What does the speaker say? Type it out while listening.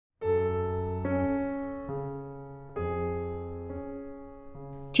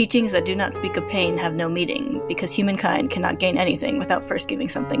Teachings that do not speak of pain have no meaning, because humankind cannot gain anything without first giving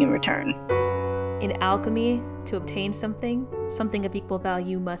something in return. In alchemy, to obtain something, something of equal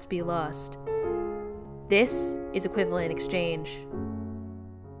value must be lost. This is equivalent exchange.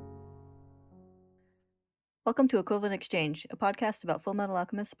 Welcome to Equivalent Exchange, a podcast about Full Metal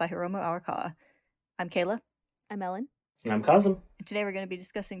Alchemist by Hiromu Arakawa. I'm Kayla. I'm Ellen. And I'm Kazum. And today we're going to be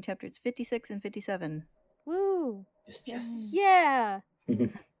discussing chapters 56 and 57. Woo! Yes. Yeah!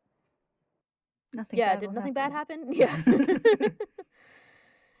 Nothing Yeah, bad did will nothing happen. bad happen? Yeah.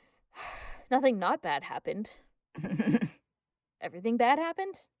 Nothing not bad happened. Everything bad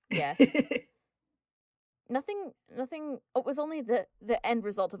happened? Yeah. Nothing, it was only the end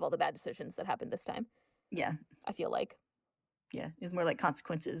result of all the bad decisions that happened this time, Yeah. I feel like. Yeah. It's more like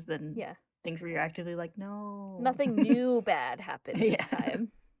consequences than Yeah. things where you're actively like, no. Nothing new bad happened this Yeah.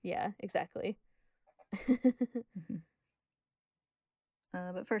 time. Yeah, exactly.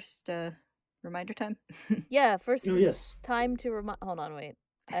 But first, reminder time. Yeah, first Oh, it's yes. time to remind. Hold on, wait.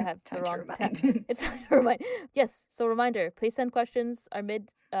 I have It's the time to wrong remind. It's time to remind. Yes, so reminder. Please send questions. Our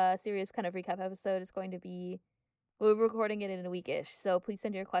mid-series kind of recap episode is going to be. We're recording it in a weekish, so please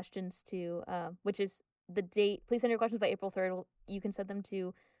send your questions to which is the date. Please send your questions by April 3rd. You can send them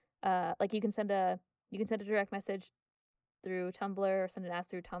to, you can send a direct message through Tumblr or send an ask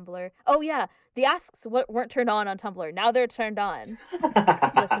through Tumblr. Oh yeah, the asks weren't turned on Tumblr. Now they're turned on.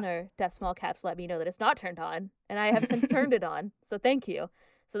 Listener, Death Small Caps let me know that it's not turned on, and I have since turned it on. So thank you.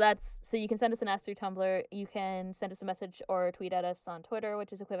 So you can send us an ask through Tumblr. You can send us a message or tweet at us on Twitter,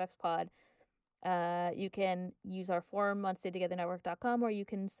 which is EquivXPod. You can use our forum on staytogethernetwork.com, or you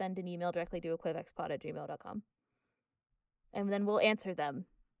can send an email directly to equivxpod@gmail.com. And then we'll answer them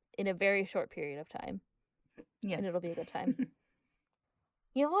in a very short period of time. Yes. And it'll be a good time.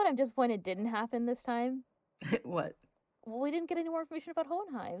 You know what I'm disappointed didn't happen this time? What? Well, we didn't get any more information about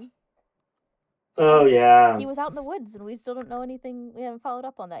Hohenheim. Oh, yeah. He was out in the woods, and we still don't know anything. We haven't followed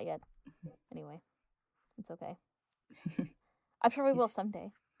up on that yet. Anyway, it's okay. I'm sure we will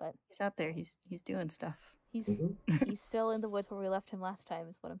someday, but He's out there. He's doing stuff. he's still in the woods where we left him last time,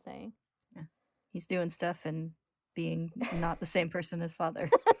 is what I'm saying. Yeah. He's doing stuff and being not the same person as father.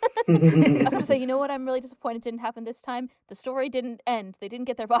 I was going to say, you know what I'm really disappointed didn't happen this time? The story didn't end. They didn't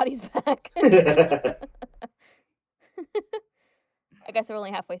get their bodies back. I guess we're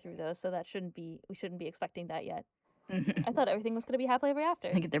only halfway through, though, so we shouldn't be expecting that yet. I thought everything was going to be happily ever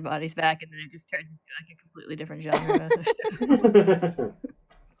after. They get their bodies back, and then it just turns into like a completely different genre.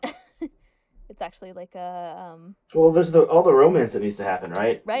 It's actually like a Well, there's all the romance that needs to happen,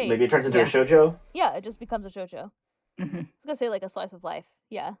 right? Right. Maybe it turns into Yeah. a shoujo. Yeah, it just becomes a shoujo. Mhm. I was gonna say like a slice of life.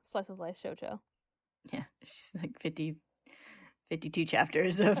 Yeah, slice of life shoujo. Yeah, it's just like 52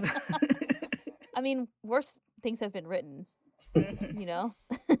 chapters of. I mean, worse things have been written, you know?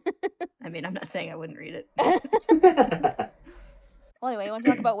 I mean, I'm not saying I wouldn't read it. Well, anyway, you want to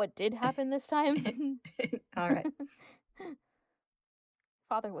talk about what did happen this time? All right.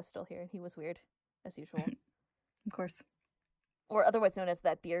 Father was still here, and he was weird, as usual. Of course. Or otherwise known as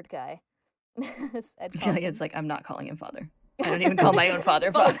that beard guy. As Ed I feel calls like him. it's like I'm not calling him father. I don't even call my own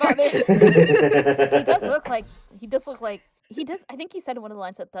father Father. father. He does look like I think he said in one of the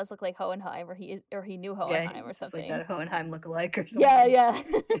lines that does look like Hohenheim, or he knew Hohenheim or it's just something. like that Hohenheim lookalike or something. Yeah.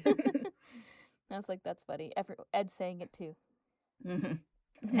 I was like, that's funny. Ed's saying it too.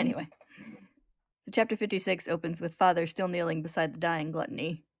 Anyway. So chapter 56 opens with Father still kneeling beside the dying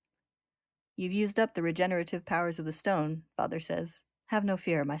Gluttony. You've used up the regenerative powers of the stone, Father says. Have no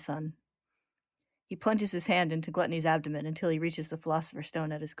fear, my son. He plunges his hand into Gluttony's abdomen until he reaches the Philosopher's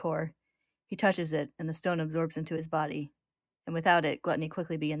Stone at his core. He touches it, and the stone absorbs into his body. And without it, Gluttony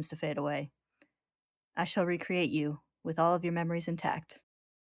quickly begins to fade away. I shall recreate you, with all of your memories intact.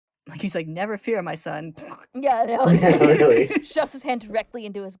 Like he's like, never fear, my son. Yeah, no. Yeah, really. Shoves his hand directly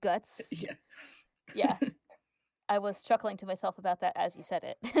into his guts. Yeah. Yeah. I was chuckling to myself about that as you said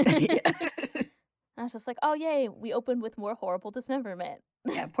it. Yeah. I was just like, oh yay, we opened with more horrible dismemberment.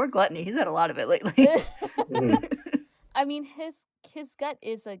 Yeah, poor Gluttony. He's had a lot of it lately. I mean, his gut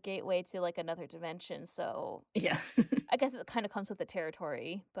is a gateway to like another dimension, so Yeah. I guess it kind of comes with the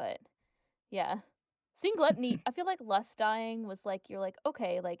territory, but yeah. Seeing Gluttony, I feel like Lust dying was like, you're like,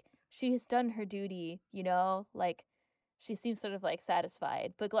 okay, like, she has done her duty, you know? Like, she seems sort of like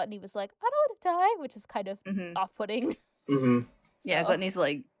satisfied. But Gluttony was like, I don't want to die, which is kind of Mhm. off-putting. Yeah, So, Gluttony's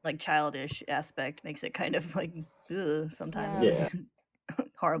like childish aspect makes it kind of like ugh, sometimes. Yeah.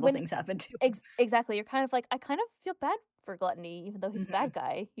 Horrible When- things happen to him. exactly. You're kind of like, I kind of feel bad for Gluttony, even though he's a bad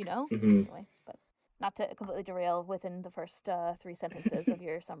guy, you know? Mhm. Anyway, but not to completely derail within the first 3 sentences of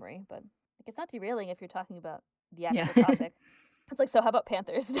your summary, but like, it's not derailing if you're talking about the actual Yeah. topic. It's like, so how about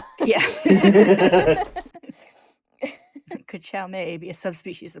panthers? Yeah. Could Chow Mei be a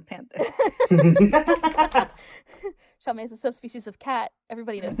subspecies of panther? Chow Mei is a subspecies of cat.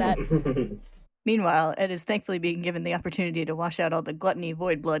 Everybody knows that. Meanwhile, Ed is thankfully being given the opportunity to wash out all the gluttony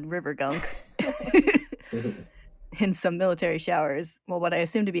void blood river gunk in some military showers, while what I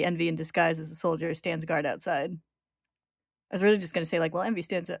assume to be Envy in disguise as a soldier stands guard outside. I was really just going to say, like, well, Envy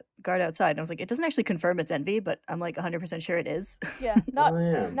stands guard outside. And I was like, it doesn't actually confirm it's Envy, but I'm like 100% sure it is. Yeah, not Oh,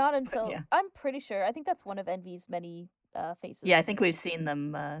 yeah. not until yeah. I'm pretty sure. I think that's one of Envy's many faces. Yeah, I think we've seen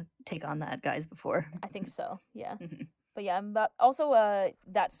them take on that guise before. I think so. Yeah, Mhm. but yeah, I'm about also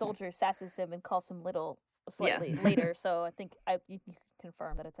that soldier sasses him and calls him little slightly later. So I think you can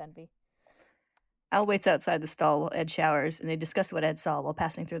confirm that it's Envy. Al waits outside the stall while Ed showers, and they discuss what Ed saw while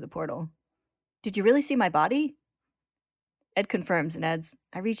passing through the portal. Did you really see my body? Ed confirms and adds,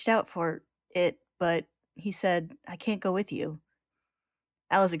 I reached out for it, but he said, I can't go with you.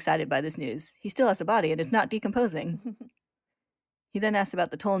 Al is excited by this news. He still has a body and is not decomposing. He then asks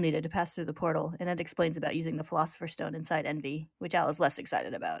about the toll needed to pass through the portal, and Ed explains about using the Philosopher's Stone inside Envy, which Al is less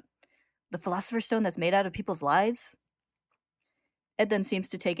excited about. The Philosopher's Stone that's made out of people's lives? Ed then seems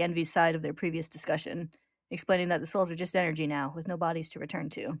to take Envy's side of their previous discussion, explaining that the souls are just energy now, with no bodies to return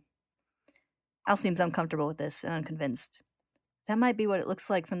to. Al seems uncomfortable with this and unconvinced. That might be what it looks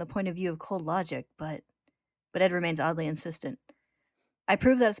like from the point of view of cold logic, but Ed remains oddly insistent. I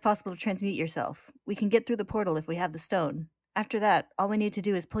prove that it's possible to transmute yourself. We can get through the portal if we have the stone. After that, all we need to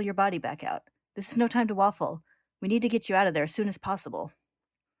do is pull your body back out. This is no time to waffle. We need to get you out of there as soon as possible.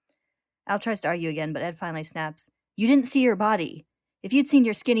 Al tries to argue again, but Ed finally snaps. You didn't see your body. If you'd seen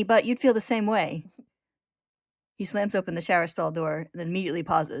your skinny butt, you'd feel the same way. He slams open the shower stall door and then immediately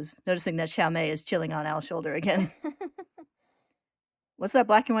pauses, noticing that Chow Mei is chilling on Al's shoulder again. What's that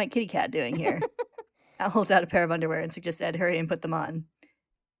black and white kitty cat doing here? Al holds out a pair of underwear and suggests Ed hurry and put them on.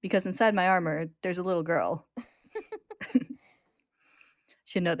 Because inside my armor, there's a little girl.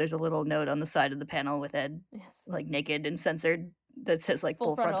 Should note there's a little note on the side of the panel with Ed, Yes. like naked and censored, that says like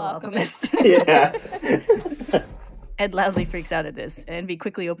full frontal alchemist. Yeah. Ed loudly freaks out at this, and Envy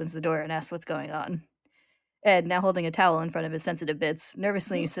quickly opens the door and asks what's going on. Ed, now holding a towel in front of his sensitive bits,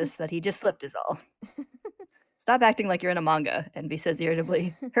 nervously insists that he just slipped is all. Stop acting like you're in a manga, Envy says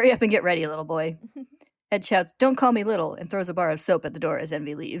irritably. Hurry up and get ready, little boy. Ed shouts, don't call me little, and throws a bar of soap at the door as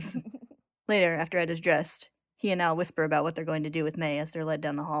Envy leaves. Later, after Ed is dressed, he and Al whisper about what they're going to do with May as they're led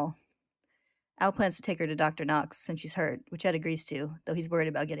down the hall. Al plans to take her to Dr. Knox since she's hurt, which Ed agrees to, though he's worried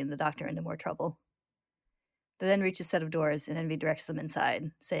about getting the doctor into more trouble. They then reach a set of doors, and Envy directs them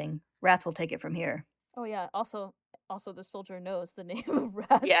inside, saying, Wrath will take it from here. Oh yeah. Also, the soldier knows the name of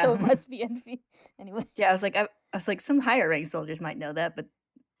Wrath, Yeah. so it must be Envy. Anyway. Yeah, I was like, some higher rank soldiers might know that, but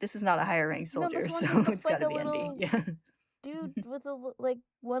this is not a higher rank No, soldier, this one so just looks it's gotta like a be little- Envy. Yeah. Dude with a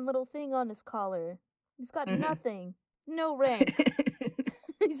one little thing on his collar. He's got Mhm. nothing. No rank.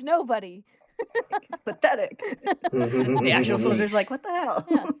 He's nobody. It's pathetic. The actual soldier's like, what the hell?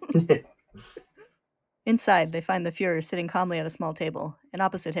 Yeah. Inside, they find the Fuhrer sitting calmly at a small table, and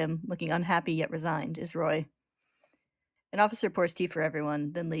opposite him, looking unhappy yet resigned, is Roy. An officer pours tea for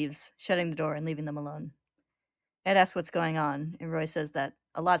everyone, then leaves, shutting the door and leaving them alone. Ed asks what's going on, and Roy says that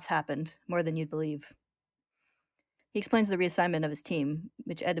a lot's happened, more than you'd believe. He explains the reassignment of his team,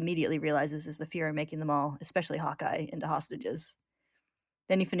 which Ed immediately realizes is the Fuhrer making them all, especially Hawkeye, into hostages.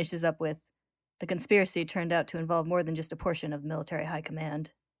 Then he finishes up with, the conspiracy turned out to involve more than just a portion of the military high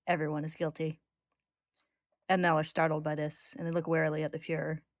command. Everyone is guilty. Ed and Al are startled by this, and they look warily at the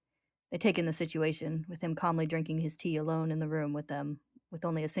Fuhrer. They take in the situation, with him calmly drinking his tea alone in the room with them, with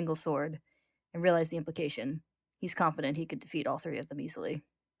only a single sword, and realize the implication. He's confident he could defeat all three of them easily.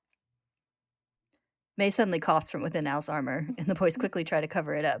 May suddenly coughs from within Al's armor, and the boys quickly try to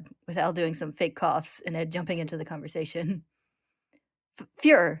cover it up, with Al doing some fake coughs and Ed jumping into the conversation.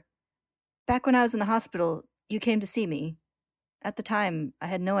 Fuhrer, back when I was in the hospital, you came to see me. At the time, I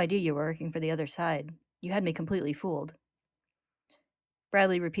had no idea you were working for the other side. You had me completely fooled.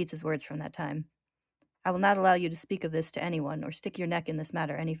 Bradley repeats his words from that time. I will not allow you to speak of this to anyone or stick your neck in this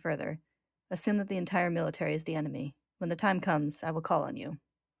matter any further. Assume that the entire military is the enemy. When the time comes, I will call on you.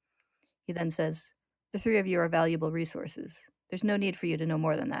 He then says, the three of you are valuable resources. There's no need for you to know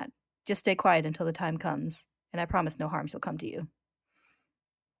more than that. Just stay quiet until the time comes, and I promise no harm shall come to you.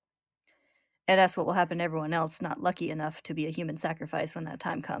 Ed asks what will happen to everyone else not lucky enough to be a human sacrifice when that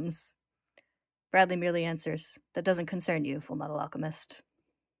time comes. Bradley merely answers, that doesn't concern you, Full Metal Alchemist.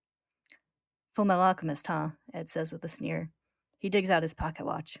 Full Metal Alchemist, huh? Ed says with a sneer. He digs out his pocket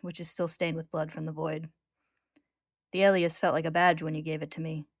watch, which is still stained with blood from the void. The alias felt like a badge when you gave it to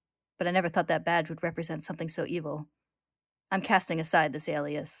me, but I never thought that badge would represent something so evil. I'm casting aside this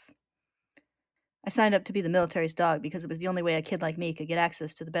alias. I signed up to be the military's dog because it was the only way a kid like me could get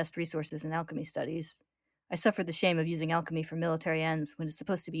access to the best resources in alchemy studies. I suffered the shame of using alchemy for military ends when it's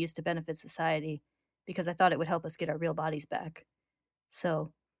supposed to be used to benefit society because I thought it would help us get our real bodies back.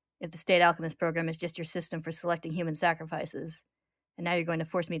 So, if the state alchemist program is just your system for selecting human sacrifices, and now you're going to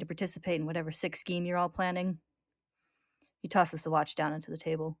force me to participate in whatever sick scheme you're all planning? He tosses the watch down onto the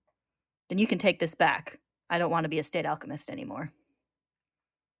table. Then you can take this back. I don't want to be a state alchemist anymore.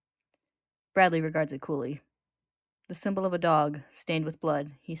 Bradley regards it coolly. The symbol of a dog, stained with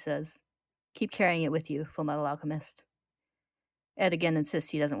blood, he says. Keep carrying it with you, Full Metal Alchemist. Ed again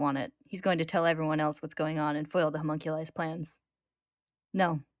insists he doesn't want it. He's going to tell everyone else what's going on and foil the homunculi's plans.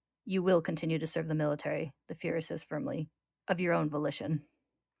 No, you will continue to serve the military, the Fuhrer says firmly, of your own volition.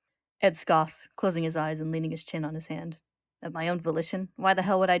 Ed scoffs, closing his eyes and leaning his chin on his hand. Of my own volition? Why the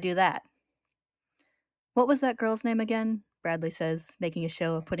hell would I do that? What was that girl's name again? Bradley says, making a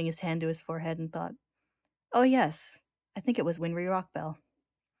show of putting his hand to his forehead in thought. Oh, yes. I think it was Winry Rockbell.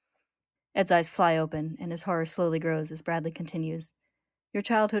 Ed's eyes fly open, and his horror slowly grows as Bradley continues. Your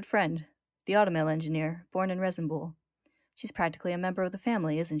childhood friend, the automail engineer, born in Resinbool. She's practically a member of the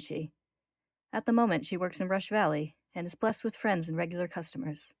family, isn't she? At the moment, she works in Rush Valley, and is blessed with friends and regular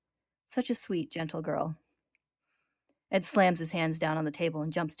customers. Such a sweet, gentle girl. Ed slams his hands down on the table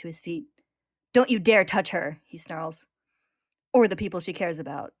and jumps to his feet. Don't you dare touch her, he snarls. Or the people she cares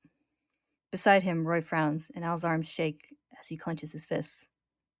about. Beside him, Roy frowns, and Al's arms shake as he clenches his fists.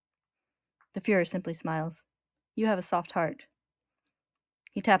 The Fuhrer simply smiles. You have a soft heart.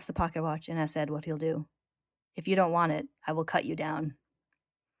 He taps the pocket watch and asks Ed what he'll do. If you don't want it, I will cut you down.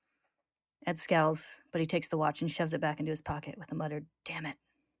 Ed scowls, but he takes the watch and shoves it back into his pocket with a muttered, Damn it.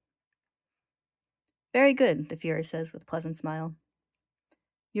 Very good, the Fuhrer says with a pleasant smile.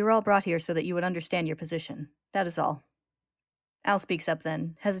 You were all brought here so that you would understand your position. That is all. Al speaks up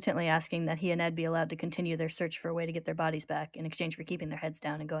then, hesitantly asking that he and Ed be allowed to continue their search for a way to get their bodies back in exchange for keeping their heads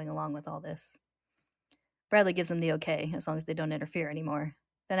down and going along with all this. Bradley gives them the okay, as long as they don't interfere anymore,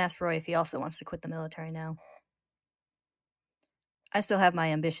 then asks Roy if he also wants to quit the military now. I still have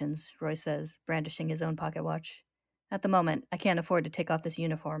my ambitions, Roy says, brandishing his own pocket watch. At the moment, I can't afford to take off this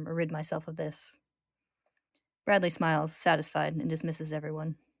uniform or rid myself of this. Bradley smiles, satisfied, and dismisses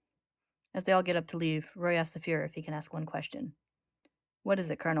everyone. As they all get up to leave, Roy asks the Fuhrer if he can ask one question. What is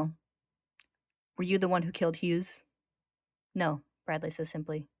it, Colonel? Were you the one who killed Hughes? No, Bradley says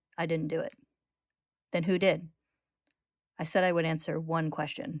simply. I didn't do it. Then who did? I said I would answer one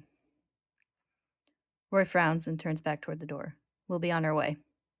question. Roy frowns and turns back toward the door. We'll be on our way.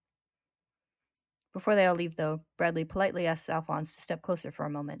 Before they all leave, though, Bradley politely asks Alphonse to step closer for a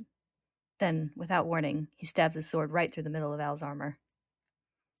moment. Then, without warning, he stabs his sword right through the middle of Al's armor.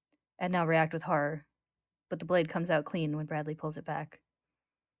 Ed now react with horror, but the blade comes out clean when Bradley pulls it back.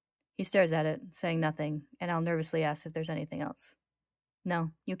 He stares at it, saying nothing, and Al nervously asks if there's anything else.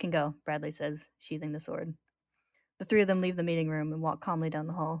 No, you can go, Bradley says, sheathing the sword. The three of them leave the meeting room and walk calmly down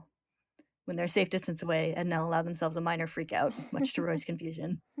the hall. When they're a safe distance away, Ed and Al allow themselves a minor freak-out, much to Roy's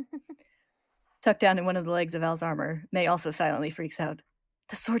confusion. Tucked down in one of the legs of Al's armor, May also silently freaks out.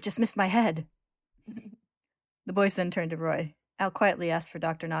 The sword just missed my head! The boys then turn to Roy. Al quietly asks for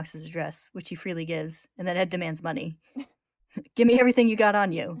Dr. Knox's address, which he freely gives, and then Ed demands money. Give me everything you got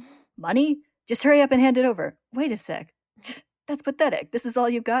on you. Money? Just hurry up and hand it over. Wait a sec. That's pathetic. This is all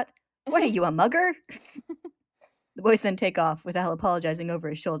you've got? What are you, a mugger? The boys then take off, with Al apologizing over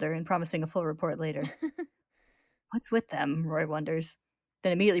his shoulder and promising a full report later. What's with them? Roy wonders.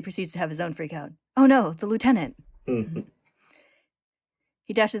 Then immediately proceeds to have his own freak out. Oh no, the lieutenant!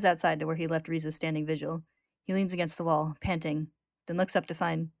 He dashes outside to where he left Riza standing vigil. He leans against the wall, panting, then looks up to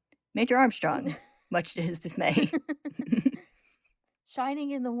find Major Armstrong, much to his dismay.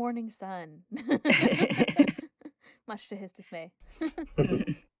 Shining in the morning sun. Much to his dismay.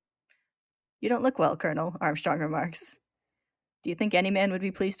 You don't look well, Colonel, Armstrong remarks. Do you think any man would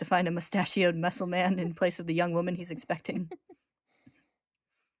be pleased to find a mustachioed muscle man in place of the young woman he's expecting?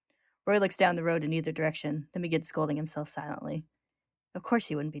 Roy looks down the road in either direction, then begins scolding himself silently. Of course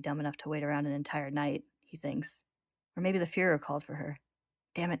he wouldn't be dumb enough to wait around an entire night, he thinks. Or maybe the Fuhrer called for her.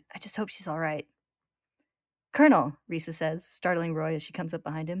 Damn it, I just hope she's all right. Colonel, Risa says, startling Roy as she comes up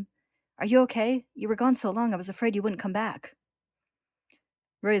behind him. Are you okay? You were gone so long I was afraid you wouldn't come back.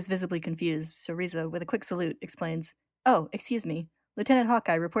 Roy is visibly confused, so Risa, with a quick salute, explains, Oh, excuse me. Lieutenant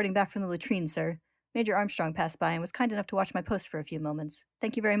Hawkeye reporting back from the latrine, sir. Major Armstrong passed by and was kind enough to watch my post for a few moments.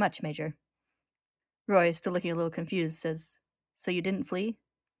 Thank you very much, Major. Roy, still looking a little confused, says, So you didn't flee?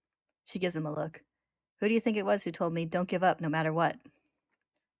 She gives him a look. Who do you think it was who told me don't give up no matter what?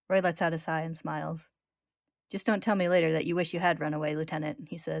 Roy lets out a sigh and smiles. Just don't tell me later that you wish you had run away, Lieutenant,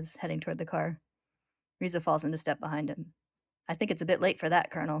 he says, heading toward the car. Riza falls into step behind him. I think it's a bit late for that,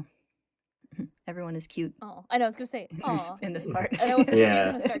 Colonel. Everyone is cute Oh, I know. I was gonna say, oh, in this part. and I wasn't sure if Yeah.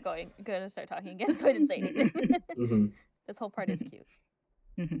 you were gonna start talking again, so I didn't say anything. hmm This whole part is cute.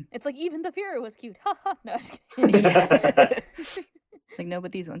 Mhm. It's like even the Fuhrer was cute. Ha ha. No, I'm just kidding. It's like, no,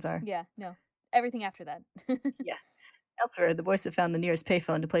 but these ones are. Yeah, no. Everything after that. Elsewhere, the boys have found the nearest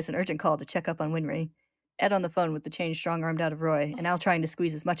payphone to place an urgent call to check up on Winry. Ed on the phone with the chain strong-armed out of Roy, and Al trying to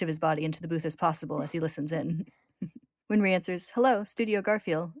squeeze as much of his body into the booth as possible as he listens in. Winry answers, "Hello, Studio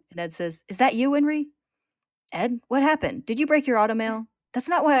Garfield," and Ed says, "Is that you, Winry?" "Ed, what happened? Did you break your automail?" "That's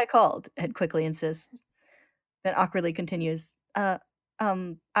not why I called," Ed quickly insists. Then awkwardly continues, I'm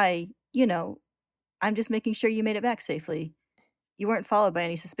just making sure you made it back safely. You weren't followed by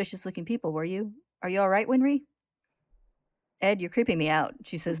any suspicious-looking people, were you? Are you all right, Winry?" "Ed, you're creeping me out,"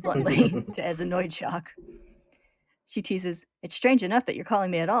 she says bluntly, to Ed's annoyed shock. She teases, "It's strange enough that you're calling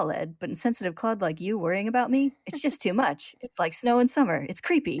me at all, Ed, but insensitive Claude like you worrying about me? It's just too much. It's like snow in summer. It's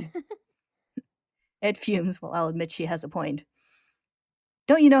creepy." Ed fumes, while I'll admit she has a point.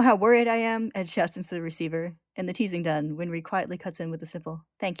 "Don't you know how worried I am?" Ed shouts into the receiver, and the teasing done, Winry quietly cuts in with a simple,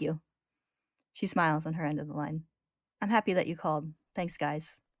 "Thank you." She smiles on her end of the line. "I'm happy that you called. Thanks,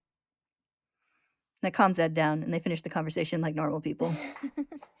 guys." That calms Ed down, and they finish the conversation like normal people.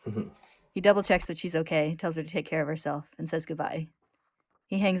 He double-checks that she's okay, tells her to take care of herself, and says goodbye.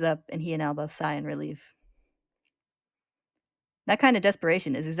 He hangs up, and he and Al both sigh in relief. That kind of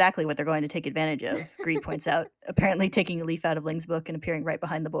desperation is exactly what they're going to take advantage of, Greed points out, apparently taking a leaf out of Ling's book and appearing right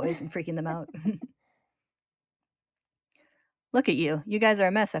behind the boys and freaking them out. "Look at you. You guys are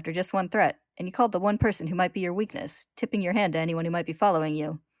a mess after just one threat, and you called the one person who might be your weakness, tipping your hand to anyone who might be following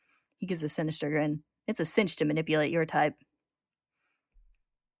you." He gives a sinister grin. "It's a cinch to manipulate your type."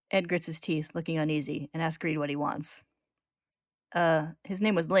 Ed grits his teeth, looking uneasy, and asks Greed what he wants. His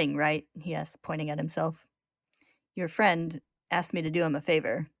name was Ling, right?" he asks, pointing at himself. "Your friend asked me to do him a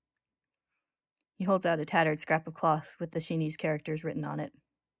favor." He holds out a tattered scrap of cloth with the Chinese characters written on it.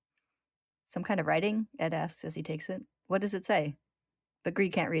 "Some kind of writing?" Ed asks as he takes it. "What does it say?" But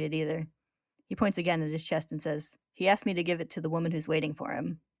Greed can't read it either. He points again at his chest and says, "He asked me to give it to the woman who's waiting for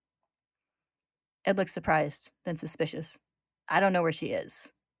him." Ed looks surprised, then suspicious. "I don't know where she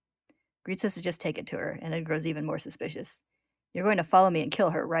is." Greed says to just take it to her, and Ed grows even more suspicious. "You're going to follow me and kill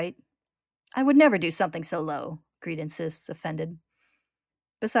her, right?" "I would never do something so low," Greed insists, offended.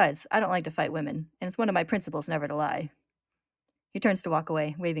 "Besides, I don't like to fight women, and it's one of my principles never to lie." He turns to walk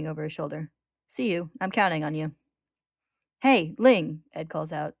away, waving over his shoulder. "See you. I'm counting on you." "Hey, Ling," Ed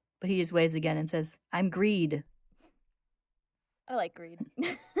calls out, but he just waves again and says, "I'm Greed." I like Greed.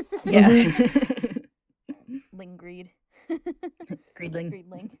 Yeah. Ling Greed. Greedling. Greed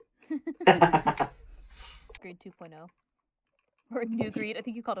Ling. Greed 2.0. Or New Greed. I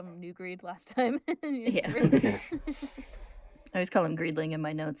think you called him New Greed last time. Yeah. Yeah. I always call him Greedling in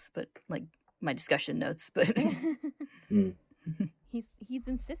my notes, but like my discussion notes, but Mm. he's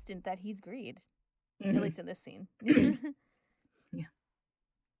insistent that he's Greed. Mhm. At least in this scene.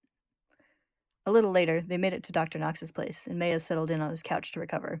 A little later, they made it to Dr. Knox's place, and Maya settled in on his couch to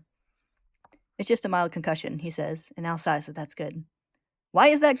recover. "It's just a mild concussion," he says, and Al sighs that that's good. "Why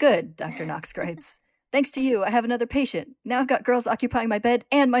is that good?" Dr. Knox gripes. "Thanks to you, I have another patient. Now I've got girls occupying my bed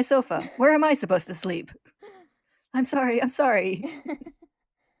and my sofa. Where am I supposed to sleep?" I'm sorry.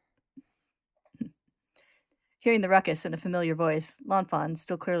 Hearing the ruckus and a familiar voice, L'Enfant,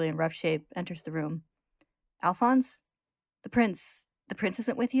 still clearly in rough shape, enters the room. "Alphonse? The prince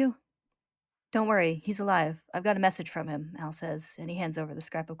isn't with you?" "Don't worry, he's alive. I've got a message from him," Al says, and he hands over the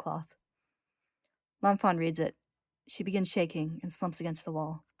scrap of cloth. L'Enfant reads it. She begins shaking and slumps against the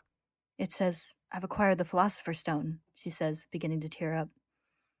wall. "It says, 'I've acquired the Philosopher's Stone,'" she says, beginning to tear up.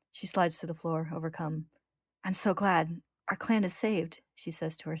 She slides to the floor, overcome. "I'm so glad. Our clan is saved," she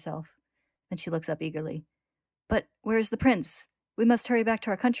says to herself. Then she looks up eagerly. "But where is the prince? We must hurry back to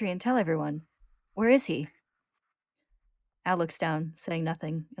our country and tell everyone. Where is he?" Al looks down, saying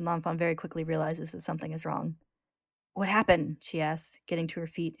nothing, and L'Enfant very quickly realizes that something is wrong. "What happened?" she asks, getting to her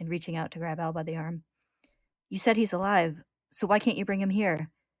feet and reaching out to grab Al by the arm. "You said he's alive, so why can't you bring him here?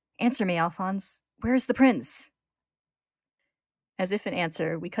 Answer me, Alphonse. Where is the prince?" As if in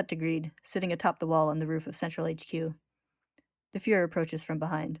answer, we cut to Greed, sitting atop the wall on the roof of Central HQ. The Fuhrer approaches from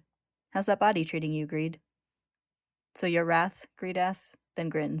behind. "How's that body treating you, Greed?" "So you're Wrath?" Greed asks, then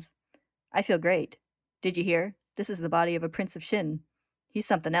grins. "I feel great. Did you hear? This is the body of a Prince of Shin. He's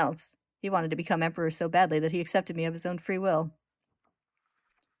something else. He wanted to become emperor so badly that he accepted me of his own free will."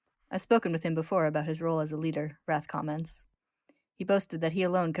 "I've spoken with him before about his role as a leader," Wrath comments. "He boasted that he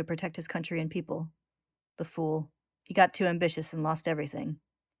alone could protect his country and people. The fool. He got too ambitious and lost everything.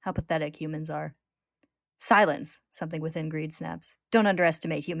 How pathetic humans are. Silence, something within Greed snaps. Don't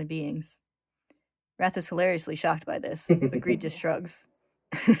underestimate human beings. Wrath is hilariously shocked by this, but Greed just shrugs.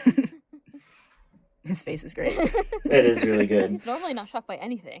 His face is great. It is really good. He's normally not shocked by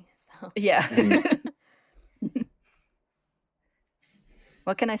anything, so. Yeah. Mhm.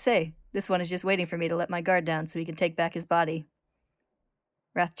 What can I say? This one is just waiting for me to let my guard down so he can take back his body.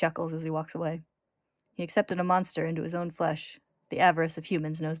 Wrath chuckles as he walks away. He accepted a monster into his own flesh. The avarice of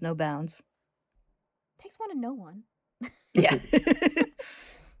humans knows no bounds. Takes one to know one. Yeah.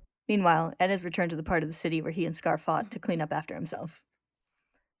 Meanwhile, Ed has returned to the part of the city where he and Scar fought to clean up after himself.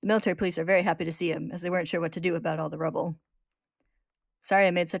 The military police are very happy to see him, as they weren't sure what to do about all the rubble. Sorry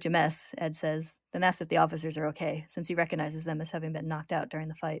I made such a mess, Ed says, then asks if the officers are okay, since he recognizes them as having been knocked out during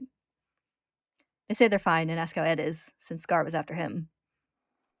the fight. They say they're fine and ask how Ed is, since Scar was after him.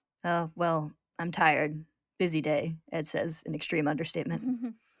 Oh, well, I'm tired. Busy day, Ed says, in extreme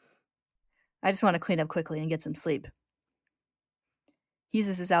understatement. I just want to clean up quickly and get some sleep. He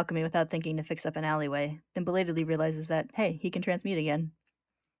uses his alchemy without thinking to fix up an alleyway, then belatedly realizes that, hey, he can transmute again.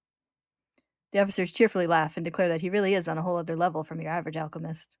 The officers cheerfully laugh and declare that he really is on a whole other level from your average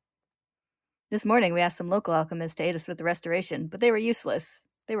alchemist. This morning, we asked some local alchemists to aid us with the restoration, but they were useless.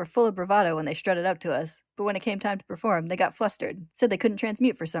 They were full of bravado when they strutted up to us, but when it came time to perform, they got flustered, said they couldn't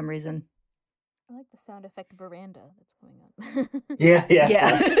transmute for some reason. I like the sound effect veranda that's coming up. Yeah.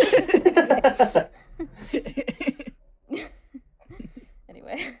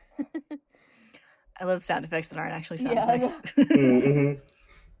 Anyway. I love sound effects that aren't actually sound Yeah, I effects. Mhm.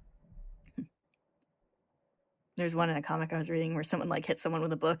 There's one in a comic I was reading where someone like hit someone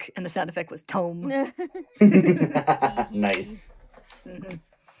with a book, and the sound effect was tome. Nice. Mhm.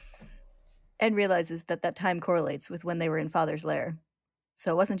 Ed realizes that time correlates with when they were in Father's lair.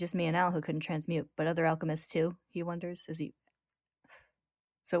 So it wasn't just me and Al who couldn't transmute, but other alchemists too, he wonders, as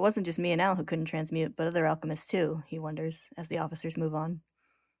the officers move on.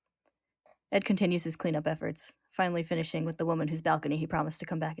 Ed continues his cleanup efforts, finally finishing with the woman whose balcony he promised to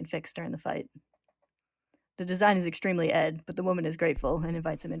come back and fix during the fight. The design is extremely Ed, but the woman is grateful and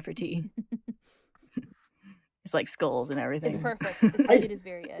invites him in for tea. It's like skulls and everything. It's perfect. It is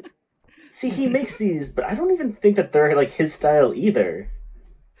very Ed. See, he makes these, but I don't even think that they're like his style either.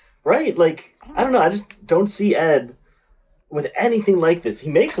 Right? Like, I don't know. I just don't see Ed with anything like this. He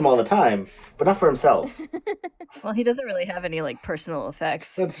makes them all the time, but not for himself. Well, he doesn't really have any like personal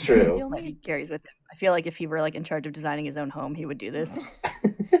effects That's true. that he carries with him. I feel like if he were like in charge of designing his own home, he would do this.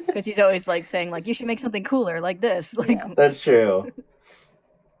 Because he's always like saying like, you should make something cooler like this. Like, Yeah. That's true.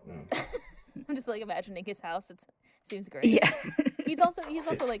 I'm just like imagining his house. It seems great. yeah. He's also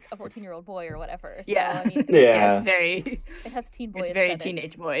like a 14-year-old boy or whatever. So Yeah. I mean, Yeah. It's very it has teen boy it's very aesthetic.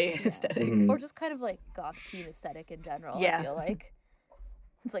 teenage boy Yeah. aesthetic. Mhm. Or just kind of like goth teen aesthetic in general. Yeah. I feel like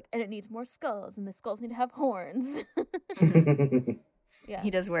it's like, and it needs more skulls, and the skulls need to have horns. Yeah. He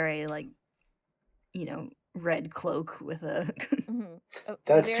does wear a like, red cloak with a Mhm. A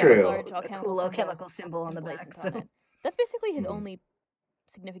That's very true. large a alchemical cool symbol alchemical symbol on the back. emblazoned So on it. That's basically his Mhm. only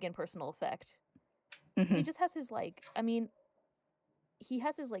significant personal effect. 'Cause he Mhm. just has his like, I mean, he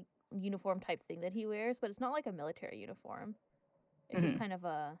has his like uniform type thing that he wears, but it's not like a military uniform. It's just Mhm. kind of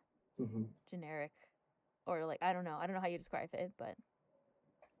a Mhm. generic, or like I don't know how you describe it, but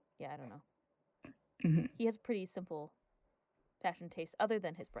yeah, I don't know. Mhm. He has pretty simple fashion taste, other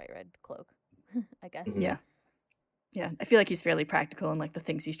than his bright red cloak, I guess. Mhm. Yeah. Yeah. I feel like he's fairly practical in like the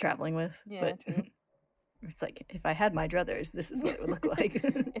things he's traveling with. Yeah, But true. it's like, if I had my druthers, this is what it would look like.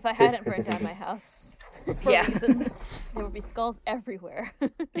 If I hadn't burned down my house for Yeah. reasons, there would be skulls everywhere.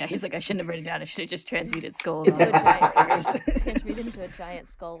 Yeah, he's like, I shouldn't have written it down. I should have just transmuted skulls Into on a my giant partners. transmuted into a giant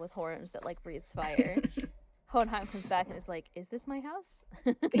skull with horns that like breathes fire. Hohenheim comes back and is like, "Is this my house?"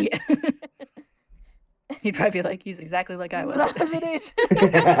 Yeah. He'd probably be like, he's exactly like I was. That's at what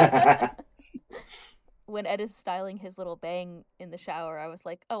that it is. When Ed is styling his little bang in the shower, I was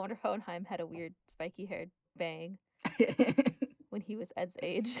like, "Oh, I wonder if Hohenheim had a weird spiky haired bang age. when he was Ed's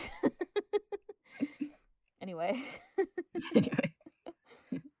age." Anyway. Anyway.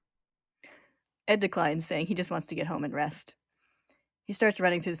 Ed declines, saying he just wants to get home and rest. He starts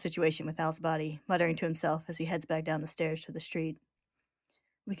running through the situation with Al's body, muttering to himself as he heads back down the stairs to the street.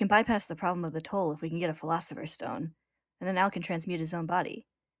 We can bypass the problem of the toll if we can get a Philosopher's Stone, and then Al can transmute his own body.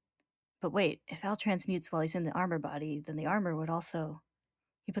 But wait, if Al transmutes while he's in the armor body, then the armor would also...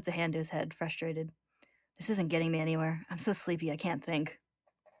 He puts a hand to his head, frustrated. This isn't getting me anywhere. I'm so sleepy I can't think.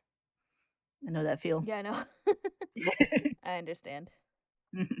 I know that feel. Yeah, I know. I understand.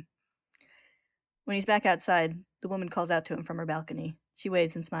 When he's back outside, the woman calls out to him from her balcony. She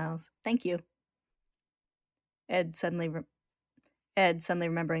waves and smiles. Thank you. Ed, suddenly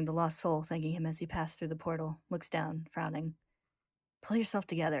remembering the lost soul thanking him as he passed through the portal, looks down, frowning. Pull yourself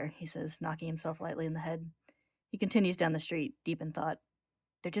together, he says, knocking himself lightly in the head. He continues down the street, deep in thought.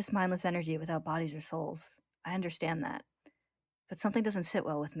 They're just mindless energy without bodies or souls. I understand that. But something doesn't sit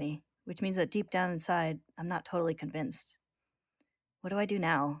well with me, which means that deep down inside, I'm not totally convinced. What do I do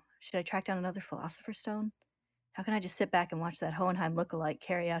now? Should I track down another Philosopher's Stone? How can I just sit back and watch that Hohenheim look-alike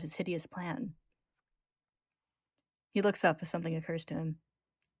carry out his hideous plan? He looks up as something occurs to him.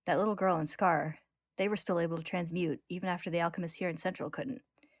 That little girl and Scar, they were still able to transmute, even after the alchemists here in Central couldn't.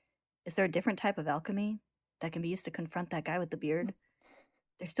 Is there a different type of alchemy that can be used to confront that guy with the beard?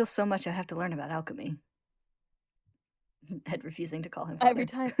 There's still so much I have to learn about alchemy. Ed refusing to call him father. Every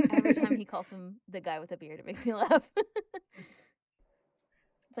time he calls him the guy with the beard, it makes me laugh.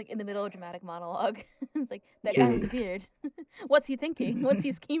 It's like in the middle of a dramatic monologue. It's like, that guy with the beard. What's he thinking? What's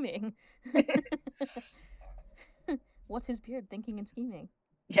he scheming? What's his beard thinking and scheming?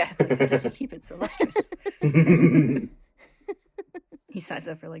 Yeah, it's like, how does he keep it so lustrous? He signs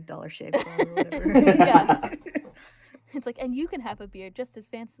up for like Dollar Shave Club or whatever. Yeah. It's like, and you can have a beard just as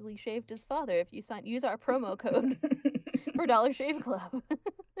fancily shaved as father if you use our promo code for Dollar Shave Club.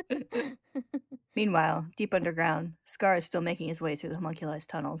 Meanwhile, deep underground, Scar is still making his way through the homunculized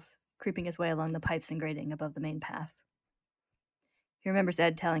tunnels, creeping his way along the pipes and grating above the main path. He remembers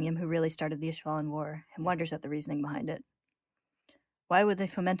Ed telling him who really started the Ishvalan War and wonders at the reasoning behind it. Why would they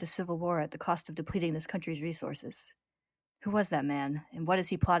foment a civil war at the cost of depleting this country's resources? Who was that man, and what is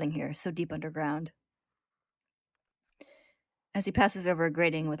he plotting here, so deep underground? As he passes over a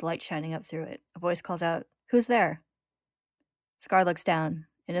grating with light shining up through it, a voice calls out, "Who's there?" Scar looks down,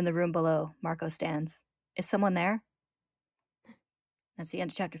 and in the room below, Marco stands. Is someone there? That's the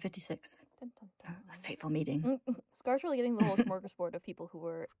end of chapter 56. Dun, dun, dun. A fateful meeting. Scar's really getting the whole smorgasbord of people who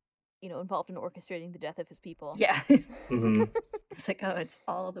were, involved in orchestrating the death of his people. Yeah. Mm-hmm. It's like, oh, it's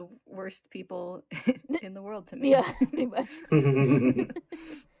all the worst people in the world to me. Yeah, pretty much.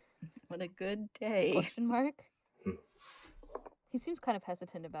 What a good day. Question mark? He seems kind of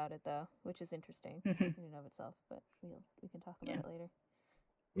hesitant about it, though, which is interesting in and of itself, but we can talk about it later.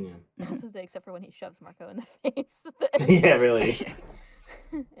 Yeah. Also, except for when he shoves Marco in the face. Yeah, really.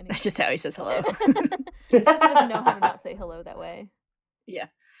 And That's just how he says hello. he doesn't know how to not say hello that way. Yeah.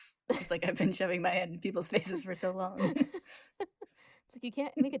 It's like, I've been shoving my hand in people's faces for so long. It's like, you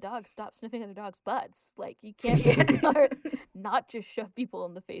can't make a dog stop sniffing other dogs' butts. Like, you can't make a start not just shove people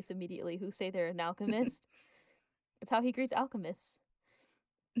in the face immediately who say they're an alchemist. It's how he greets alchemists.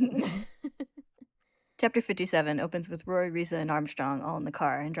 Chapter 57 opens with Roy, Risa, and Armstrong all in the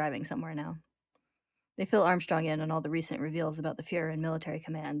car and driving somewhere now. They fill Armstrong in on all the recent reveals about the Fuhrer and military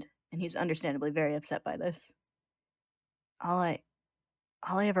command, and he's understandably very upset by this. All I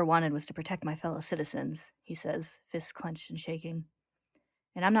ever wanted was to protect my fellow citizens, he says, fists clenched and shaking.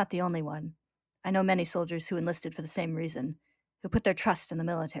 And I'm not the only one. I know many soldiers who enlisted for the same reason, who put their trust in the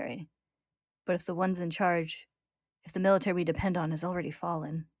military. But if the ones in charge, if the military we depend on has already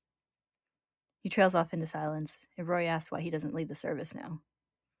fallen... He trails off into silence, and Roy asks why he doesn't leave the service now.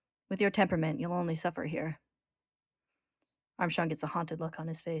 With your temperament, you'll only suffer here. Armstrong gets a haunted look on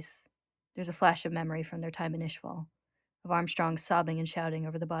his face. There's a flash of memory from their time in Ishval, of Armstrong sobbing and shouting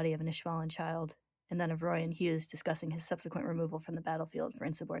over the body of an Ishvalan child, and then of Roy and Hughes discussing his subsequent removal from the battlefield for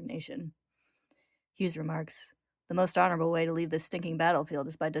insubordination. Hughes remarks, "The most honorable way to leave this stinking battlefield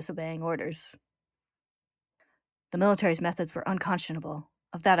is by disobeying orders." The military's methods were unconscionable.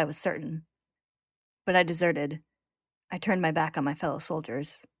 Of that I was certain. But I deserted. I turned my back on my fellow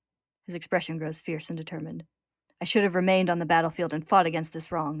soldiers. His expression grows fierce and determined. I should have remained on the battlefield and fought against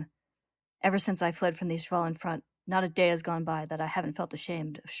this wrong. Ever since I fled from the Ishvalan front, not a day has gone by that I haven't felt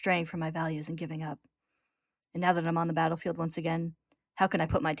ashamed of straying from my values and giving up. And now that I'm on the battlefield once again, how can I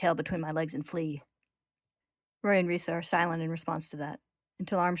put my tail between my legs and flee? Roy and Risa are silent in response to that,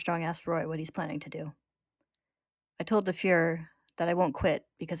 until Armstrong asks Roy what he's planning to do. I told the Fuhrer that I won't quit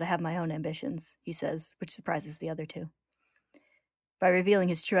because I have my own ambitions, he says, which surprises the other two. By revealing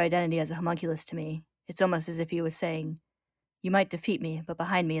his true identity as a homunculus to me, it's almost as if he was saying, "You might defeat me, but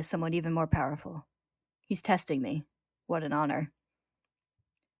behind me is someone even more powerful. He's testing me. What an honor."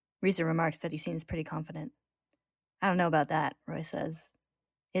 Risa remarks that he seems pretty confident. "I don't know about that," Roy says.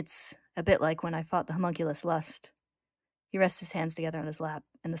 "It's a bit like when I fought the homunculus Lust." He rests his hands together on his lap,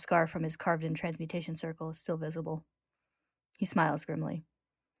 and the scar from his carved-in transmutation circle is still visible. He smiles grimly.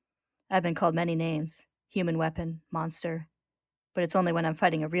 "I've been called many names, human weapon, monster, but it's only when I'm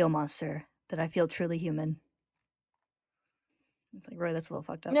fighting a real monster that I feel truly human." It's like, Roy, that's a little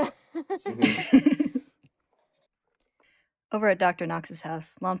fucked up. Over at Dr. Knox's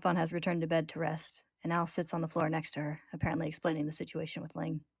house, L'Enfant has returned to bed to rest, and Al sits on the floor next to her, apparently explaining the situation with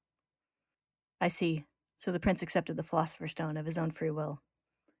Ling. I see. So the prince accepted the Philosopher's Stone of his own free will.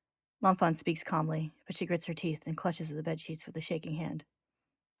 Lanfan speaks calmly, but she grits her teeth and clutches at the bedsheets with a shaking hand.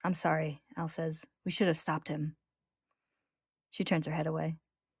 I'm sorry, Al says. We should have stopped him. She turns her head away.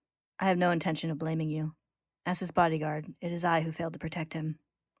 I have no intention of blaming you. As his bodyguard, it is I who failed to protect him.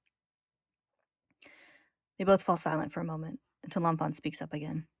 They both fall silent for a moment, until Lanfan speaks up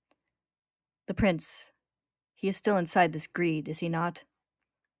again. The prince, he is still inside this greed, is he not?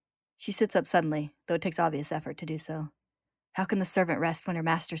 She sits up suddenly, though it takes obvious effort to do so. How can the servant rest when her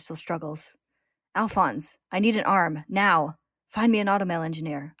master still struggles? Alphonse, I need an arm, now. Find me an automail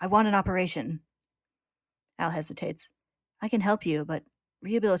engineer. I want an operation. Al hesitates. I can help you, but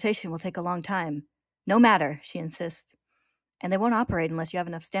rehabilitation will take a long time. No matter, she insists. And they won't operate unless you have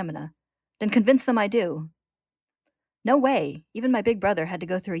enough stamina. Then convince them I do. No way. Even my big brother had to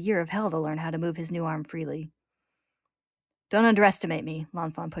go through a year of hell to learn how to move his new arm freely. Don't underestimate me,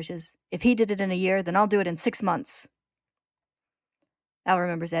 Lanfan pushes. If he did it in a year, then I'll do it in 6 months. Al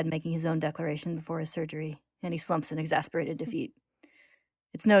remembers Ed making his own declaration before his surgery, and he slumps in exasperated defeat.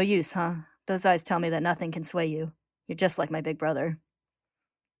 It's no use, huh? Those eyes tell me that nothing can sway you. You're just like my big brother.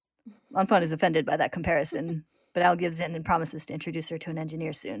 Lanfan is offended by that comparison, but Al gives in and promises to introduce her to an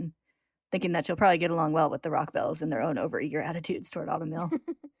engineer soon, thinking that she'll probably get along well with the Rockbells and their own overeager attitudes toward Automill.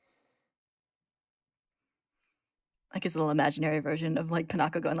 Like his little imaginary version of like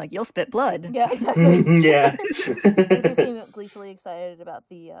Panako going like, "You'll spit blood." Yeah, exactly. Yeah. They do seem gleefully excited about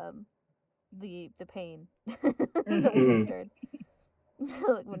the pain that was endured.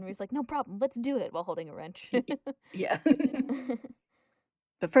 Like when Ree's like, "No problem, let's do it," while holding a wrench. Yeah.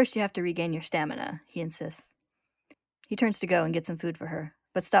 But first you have to regain your stamina, he insists. He turns to go and get some food for her,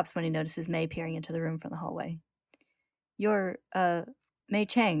 but stops when he notices May peering into the room from the hallway. You're, May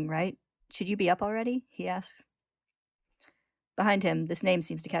Chang, right? Should you be up already? He asks. Behind him, this name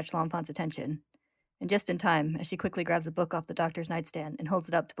seems to catch Lanfan's attention, and just in time, as she quickly grabs a book off the doctor's nightstand and holds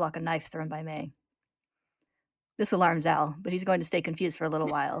it up to block a knife thrown by May. This alarms Al, but he's going to stay confused for a little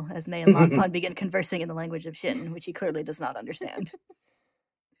while, as May and Lanfan begin conversing in the language of Shin, which he clearly does not understand.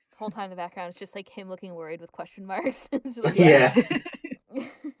 The whole time in the background, it's just like him looking worried with question marks. Like, Yeah.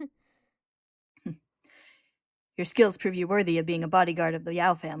 Your skills prove you worthy of being a bodyguard of the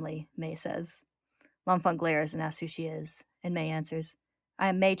Yao family, May says. Lanfan glares and asks who she is, and May answers, I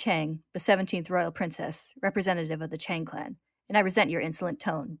am May Chang, the 17th royal princess, representative of the Chang clan, and I resent your insolent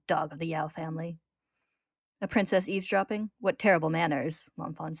tone, dog of the Yao family. A princess eavesdropping? What terrible manners,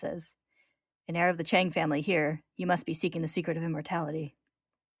 Lanfan says. An heir of the Chang family here, you must be seeking the secret of immortality.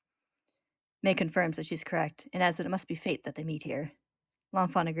 May confirms that she's correct, and adds that it must be fate that they meet here.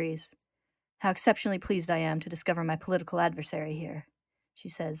 Lanfan agrees. How exceptionally pleased I am to discover my political adversary here, she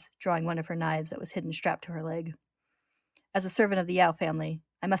says, drawing one of her knives that was hidden strapped to her leg. As a servant of the Yao family,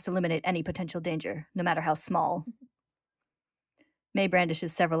 I must eliminate any potential danger, no matter how small. May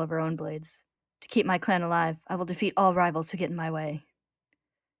brandishes several of her own blades. To keep my clan alive, I will defeat all rivals who get in my way.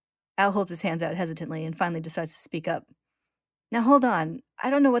 Al holds his hands out hesitantly and finally decides to speak up. Now hold on, I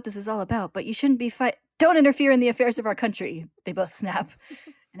don't know what this is all about, but you shouldn't be Don't interfere in the affairs of our country, they both snap.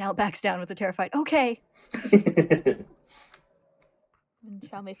 And Al backs down with a terrified, okay. And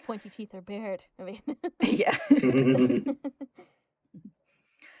Xiaomei's pointy teeth are bared. I mean, Yeah.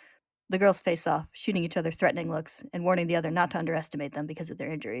 The girls face off, shooting each other threatening looks and warning the other not to underestimate them because of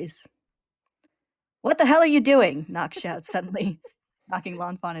their injuries. What the hell are you doing? Nox shouts suddenly, knocking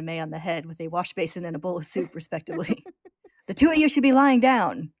Lanfan and May on the head with a wash basin and a bowl of soup, respectively. The two of you should be lying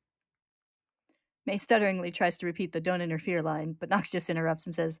down. May stutteringly tries to repeat the don't interfere line, but Nox just interrupts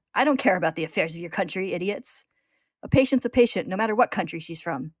and says, I don't care about the affairs of your country, idiots. A patient's a patient, no matter what country she's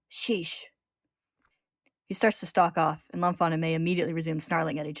from. Sheesh. He starts to stalk off, and Lanfan and May immediately resume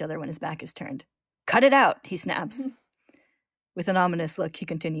snarling at each other when his back is turned. Cut it out, he snaps. With an ominous look, he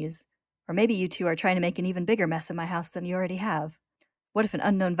continues, or maybe you two are trying to make an even bigger mess of my house than you already have. What if an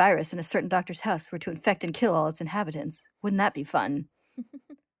unknown virus in a certain doctor's house were to infect and kill all its inhabitants? Wouldn't that be fun?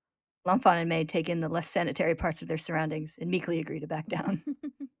 Lanfan and May take in the less sanitary parts of their surroundings and meekly agree to back down.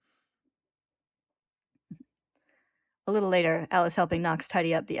 A little later, Al is helping Nox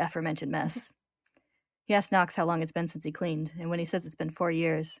tidy up the aforementioned mess. He asks Nox how long it's been since he cleaned, and when he says it's been 4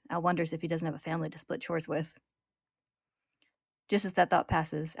 years, Al wonders if he doesn't have a family to split chores with. Just as that thought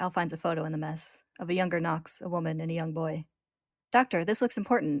passes, Al finds a photo in the mess of a younger Nox, a woman, and a young boy. Doctor, this looks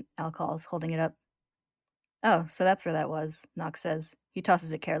important, Al calls, holding it up. Oh, so that's where that was, Nox says. He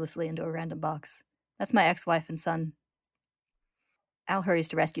tosses it carelessly into a random box. That's my ex-wife and son. Al hurries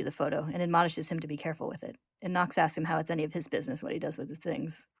to rescue the photo and admonishes him to be careful with it, and Nox asks him how it's any of his business what he does with the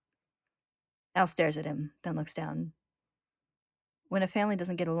things. Al stares at him, then looks down. When a family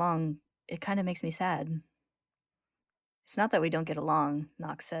doesn't get along, it kind of makes me sad. It's not that we don't get along,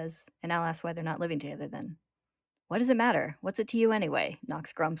 Knox says, and Al asks why they're not living together then. What does it matter? What's it to you anyway?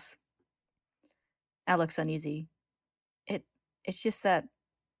 Knox grumps. Al looks uneasy. It's just that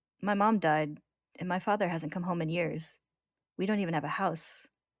my mom died, and my father hasn't come home in years. We don't even have a house.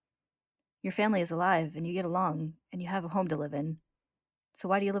 Your family is alive, and you get along, and you have a home to live in. So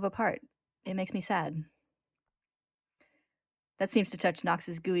why do you live apart? It makes me sad. That seems to touch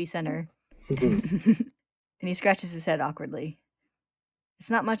Knox's gooey center, and he scratches his head awkwardly. It's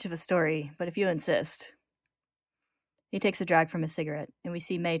not much of a story, but if you insist. He takes a drag from his cigarette, and we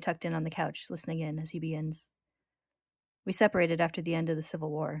see May tucked in on the couch, listening in as he begins. We separated after the end of the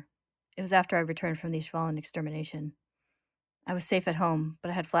Civil War. It was after I returned from the Ishvalan extermination. I was safe at home, but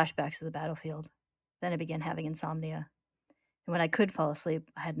I had flashbacks of the battlefield. Then I began having insomnia. And when I could fall asleep,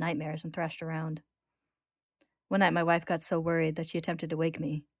 I had nightmares and thrashed around. One night my wife got so worried that she attempted to wake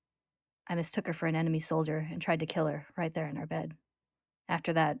me. I mistook her for an enemy soldier and tried to kill her right there in our bed.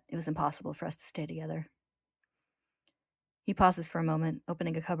 After that, it was impossible for us to stay together. He pauses for a moment,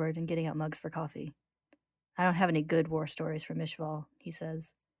 opening a cupboard and getting out mugs for coffee. I don't have any good war stories from Ishval, he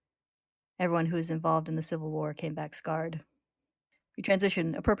says. Everyone who was involved in the Civil War came back scarred. We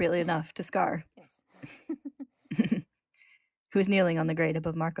transition, appropriately enough, to Scar, Yes. who is kneeling on the grate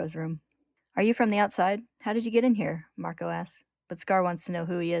above Marco's room. Are you from the outside? How did you get in here? Marco asks, but Scar wants to know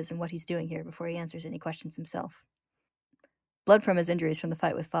who he is and what he's doing here before he answers any questions himself. Blood from his injuries from the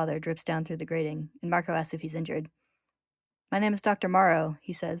fight with Father drips down through the grating, and Marco asks if he's injured. My name is Dr. Morrow,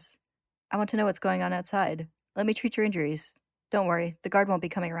 he says. I want to know what's going on outside. Let me treat your injuries. Don't worry, the guard won't be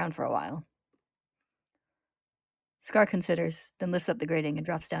coming around for a while. Scar considers, then lifts up the grating and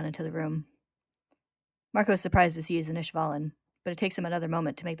drops down into the room. Marco is surprised to see he's an Ishvalan, but it takes him another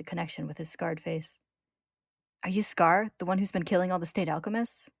moment to make the connection with his scarred face. Are you Scar, the one who's been killing all the state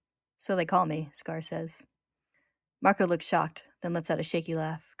alchemists? So they call me, Scar says. Marco looks shocked, then lets out a shaky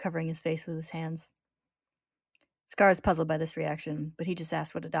laugh, covering his face with his hands. Scar is puzzled by this reaction, but he just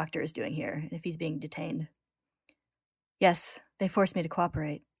asks what a doctor is doing here and if he's being detained. Yes, they forced me to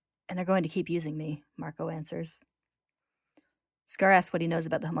cooperate, and they're going to keep using me, Marco answers. Scar asks what he knows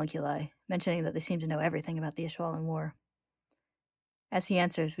about the homunculi, mentioning that they seem to know everything about the Ishvalan War. As he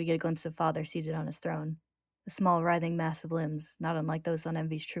answers, we get a glimpse of Father seated on his throne. The small, writhing mass of limbs, not unlike those on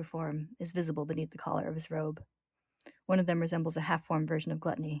Envy's true form, is visible beneath the collar of his robe. One of them resembles a half-formed version of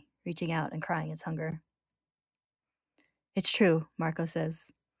Gluttony, reaching out and crying its hunger. It's true, Marco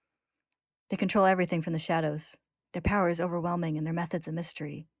says. They control everything from the shadows. Their power is overwhelming and their methods a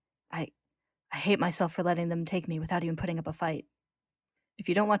mystery. I hate myself for letting them take me without even putting up a fight. If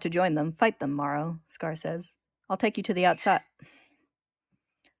you don't want to join them, fight them, Morrow, Scar says. I'll take you to the outside.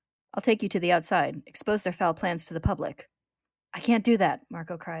 Expose their foul plans to the public. I can't do that,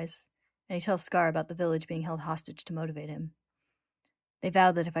 Marco cries, and he tells Scar about the village being held hostage to motivate him. They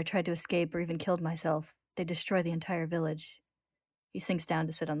vowed that if I tried to escape or even killed myself, they'd destroy the entire village. He sinks down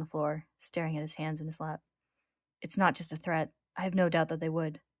to sit on the floor, staring at his hands in his lap. It's not just a threat. I have no doubt that they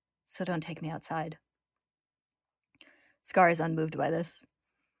would. So don't take me outside. Scar is unmoved by this.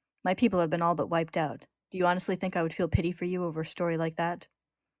 My people have been all but wiped out. Do you honestly think I would feel pity for you over a story like that?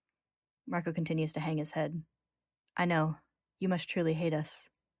 Marco continues to hang his head. I know. You must truly hate us.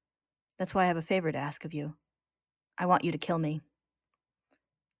 That's why I have a favor to ask of you. I want you to kill me.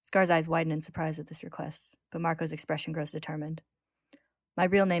 Scar's eyes widen in surprise at this request, but Marco's expression grows determined. My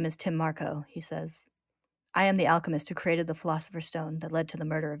real name is Tim Marco, he says. I am the alchemist who created the Philosopher's Stone that led to the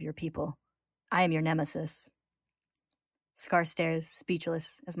murder of your people. I am your nemesis. Scar stares,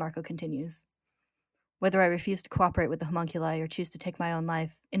 speechless, as Marco continues. Whether I refuse to cooperate with the homunculi or choose to take my own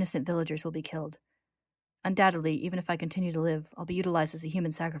life, innocent villagers will be killed. Undoubtedly, even if I continue to live, I'll be utilized as a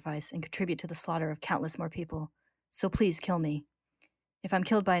human sacrifice and contribute to the slaughter of countless more people. So please kill me. If I'm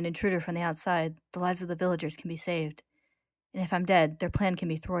killed by an intruder from the outside, the lives of the villagers can be saved. And if I'm dead, their plan can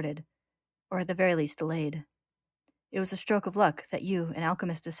be thwarted, or at the very least delayed. It was a stroke of luck that you, an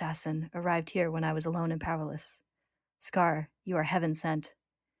alchemist assassin, arrived here when I was alone and powerless. Scar, you are heaven sent.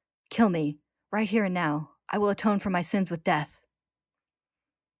 Kill me, right here and now. I will atone for my sins with death.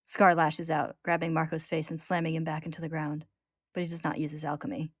 Scar lashes out, grabbing Marco's face and slamming him back into the ground, but he does not use his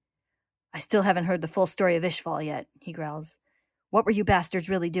alchemy. I still haven't heard the full story of Ishval yet, he growls. What were you bastards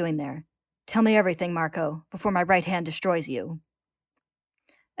really doing there? Tell me everything, Marco, before my right hand destroys you.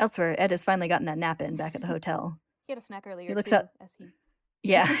 Elsewhere, Ed has finally gotten that nap in back at the hotel. He had a snack earlier, He looks too, up- as he...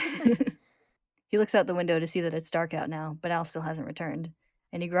 Yeah. He looks out the window to see that it's dark out now, but Al still hasn't returned,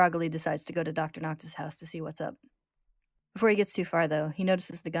 and he groggily decides to go to Dr. Knox's house to see what's up. Before he gets too far, though, he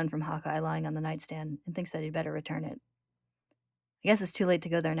notices the gun from Hawkeye lying on the nightstand and thinks that he'd better return it. I guess it's too late to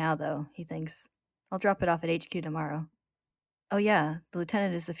go there now, though, he thinks. I'll drop it off at HQ tomorrow. Oh yeah, the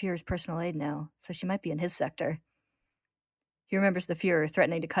lieutenant is the Fuhrer's personal aide now, so she might be in his sector. He remembers the Fuhrer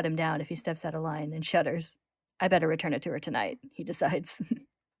threatening to cut him down if he steps out of line and shudders. I better return it to her tonight, he decides.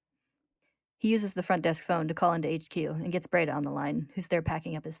 He uses the front desk phone to call into HQ and gets Breda on the line, who's there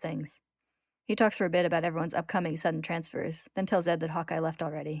packing up his things. He talks for a bit about everyone's upcoming sudden transfers, then tells Ed that Hawkeye left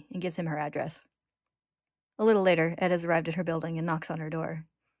already and gives him her address. A little later, Ed has arrived at her building and knocks on her door.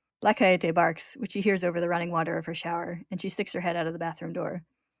 Black Coyote barks, which she hears over the running water of her shower, and she sticks her head out of the bathroom door.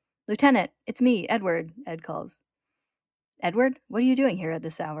 Lieutenant, it's me, Edward, Ed calls. Edward, what are you doing here at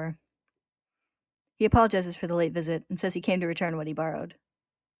this hour? He apologizes for the late visit and says he came to return what he borrowed.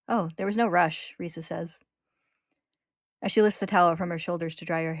 Oh, there was no rush, Risa says. As she lifts the towel from her shoulders to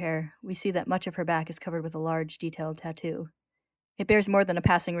dry her hair, we see that much of her back is covered with a large, detailed tattoo. It bears more than a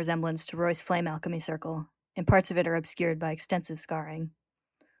passing resemblance to Roy's flame alchemy circle, and parts of it are obscured by extensive scarring.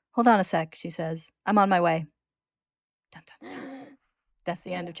 Hold on a sec, she says. I'm on my way. Dun, dun, dun. That's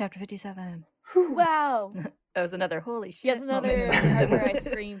the end of chapter 57. Wow. That was another holy shit. Yeah, this is another moment. part where I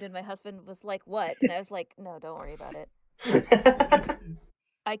screamed and my husband was like, what? And I was like, no, don't worry about it.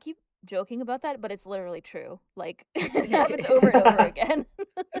 I keep joking about that, but it's literally true. Like, it happens over and over again.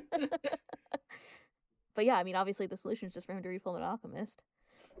 But yeah, I mean, obviously the solution is just for him to read Fullmetal Alchemist.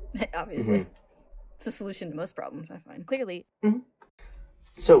 Obviously. It's a solution to most problems, I find. Clearly.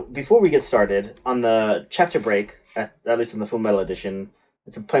 So, before we get started, on the chapter break, at least in the Full Metal edition,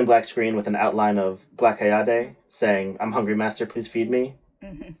 it's a plain black screen with an outline of Black Hayade saying, I'm hungry, master, please feed me.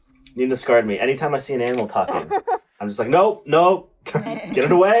 Nina scarred me. Anytime I see an animal talking, I'm just like, nope, get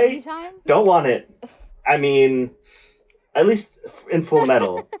it away. Anytime? Don't want it. I mean, at least in Full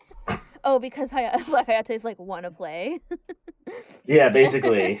Metal. Oh, because Black Hayate is like, wanna play? Yeah,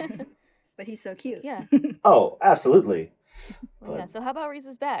 basically. But he's so cute. Yeah. Oh, absolutely. Well, yeah, so how about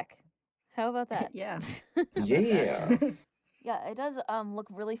Riza's back? How about that? Yeah. Yeah. Yeah, it does look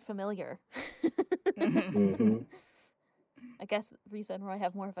really familiar. hmm I guess Riza and Roy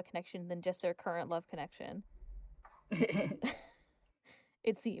have more of a connection than just their current love connection.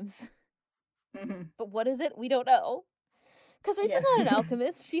 It seems. But what is it? We don't know. Because Riza's not an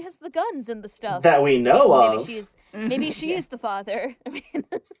alchemist. She has the guns and the stuff. That we know Well, of. maybe she is the father. I mean,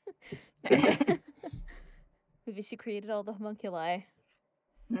 maybe she created all the homunculi.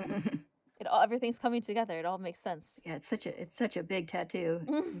 Everything's coming together. It all makes sense. Yeah, it's such a big tattoo.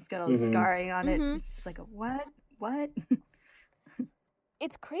 Mm. It's got all the scarring on it. Mhm. It's just like a what? What?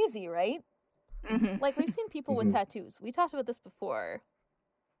 It's crazy, right? Like, we've seen people with tattoos. We talked about this before.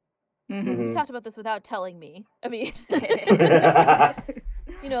 We talked about this without telling me. I mean,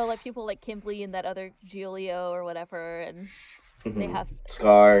 you know, like people like Kimberly and that other Giulio or whatever, and they have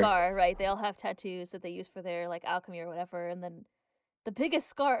Scar, right? They all have tattoos that they use for their like alchemy or whatever, and then the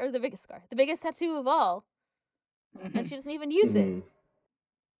biggest tattoo of all, and she doesn't even use it.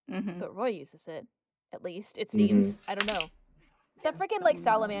 But Roy uses it, at least it seems. I don't know. That freaking like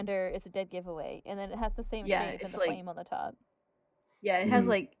salamander is a dead giveaway, and then it has the same shape and the flame on the top. Yeah, it has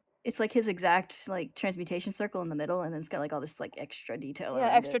like it's like his exact like transmutation circle in the middle, and then it's got like all this like extra detail. Yeah,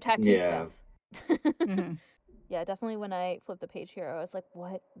 extra tattoo stuff. Mm-hmm. Yeah, definitely. When I flipped the page here, I was like,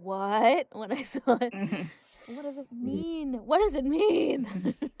 "What? What?" When I saw it, what does it mean? What does it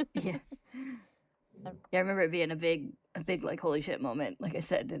mean? Yeah. Yeah, I remember it being a big like holy shit moment, like I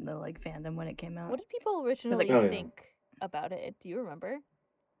said in the like fandom when it came out. What did people originally think about it? Do you remember?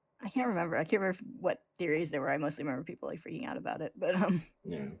 I can't remember. I can't remember what theories there were. I mostly remember people like freaking out about it, but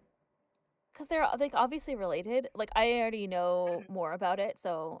Yeah. Because they're like obviously related. Like I already know more about it,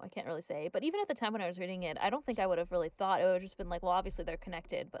 so I can't really say. But even at the time when I was reading it, I don't think I would have really thought. It would have just been like, well, obviously they're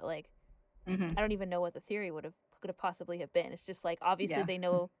connected, but like, I don't even know what the theory could have possibly have been. It's just like obviously they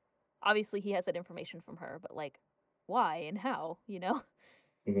know. Obviously he has that information from her, but like, why and how? You know.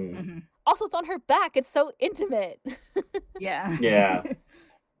 Also, it's on her back. It's so intimate. Yeah. Yeah.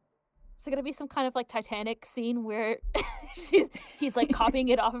 Is it gonna be some kind of like Titanic scene where he's like copying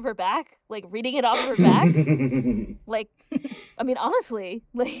it off of her back, like reading it off of her back? Like, I mean, honestly,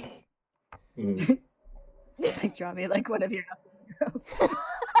 like, like draw me like one of your girls.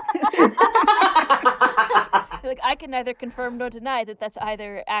 Like I can neither confirm nor deny that that's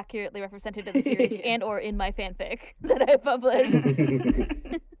either accurately represented in the series and or in my fanfic that I published.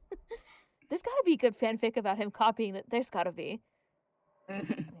 There's got to be good fanfic about him copying that. There's got to be.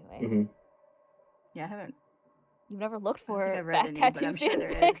 Anyway. Yeah, I haven't. You've never looked for read back any, tattoo but I'm sure there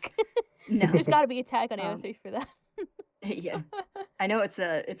fanfic? is. No. There's got to be a tag on AO3 for that. Yeah, I know it's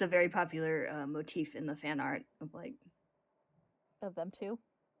a very popular motif in the fan art of like of them too.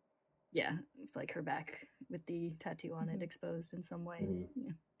 Yeah, it's like her back with the tattoo on it exposed in some way. Mhm.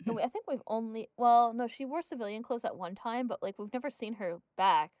 Yeah. And I think we've only, well, no, she wore civilian clothes at one time, but like we've never seen her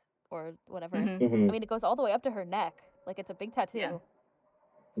back or whatever. Mhm. Mhm. I mean, it goes all the way up to her neck. Like it's a big tattoo. Yeah.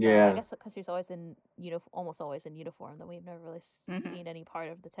 So I Yeah. guess because she's always in almost always in uniform, that we've never really seen any part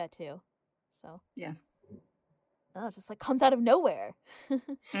of the tattoo. So Yeah. oh, it just like comes out of nowhere.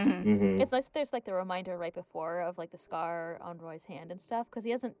 Mhm. Mhm. It's nice that there's like the reminder right before of like the scar on Roy's hand and stuff, because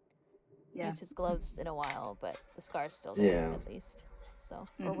he hasn't Yeah. used his gloves in a while, but the scar's still there Yeah. at least. So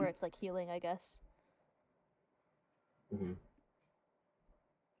or Mhm. where it's like healing, I guess. Mhm.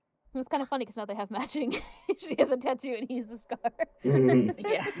 It's kind of funny because now they have matching. She has a tattoo and he's a scar. Mhm.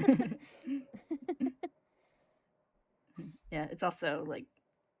 Yeah. Yeah, it's also like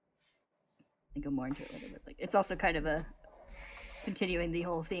I go more into it later, but like it's also kind of a continuing the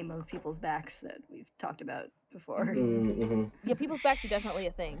whole theme of people's backs that we've talked about before. Mhm. Yeah, people's backs are definitely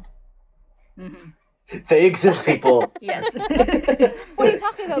a thing. Mhm. They exist, people. Yes. What are you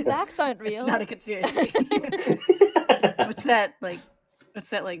talking about? Backs aren't real. It's not a conspiracy. What's that like? What's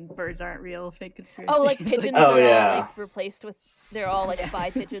that like? Birds aren't real. Fake conspiracy. Oh, like It's pigeons Oh, are yeah. all like replaced with, they're all like Yeah. spy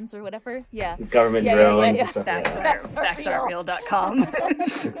pigeons or whatever. Yeah. Government Yeah, drones yeah. and stuff. Backs Yeah. are backsaren'treal.com.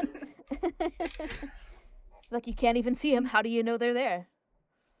 Like you can't even see them. How do you know they're there?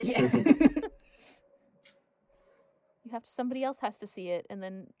 Yeah. You have to, somebody else has to see it and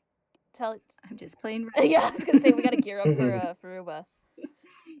then tell it. I'm just plain. Yeah, I was gonna say we gotta gear up for Furuba.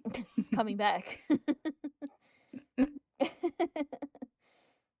 It's coming back.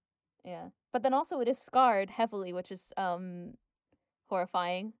 Yeah, but then also it is scarred heavily, which is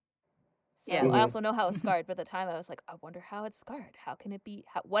horrifying. So Yeah. I also know how it's scarred, but at the time I was like, I wonder how it's scarred. How can it be?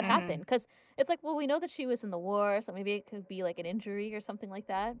 What happened? Because it's like, well, we know that she was in the war, so maybe it could be like an injury or something like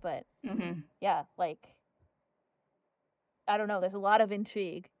that. But Mhm. yeah, like I don't know. There's a lot of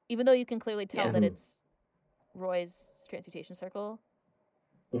intrigue, even though you can clearly tell Yeah. that it's Roy's transmutation circle.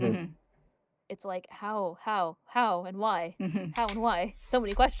 Mhm. It's like how, and why, Mhm. how and why. So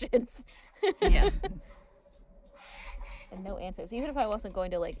many questions. Yeah. And no answers. Even if I wasn't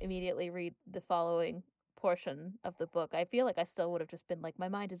going to like immediately read the following portion of the book, I feel like I still would have just been like, my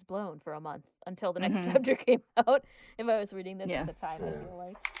mind is blown for a month until the next Mhm. chapter came out. If I was reading this Yeah. at the time, I feel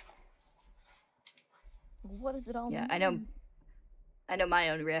like, what does it all Yeah, mean? I know my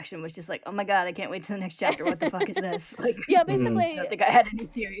own reaction was just like, oh my god, I can't wait till the next chapter. What the fuck is this? Like, Yeah, I basically, don't think I had any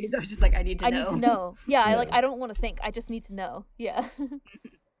theories. I was just like, I need to know. I need to know. Yeah, Yeah. I don't want to think. I just need to know. Yeah.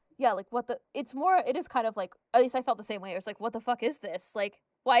 Yeah, like it is kind of like, at least I felt the same way. It was like, what the fuck is this? Like,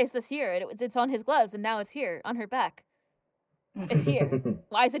 why is this here? It's on his gloves and now it's here on her back. It's here.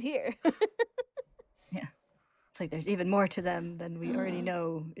 Why is it here? Yeah. It's like there's even more to them than we already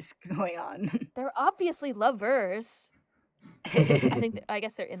know is going on. They're obviously lovers. I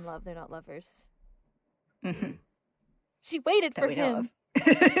guess they're in love. They're not lovers. Mhm. She waited That for we know him. of.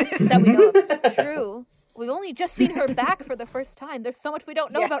 That we know of. True. We've only just seen her back for the first time. There's so much we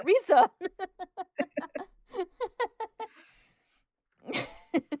don't know Yeah. about Risa.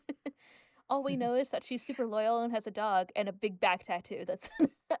 All we know is that she's super loyal and has a dog and a big back tattoo that's an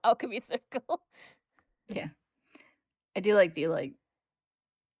alchemy circle. Yeah. I do like the like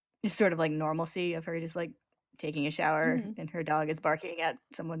just sort of like normalcy of her just like taking a shower Mhm. and her dog is barking at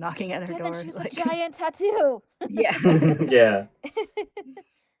someone knocking at her Yeah, door. then she's like, a giant tattoo. yeah. Yeah.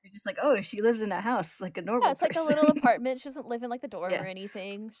 You're just like, oh, she lives in a house like a normal Yeah, it's like a person. little apartment. She doesn't live in like the dorm Yeah. or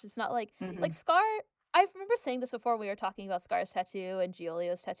anything. She's not like Mhm. like Scar. I remember saying this before. We were talking about Scar's tattoo and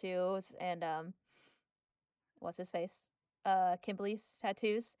Giolio's tattoos and what's his face? Kimberly's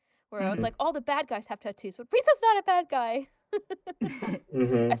tattoos. Where I was Mhm. like, all the bad guys have tattoos, but Risa's not a bad guy,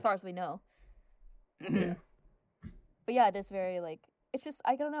 Mhm. as far as we know. Mhm. But yeah, it is very like, it's just,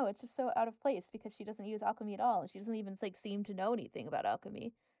 I don't know, it's just so out of place because she doesn't use alchemy at all. She doesn't even like seem to know anything about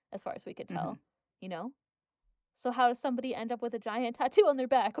alchemy, as far as we could tell. You know. So how does somebody end up with a giant tattoo on their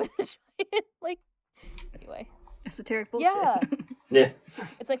back with a giant like? Anyway, Esoteric bullshit. yeah, Yeah.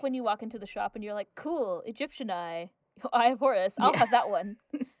 it's like when you walk into the shop and you're like, "Cool, Egyptian eye, Eye of Horus. I'll Yeah. have that one."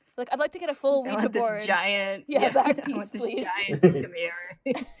 Like, I'd like to get a full I Ouija want this board. giant back I piece, want this please. giant alchemy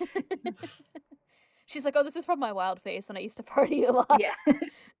array. She's like, "Oh, this is from my wild face when I used to party a lot." Yeah.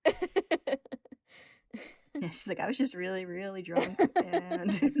 Yeah, she's like, I was just really, really drunk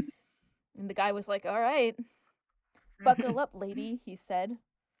and And the guy was like, "All right, buckle up, lady," he said.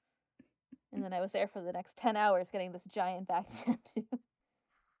 And then I was there for the next 10 hours getting this giant back tattoo.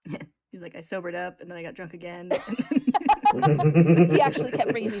 he's like, I sobered up and then I got drunk again. He actually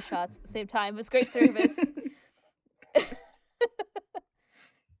kept bringing me shots at the same time. It was great service.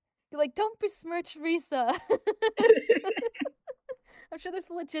 You're like, don't besmirch Risa. I'm sure there's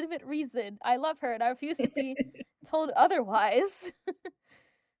a legitimate reason. I love her, and I refuse to be told otherwise.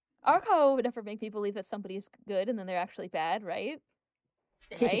 Arco would never make me believe that somebody's good and then they're actually bad, right?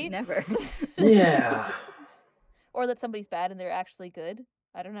 Right? Never. Yeah. Or that somebody's bad and they're actually good.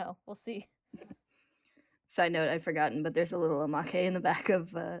 I don't know. We'll see. Side note, I've forgotten, but there's a little omake in the back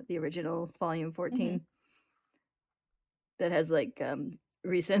of the original volume 14 that has like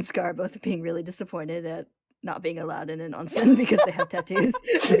Risa and Scar both being really disappointed at not being allowed in an onsen because they have tattoos.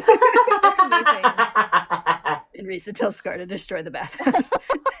 That's amazing. And Risa tells Scar to destroy the bathhouse.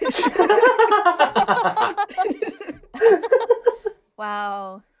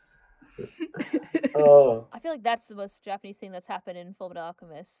 Wow. Oh. I feel like that's the most Japanese thing that's happened in Fullmetal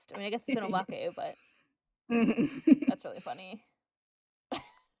Alchemist. I mean, I guess it's an omake, but that's really funny.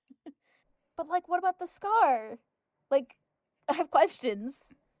 But, like, what about the scar? Like, I have questions.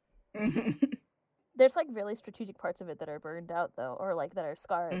 There's, like, really strategic parts of it that are burned out, though, or, like, that are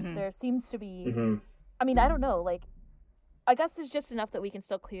scarred. There seems to be... Mm-hmm. I mean, I don't know, like... I guess there's just enough that we can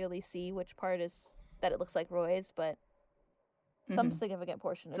still clearly see which part is... that it looks like Roy's, but... some significant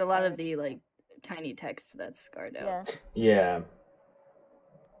portion is It's a lot of scarred. the, like, tiny text that's scarred out. Yeah. Yeah.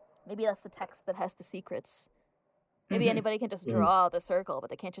 Maybe that's the text that has the secrets. Maybe anybody can just draw the circle, but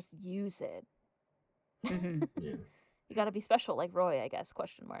they can't just use it. Yeah. You gotta be special like Roy, I guess,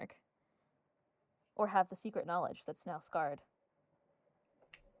 question mark. Or have the secret knowledge that's now scarred.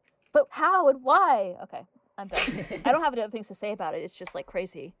 But how and why? Okay, I'm done. I don't have any other things to say about it. It's just, like,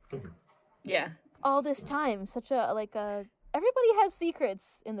 crazy. Yeah. All this time, such a, like, everybody has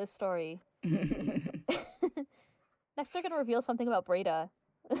secrets in this story. Next they're gonna reveal something about Breda.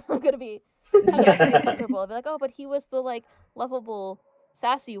 I'm gonna be uncomfortable. I'll be like, oh, but he was the, like, lovable,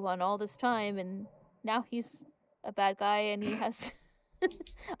 sassy one all this time, and now he's a bad guy, and he has...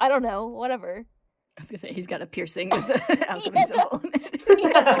 I don't know, whatever. I was gonna say, he's got a piercing with the He alchemy has symbol in it. He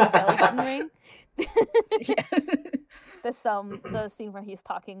has a little belly button ring. Yeah. The scene where he's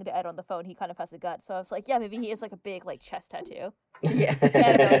talking to Ed on the phone, he kind of has a gut. So I was like, yeah, maybe he has, like, a big, like, chest tattoo. Yeah. And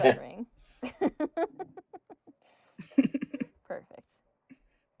a belly button ring. Perfect.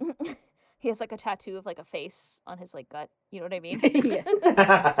 He has, like, a tattoo of, like, a face on his, like, gut. You know what I mean? Yeah.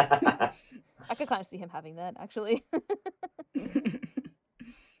 I could kind of see him having that, actually.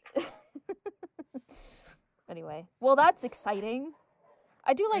 Anyway, well, that's exciting.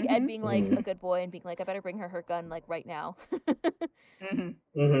 I do like Ed being, like, a good boy and being like, I better bring her gun, like, right now.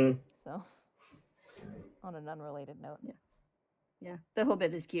 So, on an unrelated note. Yeah. The whole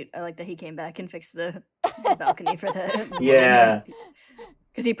bit is cute. I like that he came back and fixed the balcony for the... Yeah.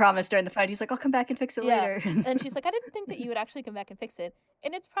 Because he promised during the fight, he's like, I'll come back and fix it later. And she's like, I didn't think that you would actually come back and fix it.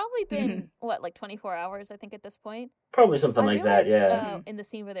 And it's probably been, what, like 24 hours, I think, at this point? Probably something like that, yeah. In the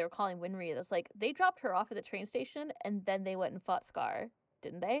scene where they were calling Winry, it was like, they dropped her off at the train station, and then they went and fought Scar,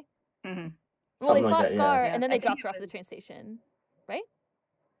 didn't they? Mm-hmm. Well, they Something like fought that, Scar, yeah. and then I they think dropped it her off at the was- train station, right?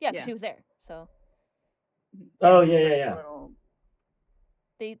 Yeah, because Yeah. she was there, so... Oh, It was, yeah, like, yeah. a little-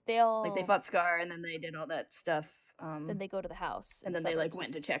 They all... Like, they fought Scar, and then they did all that stuff. Then they go to the house. And in then the they, like, went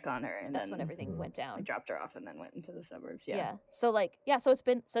to suburbs. check on her, and That's then when everything went I down. dropped her off and then went into the suburbs. Yeah. Yeah. So, like, so it's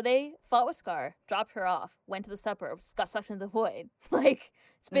been, so they fought with Scar, dropped her off, went to the suburbs, got sucked into the void. Like,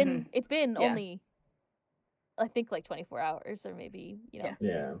 it's been Yeah. only, I think, like 24 hours or maybe, you know. Yeah.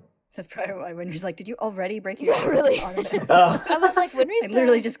 Yeah. That's probably why Winry's like, did you already break your Yeah, really. Oh. I was like, I Winry's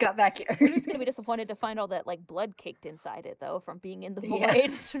literally just got back here. Winry's gonna be disappointed to find all that, like, blood caked inside it, though, from being in the void. Yeah.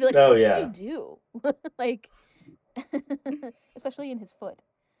 She'll be like, Oh, what yeah. did you do? Like, especially in his foot.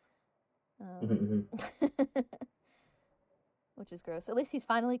 Which is gross. At least he's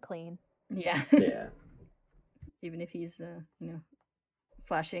finally clean. Yeah. Yeah. Even if he's,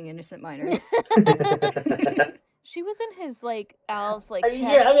 flashing innocent minors. She was in his, like, Al's, like, chest.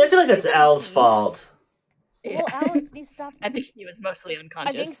 Yeah, I mean, I feel like that's You can Al's see- fault. Well, Al needs to stop. I think she was mostly I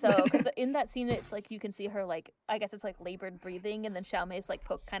unconscious. think so, because in that scene, it's like you can see her, like, I guess it's like labored breathing, and then Xiaomei's like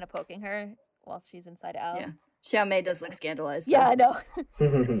kind of poking her while she's inside Al. Yeah. Xiao Mei does look scandalized. Yeah, I though.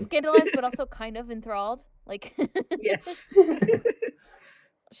 know. Scandalized, but also kind of enthralled. Like, Yeah.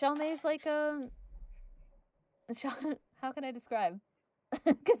 Xiaomei's like how can I describe?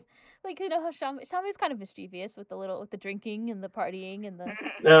 Because, like, you know how Xiaomei's kind of mischievous with the drinking and the partying and the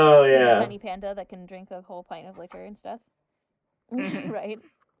Oh, being a yeah. tiny panda that can drink a whole pint of liquor and stuff. Right?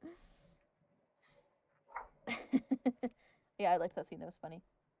 Yeah, I liked that scene. That was funny.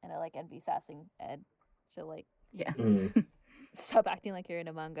 And I like Envy sassing Ed. So, like, Yeah. Mm. stop acting like you're in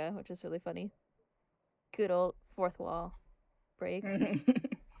a manga, which is really funny. Good old fourth wall break.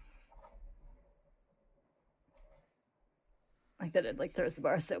 Like that it like throws the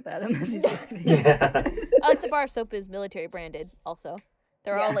bar of soap at him as he's leaving. Yeah. I like the bar of soap is military branded. Also,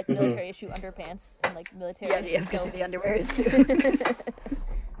 they're all Yeah. like military issue underpants and like military. Yeah, issue I was gonna say soap. the underwear is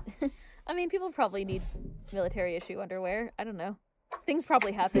too. I mean, people probably need military issue underwear. I don't know. Things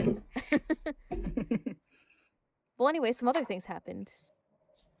probably happen. Well, anyway, some other things happened.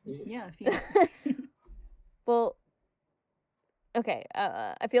 Yeah, if you Well, okay.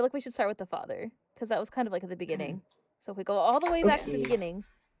 I feel like we should start with the father because that was kind of like at the beginning. So if we go all the way back to the Okay. beginning,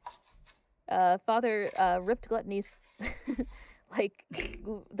 father ripped Gluttony's like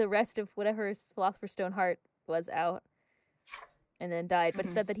the rest of whatever his Philosopher's Stone heart was out, and then died. But it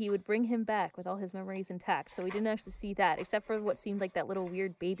Mhm. said that he would bring him back with all his memories intact. So we didn't actually see that, except for what seemed like that little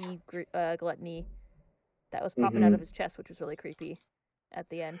weird baby Gluttony that was popping out Mhm. of his chest, which was really creepy at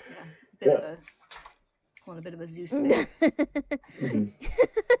the end. yeah, bit of a pulling a bit of a Zeus there. Mhm.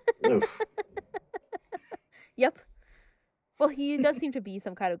 Oof. Yep. Well, he does seem to be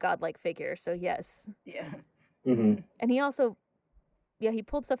some kind of godlike figure, so yes. Yeah. Mhm. And he also, yeah, he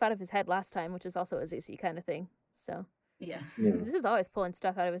pulled stuff out of his head last time, which is also a Zeusy kind of thing. So Yeah. Yeah. this is always pulling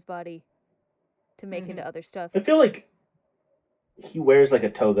stuff out of his body to make into other stuff. I feel like he wears like a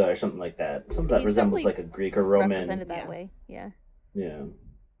toga or something like that. Something that He's resembles certainly like a Greek or Roman. Represented that Yeah. way, yeah. Yeah.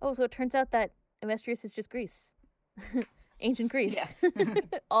 Oh, so it turns out that Emestrius is just Greece. Ancient Greece. Yeah.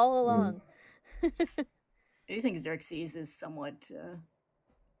 All along. I do think Xerxes is somewhat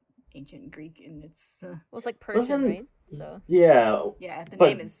ancient Greek in its. Well, it's like Persian, Wasn't- right? So Yeah. Yeah, the But-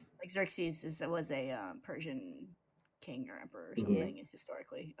 name is like Xerxes was a Persian king or emperor or something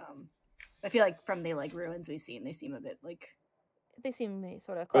historically. I feel like from the like ruins we've seen, they seem a bit like they seem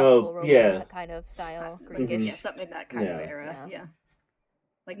sort of classical Roman yeah. kind of style, classic, like, Greekish. yeah, something in that kind of Yeah. era. Yeah. Yeah.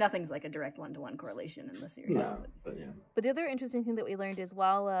 Like nothing's like a direct one-to-one correlation in the series. No, but yeah. But the other interesting thing that we learned is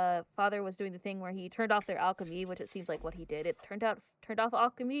while Father was doing the thing where he turned off their alchemy, which it seems like what he did, it turned off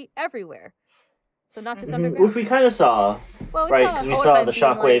alchemy everywhere. So not just Mhm. underground. Which we kind of saw. Well, we right, saw 'cause we Owen saw kind the of being,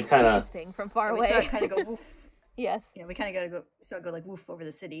 shockwave like, kinda- interesting from far We away. saw it kind of go woof. Yes. Yeah, we kind of gotta go. Saw it go like woof over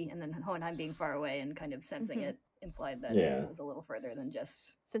the city, and then Hohenheim being far away and kind of sensing Mhm. it implied that Yeah. it was a little further than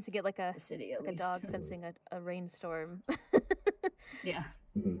just Since you get like a the city, at like a least. dog sensing a rainstorm. Yeah.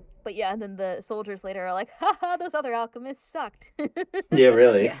 Mhm. But yeah, and then the soldiers later are like, haha, those other alchemists sucked. Yeah,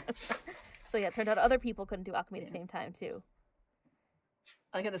 really. Yeah. So yeah, it turned out other people couldn't do alchemy at the Yeah. same time too.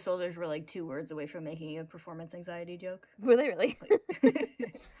 I like how the soldiers were like 2 words away from making a performance anxiety joke. Were they really? Like,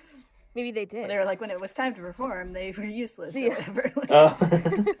 Maybe they did. they were like, when it was time to perform, they were useless or Yeah. whatever. Like,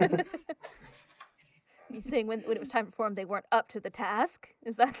 Oh. You saying when it was time to perform, they weren't up to the task?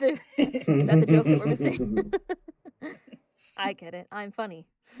 Is that the the joke that we're missing? I get it. I'm funny.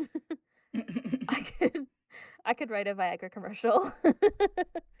 I could write a Viagra commercial.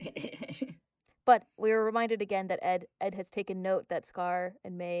 But we were reminded again that Ed has taken note that Scar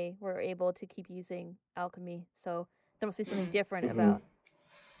and May were able to keep using alchemy. So there must be something different Mhm.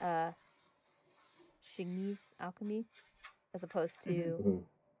 about Shingi's alchemy as opposed to Mhm.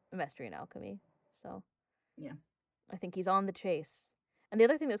 Emestrian alchemy. So Yeah. I think he's on the chase. And the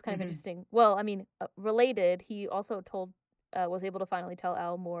other thing that was kind of Mhm. interesting, well, I mean, related, he also was able to finally tell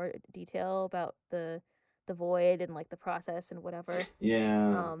Al more detail about the void and like the process and whatever.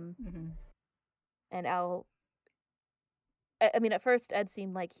 Yeah. Mhm. And Al, I mean, at first Ed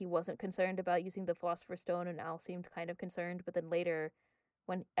seemed like he wasn't concerned about using the Philosopher's Stone, and Al seemed kind of concerned. But then later,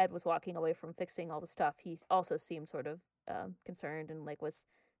 when Ed was walking away from fixing all the stuff, he also seemed sort of concerned and like was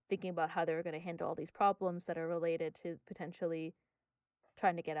thinking about how they were going to handle all these problems that are related to potentially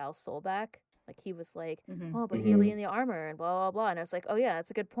trying to get Al's soul back. Like he was like, Mhm. "Oh, but he'll be Mhm. in the armor," and blah blah blah. And I was like, "Oh yeah,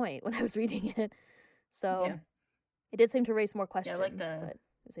 that's a good point." When I was reading it, so Yeah. it did seem to raise more Yeah, I questions, like the- but it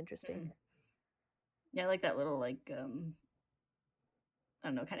was interesting. Mhm. Yeah, I like that little like I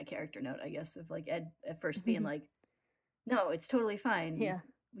don't know, kind of character note, I guess, of like Ed at first being like, "No, it's totally fine. Yeah.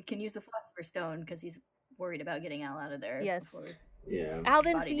 we can use the Philosopher's Stone," because he's worried about getting Al out of there. Yes. before- Yeah. Al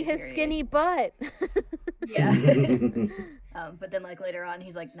didn't body see his deteriorating. skinny butt. Yeah. But then like later on,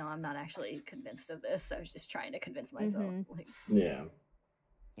 he's like, "No, I'm not actually convinced of this. I was just trying to convince myself." Mhm. Like, Yeah.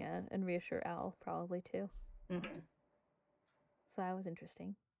 Yeah, and reassure Al probably too. mhm. So that was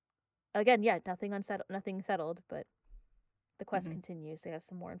interesting. Again, yeah, nothing settled, but the quest Mhm. continues. They have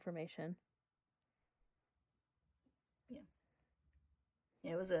some more information.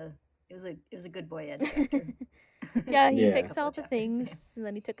 Yeah, it was a good boy Ed chapter. Yeah, he Yeah. fixed Couple all of the chapters, yeah. things, and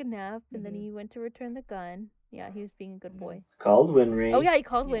then he took a nap, and then Mhm. he went to return the gun. Yeah, he was being a good boy. It's called Winry. Oh yeah, he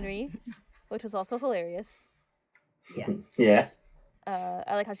called Yeah. Winry, which was also hilarious. Yeah. Yeah.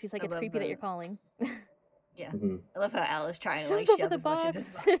 I like how she's like, I "It's love creepy that the- you're calling." Yeah. Mhm. I love how Al is trying to like Shoves over shove the as much of his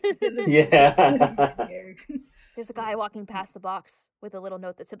box. body- Yeah. Here. there's a guy walking past the box with a little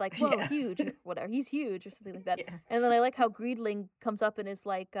note that said like, "Whoa, Yeah. huge," or whatever. He's huge, or something like that. Yeah. And then I like how Greedling comes up and is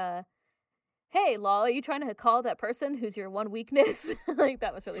like, "Hey, lol, are you trying to call that person who's your one weakness?" Like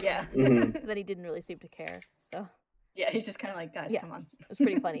that was really Yeah. funny. Mhm. But then he didn't really seem to care. So Yeah, he's just kind of like, guys, Yeah. come on. it was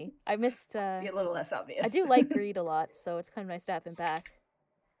pretty funny. I missed. Be a little less obvious. I do like Greed a lot, so it's kind of nice to have him back.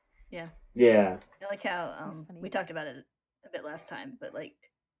 Yeah. Yeah. I like how That's funny. we talked about it a bit last time, but like,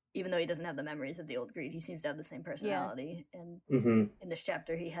 even though he doesn't have the memories of the old Greed, he seems to have the same personality. And hmm in this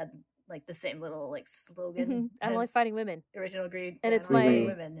chapter, he had like the same little like slogan. I don't like as fighting women. Original Greed, And yeah, it's I don't like fighting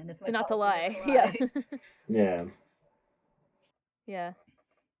my- women, and it's my To not to policy lie. never to Yeah. lie. Yeah. Yeah.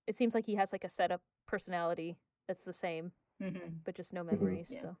 It seems like he has like a set up personality that's the same, Mhm, but just no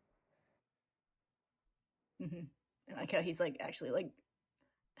memories. Yeah. So mhm. I like how he's like actually like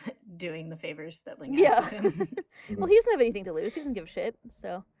doing the favors that Ling yeah. asks of him. Well, he doesn't have anything to lose. He doesn't give a shit.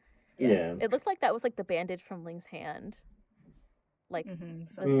 So Yeah. it looked like that was like the bandage from Ling's hand, like Mhm,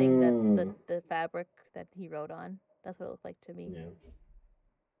 the so- thing that Mm. the fabric that he wrote on. That's what it looked like to me. Yeah.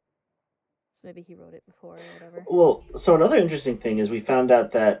 So maybe he wrote it before or whatever. Well, so another interesting thing is we found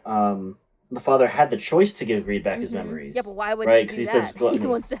out that the father had the choice to give Greed back his Mhm. memories. Yeah, but why would right? he 'Cause do he that? says He gluttony.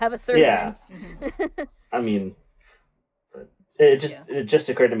 wants to have a servant. Yeah. Mhm. I mean, it just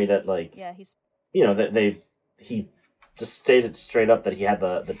occurred to me that like Yeah, he's that he just stated straight up that he had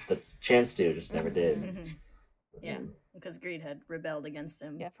the chance to, just never did. Mhm. Yeah, because Greed had rebelled against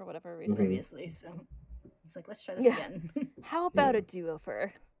him yeah for whatever reason. previously, so he's like, let's try this Yeah. again. How about Yeah. a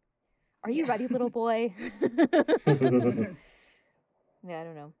do-over? Are you Yeah. ready, little boy? Mhm. Yeah, I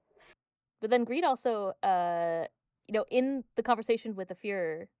don't know. But then Greed also, in the conversation with the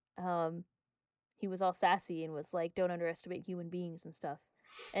Führer, he was all sassy and was like, "Don't underestimate human beings" and stuff.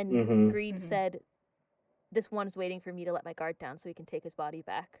 And Mhm. Greed Mhm. said, "This one's waiting for me to let my guard down so he can take his body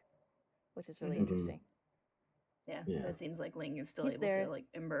back," which is really Mhm. interesting. Yeah, Yeah. so it seems like Ling is still He's able there. to like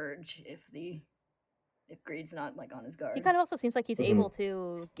emerge if Greed's not like on his guard. He kind of also seems like he's Mhm. able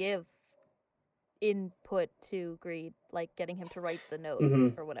to give input to Greed, like getting him to write the note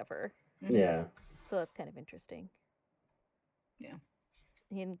Mhm. or whatever. Mhm. Yeah. So that's kind of interesting. Yeah.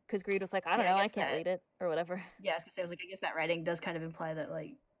 Because Greed was like, I don't Yeah, I know, I guess can't that- lead it or whatever. Yeah, I was like, I guess that writing does kind of imply that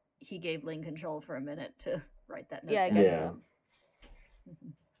like he gave Ling control for a minute to write that note. Yeah, I down. guess Yeah. so.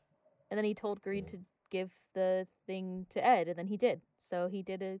 Mhm. And then he told Greed to give the thing to Ed, and then he did. So he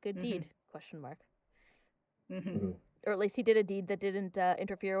did a good Mhm. deed? Question mark. Mhm. Mhm. Or at least he did a deed that didn't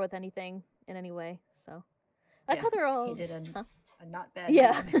interfere with anything in any way. So I like Yeah, how they're all He did a, Huh? a not bad.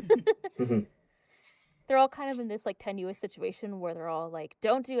 Yeah. deed. Mhm. They're all kind of in this like tenuous situation where they're all like,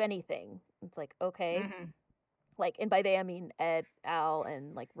 don't do anything. It's like, okay. Mhm. Like, and by they I mean Ed, Al,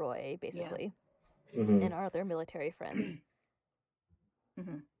 and like Roy, basically. Mhm. And our other military friends.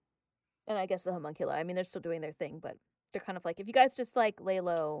 Mhm. And I guess the homunculi. I mean, they're still doing their thing, but they're kind of like, if you guys just like lay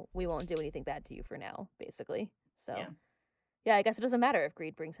low, we won't do anything bad to you for now, basically. So Yeah. yeah, I guess it doesn't matter if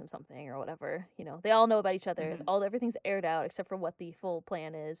Greed brings him something or whatever. They all know about each other. Mhm. Everything's aired out except for what the full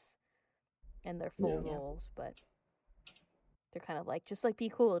plan is and their full Yeah. roles, but they're kind of like, just like be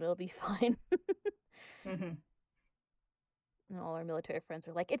cool and it'll be fine. Mhm. And all our military friends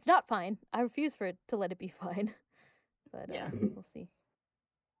are like, it's not fine. I refuse to let it be fine. But Yeah. we'll see.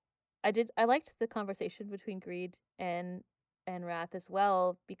 I liked the conversation between Greed and Wrath as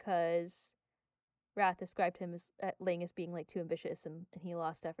well, because Wrath described him as Ling as being like too ambitious and he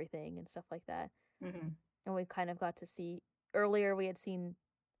lost everything and stuff like that. Mhm. And we kind of got to see earlier we had seen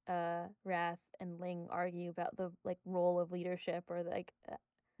Wrath and Ling argue about the like role of leadership or like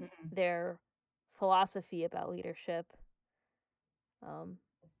Mhm. their philosophy about leadership.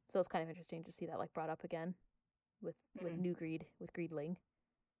 So it's kind of interesting to see that like brought up again with Mhm. new Greed, with Greedling.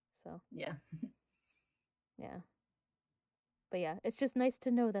 So Yeah. yeah. But yeah, it's just nice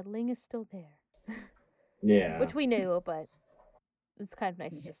to know that Ling is still there. Yeah. Which we knew, but it's kind of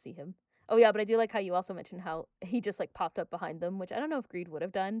nice to Yeah. just see him. Oh yeah, but I do like how you also mentioned how he just like popped up behind them, which I don't know if Greed would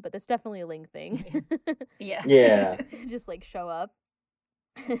have done, but that's definitely a Ling thing. Yeah. Yeah. Just like show up.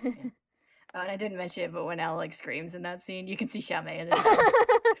 Oh, and I didn't mention it, but when Al like screams in that scene, you can see Xiaomei in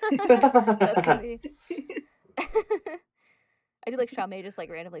his That's funny. I do like Xiaomei just like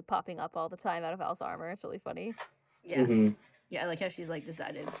randomly popping up all the time out of Al's armor. It's really funny. Yeah. Mhm. Yeah, I like how she's like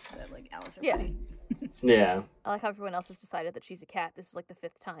decided that like Alice are Yeah. pretty. Yeah. I like how everyone else has decided that she's a cat. This is like the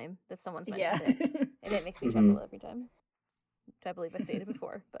 5th time that someone's Yeah. mentioned it. And it makes me Mhm. chuckle every time. Which I believe I stated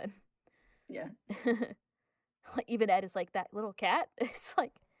before, but Yeah. even Ed is like, that little cat? It's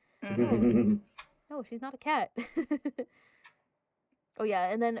like, Mhm. no, she's not a cat. Oh yeah,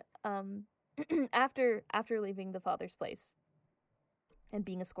 and then after leaving the father's place and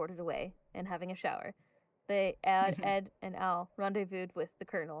being escorted away and having a shower, Ed and Al rendezvoused with the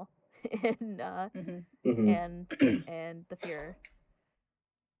Colonel Mm-hmm. and the Fuhrer.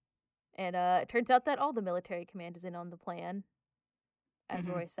 And it turns out that all the military command is in on the plan, as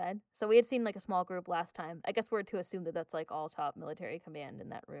Mhm. Roy said. So we had seen like a small group last time. I guess we're to assume that that's like all top military command in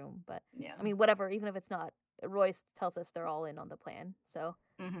that room. But Yeah. I mean, whatever. Even if it's not, Roy tells us they're all in on the plan. So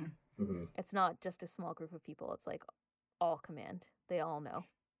Mm-hmm. it's not just a small group of people. It's like all command. They all know.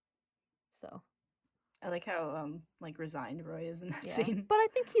 So I like how like resigned Roy is in that yeah, scene. but I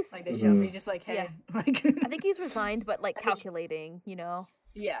think he's Like they show him, he's just like, hey, Yeah. like I think he's resigned, but like I think- calculating. You know.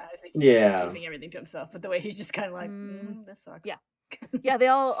 yeah, I think Yeah. he's keeping everything to himself. But the way he's just kind of like, this sucks. Yeah. Yeah, they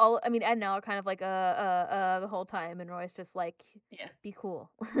all. I mean, Ed and Al are kind of like the whole time, and Roy's just like, Yeah. be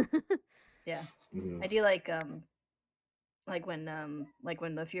cool. Yeah. Mhm. I do like when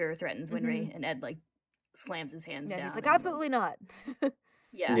the Fuhrer threatens Winry and Ed like slams his hands Yeah, down. he's like, and, absolutely not.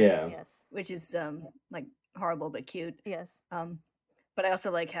 yeah. Yeah. Yes. Which is like horrible but cute. Yes. But I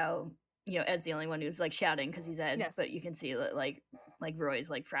also like how Ed's the only one who's like shouting because he's Ed, Yes. but you can see that like Roy's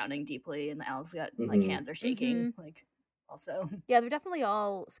like frowning deeply, and Al's got like Mhm. hands are shaking. Like also. Yeah, they're definitely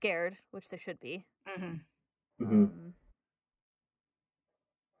all scared, which they should be. Mm-hmm. Mhm.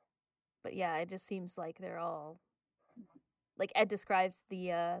 But yeah, it just seems like they're all like Ed describes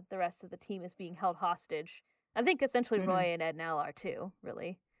the rest of the team as being held hostage. I think essentially Mhm. Roy and Ed and Al are too,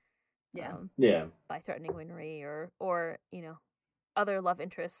 really. Yeah. Yeah. By threatening Winry or other love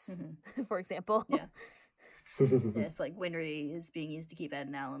interests, for example. Yeah. Yeah, it's like Winry is being used to keep Ed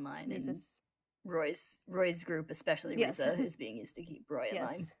and Al in line, and Roy's group, especially Yes. Riza, is being used to keep Roy in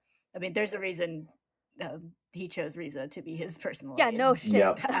line. Yes. I mean, there's a reason he chose Riza to be his personal Yeah, aide no shit.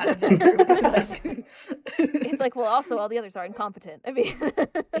 Yep. out of that group. It's like, well, also all the others are incompetent. I mean,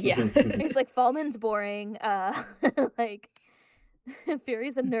 yeah. it's like Fallman's boring. Like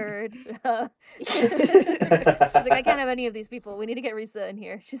Fury's a nerd. It's like I can't have any of these people. We need to get Risa in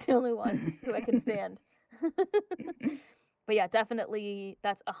here. She's the only one who I can stand. But yeah, definitely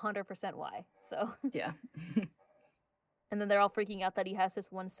that's 100% why. So Yeah. and then they're all freaking out that he has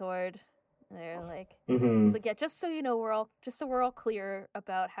this one sword. And they're like, Mhm. he's like, yeah, just so you know, we're all clear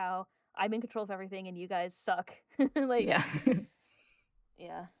about how I'm in control of everything and you guys suck. Like, Yeah.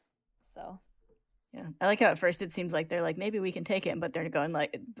 yeah. So Yeah. I like how at first it seems like they're like, maybe we can take him, but they're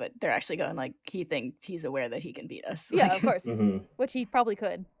actually going like, he's aware that he can beat us. yeah, Like, of course, Mhm. which he probably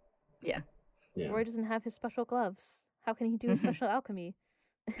could. Yeah. Yeah. Roy doesn't have his special gloves. How can he do his special alchemy?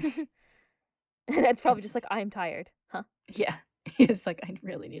 And it's probably just like, I'm tired, huh? Yeah. It's like, I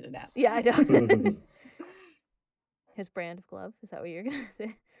really need a nap. Yeah, I know. His brand of glove, is that what you're gonna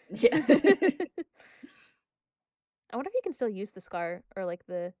say? Yeah. I wonder if he can still use the scar or like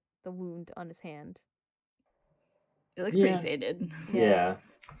the wound on his hand. It looks Yeah. pretty faded. Yeah.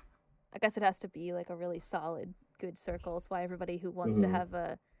 I guess it has to be like a really solid, good circle. It's why everybody who wants to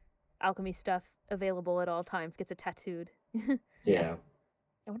have alchemy stuff available at all times gets it tattooed. Yeah.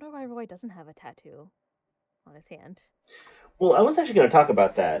 I wonder why Roy doesn't have a tattoo on his hand. Well, I was actually going to talk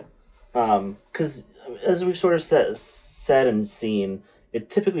about that because as we've sort of said and seen, it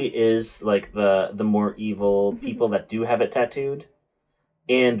typically is like the more evil people that do have it tattooed,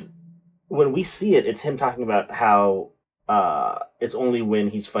 and when we see it, it's him talking about how it's only when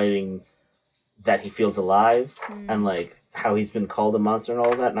he's fighting that he feels alive, and like how he's been called a monster and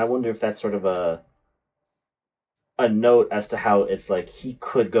all of that. And I wonder if that's sort of a note as to how it's like he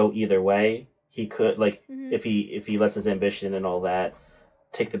could go either way. He could like if he lets his ambition and all that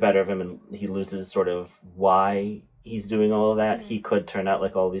take the better of him, and he loses sort of why he's doing all of that. He could turn out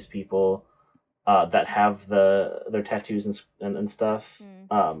like all these people that have their tattoos and stuff.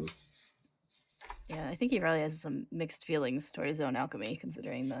 Yeah, I think he probably has some mixed feelings toward his own alchemy,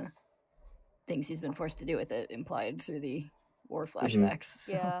 considering the things he's been forced to do with it implied through the war flashbacks.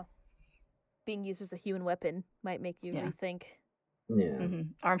 So. Yeah. Being used as a human weapon might make you rethink. Yeah.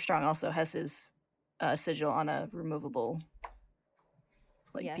 Armstrong also has his sigil on a removable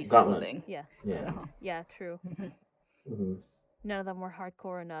piece Gauntlet. of clothing. Yeah. Yeah. So. Yeah, true. None of them were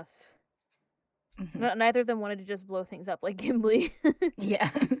hardcore enough. Neither of them wanted to just blow things up like Gimli. Yeah.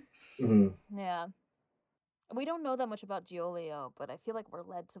 Yeah. We don't know that much about Giolio, but I feel like we're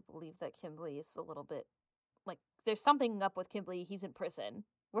led to believe that Kimberly is a little bit like there's something up with Kimberly. He's in prison,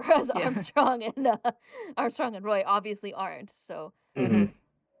 whereas Armstrong and Roy obviously aren't. So,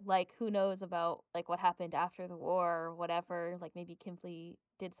 like, who knows about like what happened after the war or whatever? Like maybe Kimberly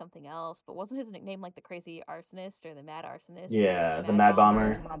did something else, but wasn't his nickname like the crazy arsonist or the mad arsonist? Yeah, the Mad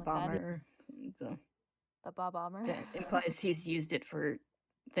Bomber. The Mad Bomber. The Bob Bomber. That implies he's used it for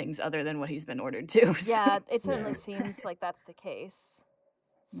things other than what he's been ordered to. Yeah, it certainly seems like that's the case.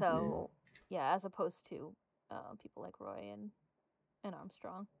 So, Yeah, as opposed to people like Roy and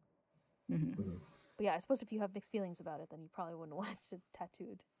Armstrong. Mhm. Mhm. But yeah, I suppose if you have mixed feelings about it, then you probably wouldn't want it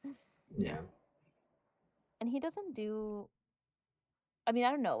tattooed. Yeah. And he doesn't do. I mean, I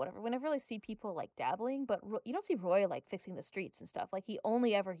don't know, whatever. Whenever I see people like dabbling, but you don't see Roy like fixing the streets and stuff. Like he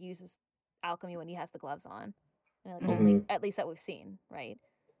only ever uses alchemy when he has the gloves on, and like only Mhm. at least that we've seen, right?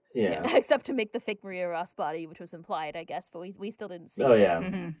 Yeah. Except to make the fake Maria Ross body, which was implied, I guess, but we still didn't see Oh it. yeah.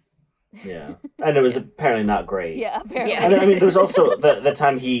 Mhm. Yeah. And it was Yeah. apparently not great. Yeah, apparently. Yeah. And I mean, there was also the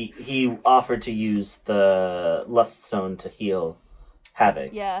time he offered to use the Lust Stone to heal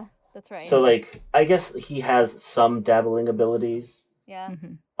Havoc. Yeah, that's right. So like, I guess he has some dabbling abilities. Yeah,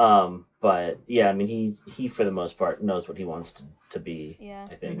 Mhm. But yeah, I mean, he for the most part knows what he wants to be. yeah.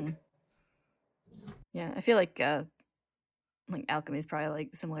 I think. Mhm. Yeah, I feel like alchemy is probably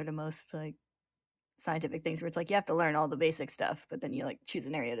like similar to most like scientific things where it's like you have to learn all the basic stuff, but then you like choose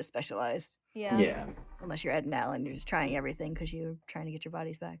an area to specialize. Yeah. Yeah. Unless you're Ed and Al and you're just trying everything because you're trying to get your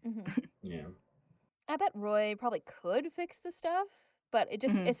bodies back. Yeah. I bet Roy probably could fix the stuff, but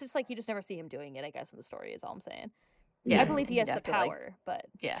Mhm. it's just like you just never see him doing it, I guess, in the story is all I'm saying. Yeah, I believe he he'd has the have to, like- power, but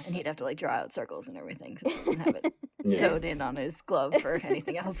Yeah, and he'd have to like draw out circles and everything since he doesn't have it Yeah. sewed in on his glove for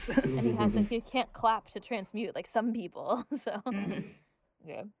anything else. and he can't clap to transmute like some people. So Mhm.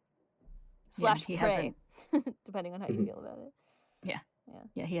 yeah. Slash he pray, hasn't- depending on how you feel about it.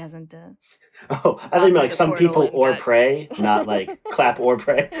 Yeah, he hasn't. Oh, I Gone think through like the some portal people and or got- pray, not like clap or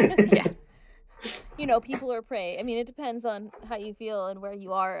pray. Yeah. You know, people are prey. I mean, it depends on how you feel and where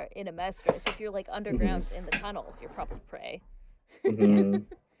you are in a mistress. If you're like underground in the tunnels, you're probably prey. Mhm.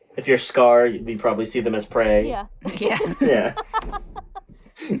 If you're Scar, you probably see them as prey. Yeah. Yeah. Yeah.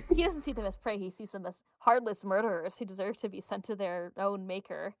 He doesn't see them as prey. He sees them as heartless murderers who deserve to be sent to their own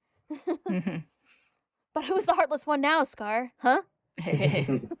maker. Mhm. But who's the heartless one now, Scar? Huh?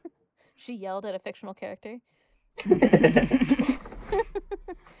 I She yelled at a fictional character.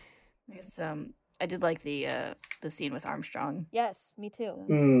 guess I did like the scene with Armstrong. Yes, me too. So-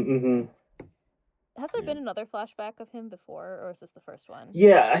 Mm-hmm. Has there Yeah. been another flashback of him before, or is this the first one?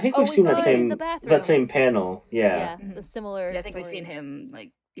 Yeah, I think Oh, we've we seen saw that it in same the bathroom. that same panel. Yeah. Yeah, the Mhm. similar. Yeah, I think we've story. seen him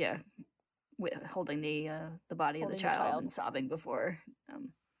like holding the body of Holding the the child child. and sobbing before.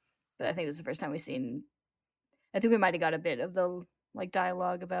 But I think this is the first time we've seen. I think we might have got a bit of the like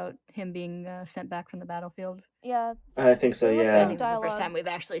dialogue about him being sent back from the battlefield. Yeah, I think so. There was But I Yeah. some think this is the first dialogue. time we've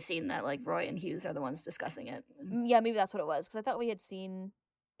actually seen that like Roy and Hughes are the ones discussing it. yeah, maybe that's what it was. Because I thought we had seen,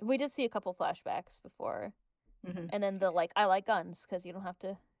 we did see a couple flashbacks before, Mhm. and then the like, I like guns because you don't have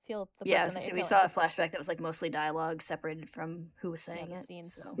to feel the Yeah, person that so you're we killing. saw a flashback that was like mostly dialogue separated from who was Yeah, saying the it.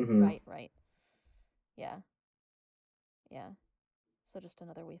 scenes. So. Mhm. Right. Yeah. So just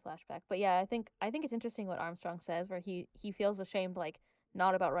another wee flashback. But yeah, I think it's interesting what Armstrong says, where he feels ashamed, like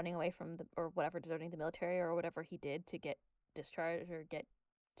not about running away from the or whatever, deserting the military or whatever he did to get discharged or get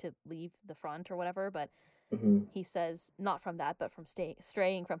to leave the front or whatever, but Mhm. he says not from that, but from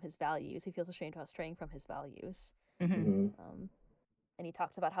straying from his values. He feels ashamed about straying from his values. Mhm. Mhm. And he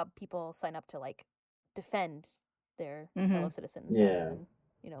talks about how people sign up to like defend their Mhm. fellow citizens Yeah. rather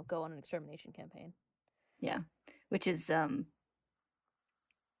than go on an extermination campaign. Yeah, which is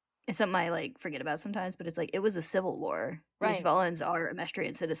it's something I like forget about sometimes, but it's like it was a civil war. Right. These Volans are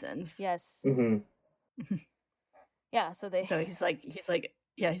Amestrian citizens. Yes. Mhm. Yeah. So they So he's like,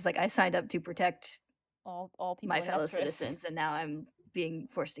 I signed up to protect all people my in fellow Estus. citizens, and now I'm being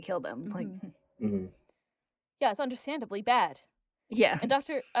forced to kill them. Like, Mhm. Mhm. Yeah, it's understandably bad. yeah, And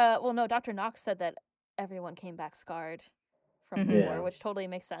Dr. Knox said that everyone came back scarred from the Mhm. Yeah. war, which totally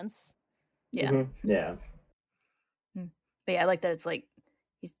makes sense. yeah. Mhm. Yeah. But yeah, I like that.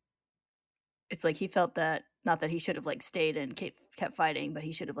 It's like he felt that not that he should have like stayed and kept fighting, but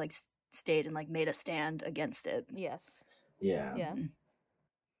he should have like stayed and like made a stand against it. Yes. Yeah. Yeah. Mhm.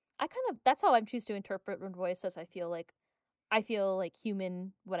 That's how I choose to interpret when Roy says I feel like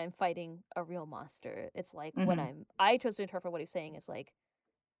human when I'm fighting a real monster. It's like when Mhm. I chose to interpret what he's saying is like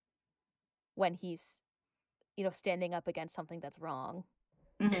when he's standing up against something that's wrong.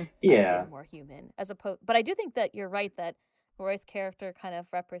 Mhm. I Yeah. feel more human as opposed. But I do think that you're right that Roy's character kind of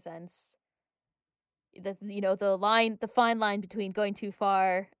represents the fine line between going too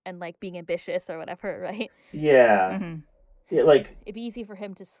far and like being ambitious or whatever, right? Yeah. Mhm. Yeah. Like. It'd be easy for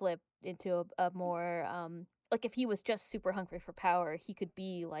him to slip into a more like if he was just super hungry for power, he could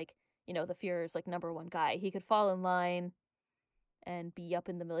be like the Führer's like number one guy. He could fall in line and be up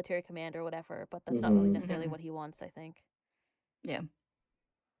in the military command or whatever, but that's not really Mhm. necessarily Mhm. what he wants, I think. Yeah,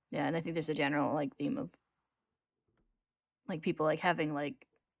 and I think there's a general like theme of like people like having like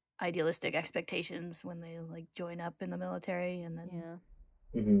idealistic expectations when they like join up in the military, and then Yeah.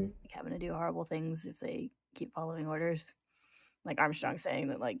 Hmm. like, having to do horrible things if they keep following orders. Like Armstrong saying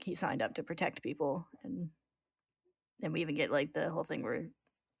that like he signed up to protect people, and then we even get like the whole thing where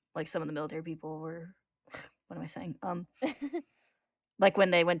like some of the military people were what am I saying? Like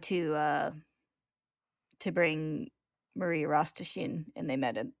when they went to bring Marie Ross to Shin and they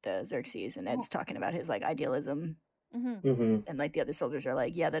met at the Xerxes, and Ed's talking about his like idealism, Hmm. and like the other soldiers are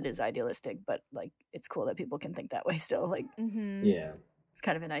like, yeah, that is idealistic, but like it's cool that people can think that way still. Like Yeah. it's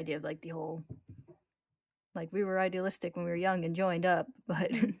kind of an idea of like the whole like we were idealistic when we were young and joined up,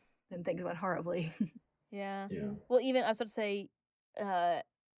 but then things went horribly. Yeah. Yeah. Well, even I was about to say,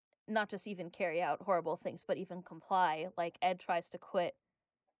 not just even carry out horrible things, but even comply. Like Ed tries to quit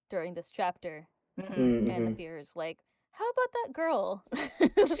during this chapter, Mhm. and the Hmm. fear is like, "How about that girl?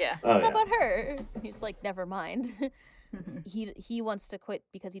 Yeah. Oh How yeah. about her?" And he's like, "Never mind." Mhm. He wants to quit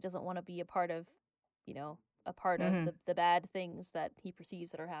because he doesn't want to be a part of, a part of Mhm. the bad things that he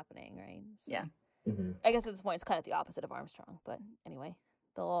perceives that are happening, right? So, Yeah. Hmm. I guess at this point it's kind of the opposite of Armstrong, but anyway,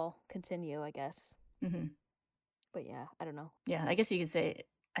 they'll all continue, I guess. Hmm. But yeah, I don't know. Yeah, I guess you could say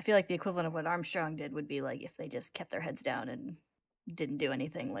I feel like the equivalent of what Armstrong did would be like if they just kept their heads down and didn't do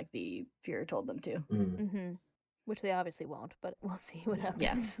anything like the Fuhrer told them to. Mm-hmm. Which they obviously won't, but we'll see what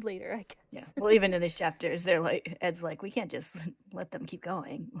happens later, I Yeah. guess. Well, even in these chapters, they're like Ed's like, we can't just let them keep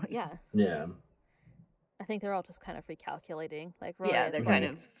going. Like, Yeah. Yeah. I think they're all just kind of recalculating. Like Roy yeah, is they're like, kind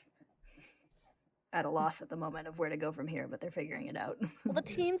of at a loss at the moment of where to go from here, but they're figuring it out. well, the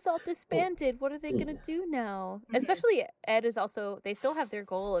team's all disbanded. What are they gonna Yeah. do now? Mhm. Especially Ed is also. They still have their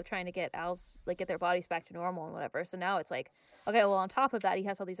goal of trying to get get their bodies back to normal and whatever. So now it's like, okay, well, on top of that, he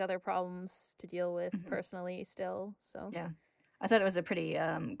has all these other problems to deal with Mhm. personally still. So Yeah. I thought it was a pretty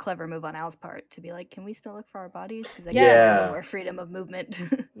clever move on Al's part to be like, can we still look for our bodies? Because I guess Yes. it's a Yeah. little more freedom of movement.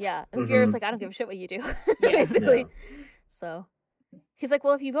 yeah, and Fuhrer's Mhm. like, I don't give a shit what you do, Yeah. basically. So he's like,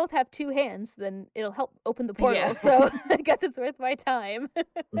 well, if you both have two hands, then it'll help open the portal. Yeah. So I guess it's worth my time.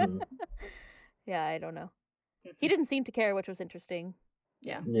 Mhm. Yeah, I don't know. He didn't seem to care, which was interesting.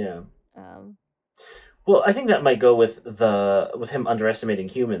 Yeah. Yeah. Um, Well, I think that might go with him underestimating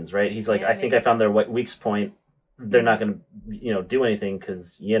humans, right? He's like, Yeah, I think I maybe. found their weak point. They're Mhm. not going to, do anything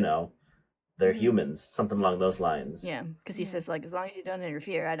because they're Mhm. humans, something along those lines. Yeah. Because he Yeah. says, like, as long as you don't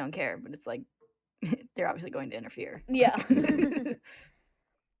interfere, I don't care. But it's like, they're obviously going to interfere. Yeah.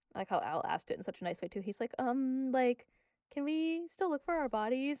 I like how Al asked it in such a nice way too. He's like, can we still look for our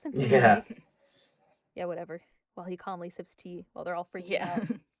bodies? And he's Yeah. like, yeah, whatever. While he calmly sips tea while they're all freaking Yeah.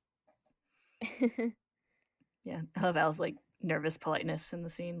 out. Yeah. I love Al's like nervous politeness in the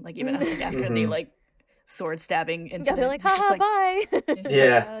scene. Like even I think after the Mhm. like sword stabbing Yeah, incident. they're like, he's just haha, like, bye. he's just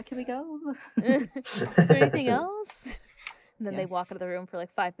Yeah. like, can we go? Is there anything else? And then Yeah. they walk out of the room for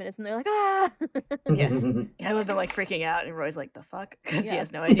like 5 minutes and they're like, ah. Yeah. Yeah, I love them like freaking out, and Roy's like, the fuck? Because he Yeah.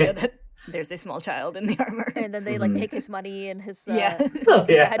 has no idea that there's a small child in the armor. And then they like Mhm. take his money and his Yeah. Oh,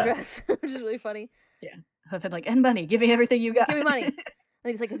 his yeah. address, which is really funny. I love it like, and money, give me everything you got. Give me money. And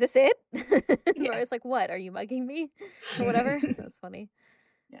he's like, is this it? And Yeah. Roy's like, what? Are you mugging me? Or whatever. That's funny.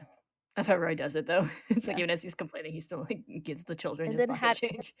 I thought Roy does it though. It's like Yeah. even as he's complaining, he still like gives the children And his then pocket had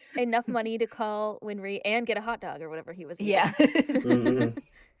change. enough money to call Winry and get a hot dog or whatever he was eating. Yeah. Mhm.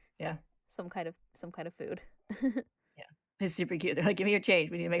 Some kind of food. It's super cute. They're like, give me your change.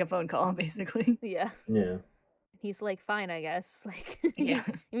 We need to make a phone call, basically. Yeah. Yeah. He's like, fine, I guess. Like, Yeah.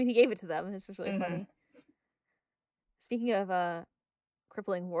 I mean, he gave it to them. It's just really Mhm. funny. Speaking of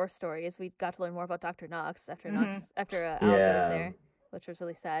crippling war stories, we got to learn more about Dr. Knox after Mhm. after Al Yeah. goes there, which was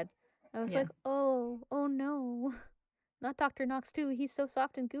really sad. I was Yeah. like, oh no, not Dr. Knox too. He's so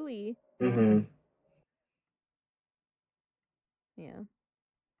soft and gooey. Mhm. Yeah.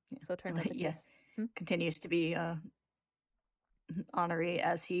 Yeah. So it turned out that Yeah. yes. Continues to be honorary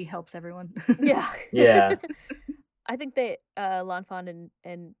as he helps everyone. Yeah. Yeah. I think that Lanfond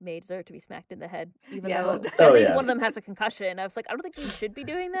and Maid deserve to be smacked in the head, even Yeah, I though love that. at Oh, least yeah. one of them has a concussion. I was like, I don't think you should be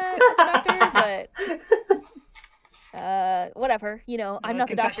doing that as a doctor, but whatever. I'm not the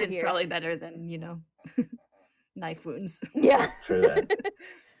doctor Concussion's here. probably better than, knife wounds. Yeah. True that.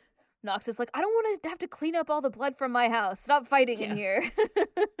 Knox is like, I don't want to have to clean up all the blood from my house. Stop fighting in Yeah. here.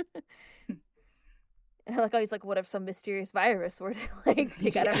 I like how he's like, what if some mysterious virus were to like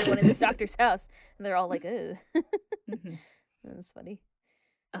take out Yeah. everyone in this doctor's house? And they're all like, ugh. Mhm. That's funny.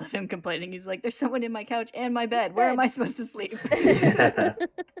 I love him complaining. He's like, there's someone in my couch and my bed. Where am Bed. I supposed to sleep? Yeah.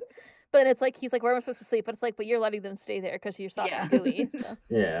 But it's like, he's like, where am I supposed to sleep? But it's like, but you're letting them stay there because you're soft Yeah. and gooey. So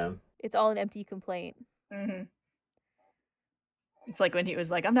Yeah. it's all an empty complaint. Mhm. It's like when he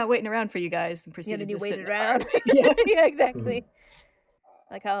was like, I'm not waiting around for you guys. And Yeah, proceeded then you to sit in waited the car. around. Yeah. Yeah, exactly.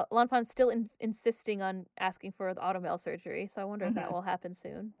 Like how Lanfan's still insisting on asking for the automail surgery, so I wonder if that Mhm. will happen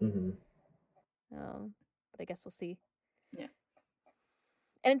soon. Mm-hmm. But I guess we'll see. Yeah.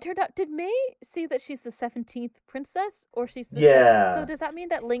 And it turned out, did May see that she's the 17th princess, or she's the Yeah. So does that mean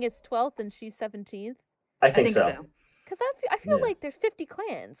that Ling is 12th and she's 17th? I I think think so. so. Because I feel Yeah. like there's 50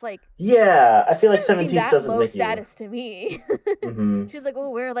 clans. Like, Yeah, I feel like doesn't seem 17th that doesn't low make you. status to me. Mm-hmm. She was like, "Oh,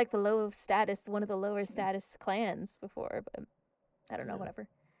 we're like the low status, one of the lower status clans before," but I don't know, Yeah. whatever.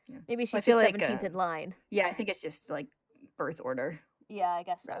 Yeah. Maybe she's I feel the like, 17th in line. Yeah, I think it's just like birth order Yeah, I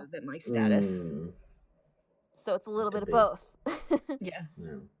guess so. rather than like status. Mm. So it's a little bit Could of be. both. Yeah.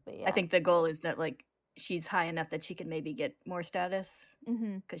 Yeah. But yeah, I think the goal is that like she's high enough that she can maybe get more status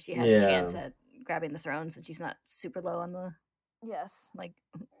Mm-hmm. because she has a chance Yeah. at grabbing the throne since she's not super low on the Yes, like.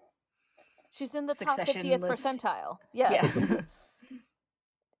 she's in the top Succession 50th list. percentile. Yes. Yeah.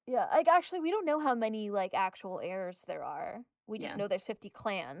 Yeah, like actually, we don't know how many like actual heirs there are. We just Yeah. know there's 50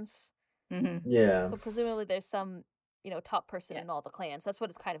 clans. hmm Yeah. So presumably there's some, top person Yeah. in all the clans. That's what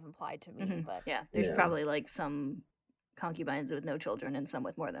it's kind of implied to me. Mhm. But Yeah, there's Yeah. probably like some concubines with no children and some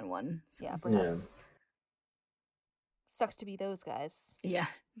with more than one. So. yeah, perhaps. Sucks to be those guys, Yeah.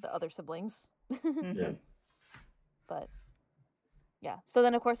 the other siblings. Mhm. Yeah. But yeah, so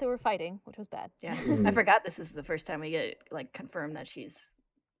then of course they were fighting, which was bad. Yeah. Mhm. I forgot this is the first time we get like confirmed that she's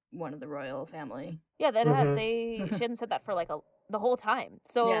one of the royal family. Yeah, that Mhm. she hadn't said that for like the whole time.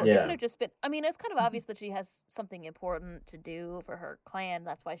 So Yeah. it Yeah. could have just been. I mean, it's kind of Mhm. obvious that she has something important to do for her clan.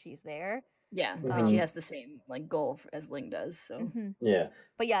 That's why she's there. Yeah, and Mhm. she has the same like goal as Ling does. So hmm Yeah.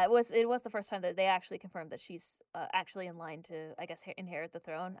 But yeah, it was the first time that they actually confirmed that she's actually in line to, I guess, inherit the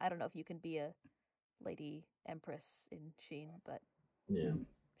throne. I don't know if you can be a lady empress in Sheen, but Yeah.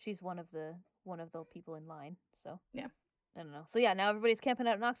 she's one of the people in line. So Yeah. I don't know. So yeah, now everybody's camping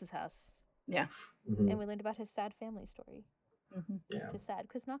out at Nox's house, yeah. Mhm. and we learned about his sad family story, hmm Yeah. which is sad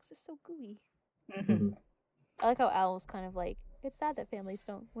because Nox is so gooey. hmm Mhm. I like how Al was kind of like, it's sad that families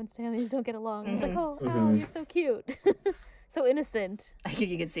don't get along. I was like, Mhm. oh, Al, Mhm. you're so cute, so innocent. I think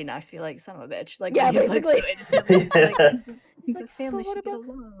you can see Knox feel like son of a bitch. Like Yeah, when he's like so basically. innocent, like, He's the like, family but what should get about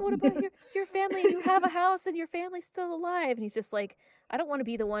along. what about your family? You have a house and your family's still alive. And he's just like, I don't want to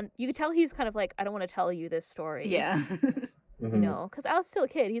be the one. You could tell he's kind of like, I don't want to tell you this story. Yeah. Mhm. Because Al's still a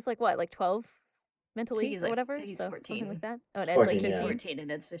kid. He's like what, like 12 mentally he's or like- whatever. I think he's So 14. something like that. Oh, and Ed's 14, like He's yeah. 14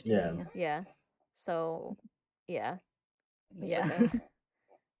 and Ed's 15. Yeah. Yeah. Yeah. So yeah, he's Yeah. like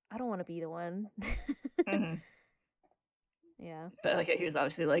I don't want to be the one. Mhm. Yeah. But like he was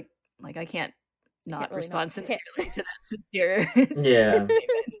obviously like I can't not really respond not- you can't- sincerely to that sincere. Yeah.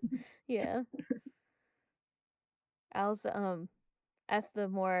 statement. Yeah. Al's as the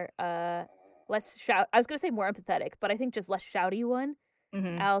more less shout, I was gonna say more empathetic, but I think just less shouty one.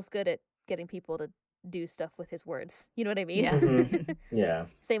 Mhm. Al's good at getting people to do stuff with his words. You know what I mean? Yeah. Mhm. Yeah.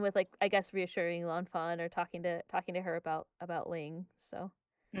 Same with like, I guess, reassuring Lanfan or talking to her about Ling. So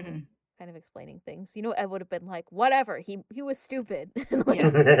Mhm. kind of explaining things. Ed would have been like, whatever, he was stupid. And, like,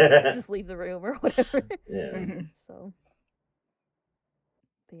 Yeah. just leave the room or whatever. Mhm. So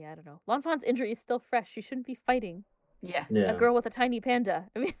but yeah, I don't know. Lanfan's injury is still fresh. She shouldn't be fighting Yeah. a girl with a tiny panda.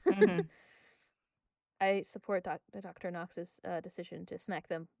 I mean, Mhm. I support Dr. Knox's decision to smack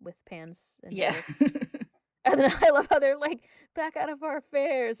them with pans and Yeah. pails. And then I love how they're like, back out of our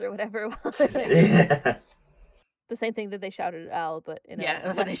affairs or whatever. While they're, like, Yeah. the same thing that they shouted at Al, but in Yeah, a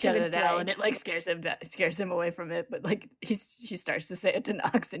when less they shut it convinced down, way. and it like scares him away from it. But like she starts to say it to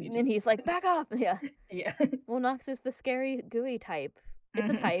Knox, and you And just he's like, back off. Yeah. yeah. Well, Knox is the scary, gooey type. It's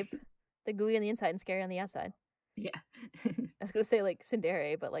a Mhm. type. The gooey on the inside and scary on the outside. Yeah. I was gonna say like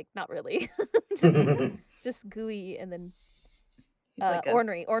Tsundere, but like not really. just gooey and then He's like a,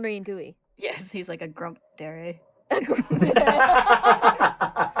 ornery and gooey. yes, he's like a grump dere.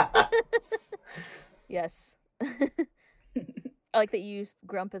 Yes. I like that you used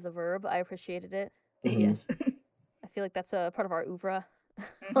grump as a verb. I appreciated it. Mhm. Yes. I feel like that's a part of our oeuvre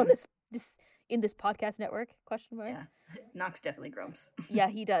on this in this podcast network, question mark. Yeah. Knox definitely grumps. Yeah,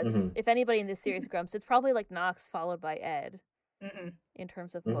 he does. Mhm. If anybody in this series grumps, it's probably like Knox followed by Ed hmm in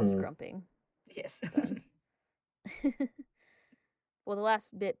terms of most Mhm. grumping. Yes. Done. Well, the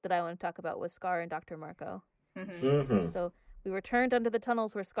last bit that I want to talk about was Scar and Dr. Marco. hmm Mhm. So we returned under the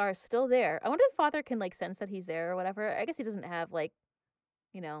tunnels where Scar is still there. I wonder if Father can like sense that he's there or whatever. I guess he doesn't have like,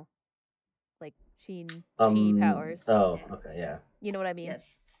 like chi powers. Oh, okay, yeah. You know what I mean? Yeah.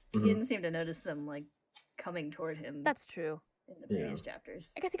 Mhm. He didn't seem to notice them like coming toward him. That's true. in the Yeah. previous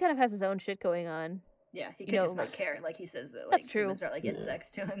chapters. I guess he kind of has his own shit going on. Yeah, he you could just know, not care. Like he says that That's like true. humans are like Yeah. insects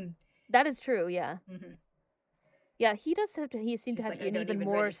to him. That is true. Yeah, Mm-hmm. yeah. He does have to. He seemed to He's have like, I an don't even even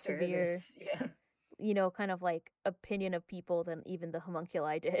more register severe. this. Yeah. kind of like opinion of people than even the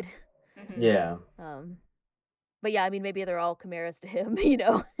homunculi did. Mhm. Yeah. But yeah, I mean, maybe they're all chimeras to him, in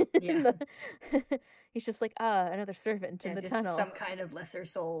Yeah. the- he's just like, another servant in Yeah, the just tunnel. some kind of lesser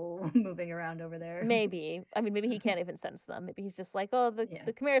soul moving around over there. Maybe. I mean, maybe he can't even sense them. Maybe he's just like, oh, the Yeah.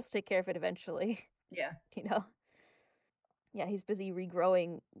 chimeras will take care of it eventually. Yeah. Yeah, he's busy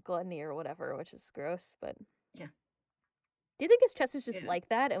regrowing gluttony or whatever, which is gross. But Yeah. do you think his chest is just Yeah. like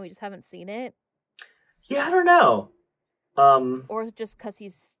that and we just haven't seen it, Yeah, I don't know. or is it just because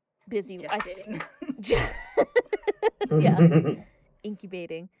he's busy? Gestating. Yeah,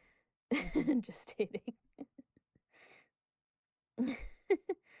 incubating, gestating. I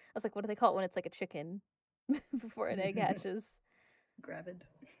was like, what do they call it when it's like a chicken before an egg hatches? Gravid.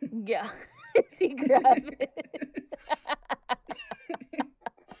 Yeah, is he gravid?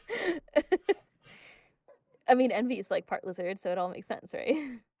 I mean, Envy is like part lizard, so it all makes sense,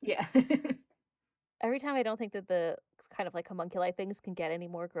 right? Yeah. Every time I don't think that the kind of like homunculi things can get any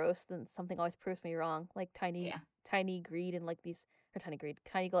more gross, than something always proves me wrong. Like tiny greed and like these, or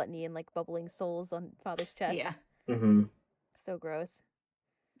tiny gluttony and like bubbling souls on Father's chest. Yeah. Mm-hmm. So gross.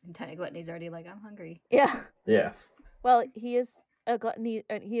 And Tiny Gluttony's already like, I'm hungry. Yeah. Yeah. Well, he is a gluttony.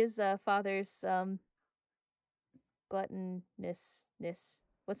 He is Father's gluttonousness.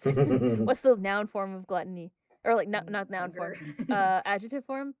 What's what's the noun form of gluttony? Or like not noun form. Hunger. Adjective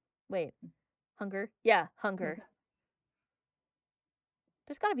form? Wait. Hunger? Yeah, hunger.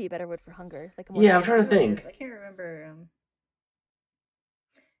 There's got to be a better word for hunger. Like a more Yeah, I'm trying to fancy word. think. I can't remember.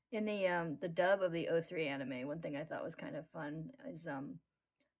 In the dub of the O3 anime, one thing I thought was kind of fun is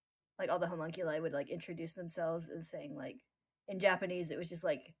like all the homunculi would like introduce themselves as saying like, in Japanese it was just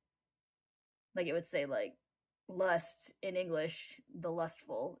like it would say like lust in English, the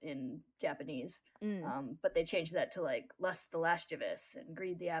lustful in Japanese. Mm. But they changed that to like lust the lascivious and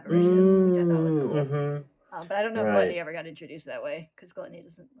greed the avaricious, which I thought was cool. Mm-hmm. But I don't know if Right. gluttony ever got introduced that way, because gluttony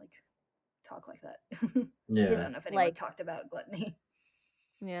doesn't like talk like that. Yeah. I don't know if anyone like- talked about gluttony.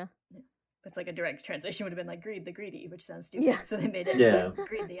 Yeah. It's like a direct translation would have been like greed the greedy, which sounds stupid. Yeah. So they made it Yeah. like,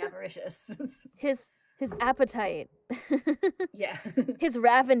 greed the avaricious. His appetite. Yeah. His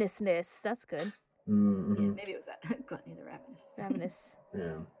ravenousness. That's good. Yeah, Mm-hmm. maybe it was that. Gluttony the ravenous. Ravenous.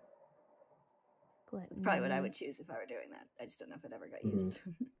 Yeah. That's probably what I Gluttony. would choose if I were doing that. I just don't know if it ever got Mhm. used.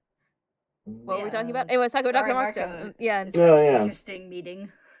 What were we talking Yeah, about? Anyway, let's talk about Scar Dr. and Marco. Marco. Yeah. It's Oh, an yeah. interesting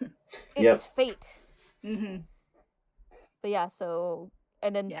meeting. It's fate. Mm-hmm. But yeah, so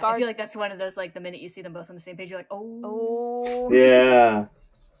and then Yeah, Scar. I feel like that's one of those like the minute you see them both on the same page, you're like, oh. Oh. Yeah.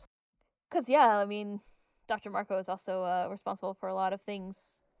 Because yeah, I mean, Dr. Marco is also responsible for a lot of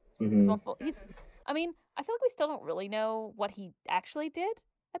things. Mm-hmm. Responsible. I mean, I feel like we still don't really know what he actually did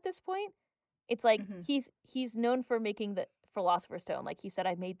at this point. It's like Mhm. he's known for making the Philosopher's Stone. Like he said,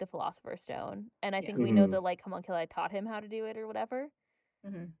 I made the Philosopher's Stone, and I Yeah. think we know Mhm. the like homunculi taught him how to do it or whatever.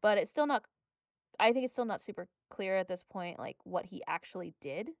 Mm-hmm. But it's still not. I think it's still not super clear at this point, like what he actually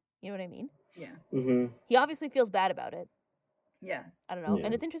did. You know what I mean? Yeah. Mm-hmm. He obviously feels bad about it. Yeah. I don't know. Yeah.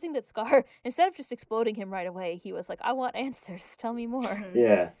 And it's interesting that Scar, instead of just exploding him right away, he was like, I want answers. Tell me more. Mhm.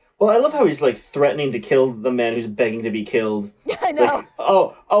 Yeah. Well, I love how he's like threatening to kill the man who's begging to be killed. I It's know. like,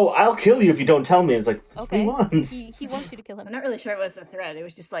 oh, I'll kill you if you don't tell me. It's like, that's what he Okay. wants. He wants you to kill him I'm not really sure it was a threat. It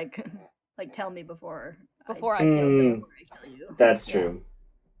was just like, like tell me before before I kill you. before I kill you. That's Yeah. true.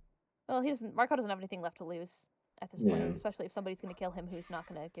 Well, Marco doesn't have anything left to lose at this Yeah. point, especially if somebody's going to kill him who's not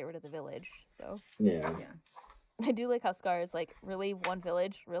going to get rid of the village. So Yeah. Yeah. I do like how Scar is like, really, one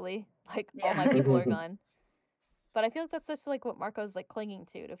village, really, like all Yeah. my people are gone. But I feel like that's just like what Marco's like clinging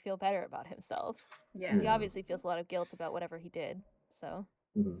to feel better about himself. 'Cause Yeah. he obviously feels a lot of guilt about whatever he did. So,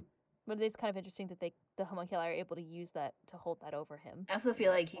 Mhm. but it is kind of interesting that the homunculi are able to use that to hold that over him. I also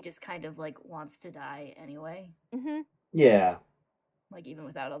feel like he just kind of like wants to die anyway, Mm-hmm. Yeah. like even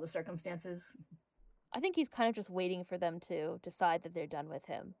without all the circumstances. I think he's kind of just waiting for them to decide that they're done with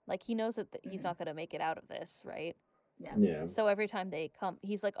him. Like he knows that he's Mhm. not going to make it out of this, right? Yeah. Yeah. So every time they come,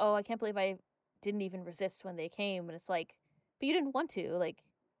 he's like, "Oh, I can't believe I didn't even resist when they came." And it's like, "But you didn't want to, like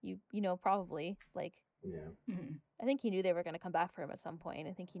you know, probably like." Yeah. Mhm. I think he knew they were going to come back for him at some point.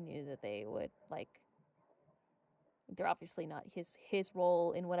 I think he knew that they would like. They're obviously not his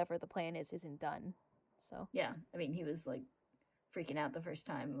role in whatever the plan is isn't done. So Yeah. I mean, he was like freaking out the first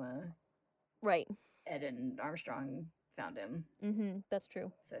time right, Ed and Armstrong found him. mm-hmm. That's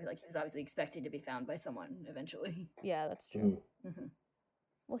true. So like he was obviously expecting to be found by someone eventually. Yeah, that's true. Mhm. Hmm.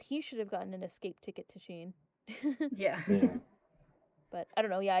 Well, he should have gotten an escape ticket to Sheen. Yeah. Yeah. But I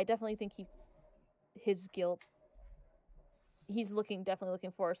don't know. Yeah, I definitely think his guilt. He's definitely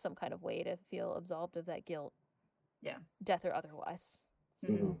looking for some kind of way to feel absolved of that guilt. Yeah. Death or otherwise.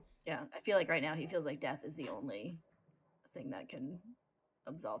 Mhm. Mhm. Yeah, I feel like right now he feels like death is the only thing that can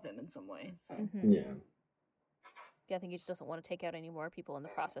absolve him in some way. So Yeah. Yeah, I think he just doesn't want to take out any more people in the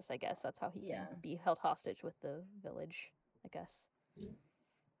process, I guess. That's how he Yeah. can be held hostage with the village, I guess.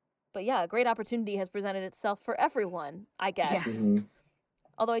 But yeah, a great opportunity has presented itself for everyone, I guess. Yeah. Mhm.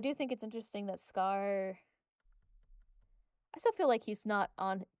 Although I do think it's interesting that Scar. I still feel like he's not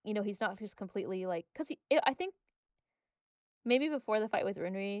on. He's not just completely like. Because I think maybe before the fight with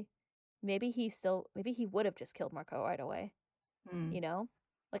Rinri, maybe he would have just killed Marco right away. Mm. You know?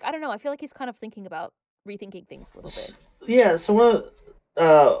 Like, I don't know. I feel like he's kind of rethinking things a little bit. Yeah, so one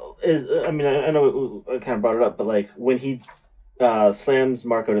is, I mean, I know I kind of brought it up, but like when he slams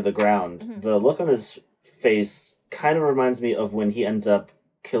Marco to the ground, Mhm. the look on his face kind of reminds me of when he ends up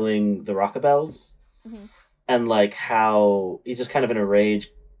killing the Rockabelles, Mhm. and like how he's just kind of in a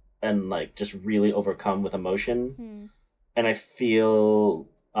rage and like just really overcome with emotion. Hmm. And I feel,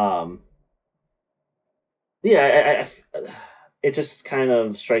 yeah, it just kind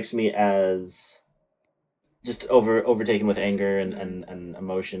of strikes me as just overtaken with anger and, Mhm. and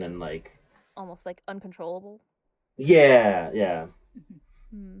emotion and like, Almost like uncontrollable. yeah.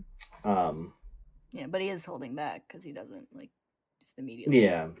 Hmm. Um, Yeah, but he is holding back because he doesn't like just immediately.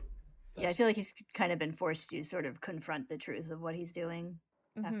 yeah. Yeah, I feel like he's kind of been forced to sort of confront the truth of what he's doing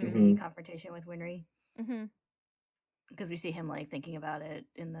after Mhm. the Mhm. confrontation with Winry, Mhm. because we see him like thinking about it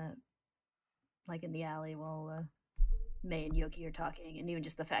in the alley while May and Yoki are talking, and even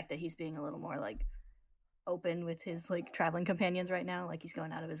just the fact that he's being a little more like open with his like traveling companions right now, like he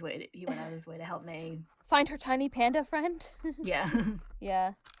went out of his way to help May. Find her tiny panda friend. Yeah.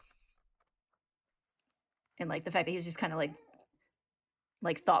 Yeah. And like the fact that he was just kind of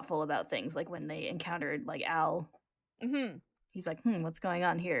like thoughtful about things, like when they encountered like Al, Mhm. he's like, what's going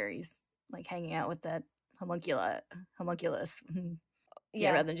on here? He's like hanging out with that homunculus. Yeah,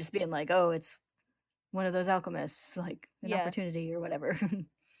 Yeah. rather than just being like, oh, it's one of those alchemists, like an Yeah. opportunity or whatever.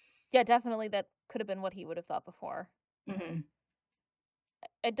 Yeah, definitely that could have been what he would have thought before. Hmm.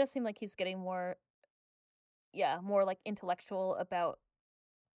 It does seem like he's getting more like intellectual about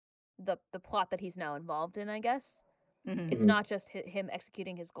the plot that he's now involved in, I guess. Hmm. It's Mhm. not just him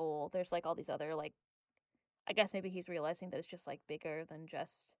executing his goal. There's like all these other like I guess maybe he's realizing that it's just like bigger than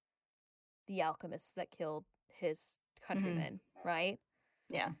just the alchemists that killed his countrymen, right?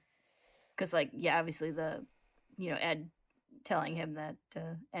 Yeah, because like yeah, obviously Ed telling him that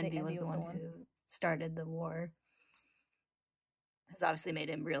Envy was the one who started the war has obviously made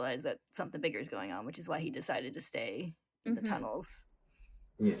him realize that something bigger is going on, which is why he decided to stay in the Mhm. tunnels.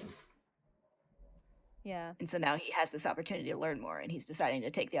 Yeah. Yeah. And so now he has this opportunity to learn more, and he's deciding to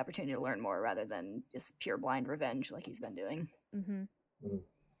take the opportunity to learn more rather than just pure blind revenge like he's been doing. Mhm. Mhm.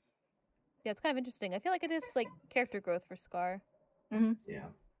 Yeah, it's kind of interesting. I feel like it is like character growth for Scar. Mm-hmm. Yeah.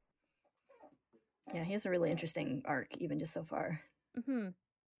 Yeah, he has a really interesting arc, even just so far. Mhm.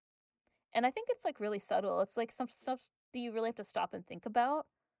 And I think it's like really subtle. It's like some stuff that you really have to stop and think about.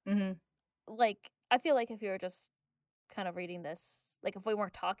 Mm-hmm. Like I feel like if you were just kind of reading this, like if we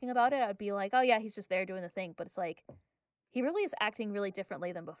weren't talking about it, I'd be like, "Oh yeah, he's just there doing the thing." But it's like he really is acting really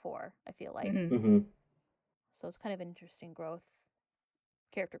differently than before, I feel like. Mm-hmm. Mhm. So it's kind of an interesting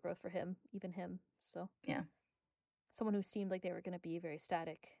character growth for him, even him. So Yeah. someone who seemed like they were going to be a very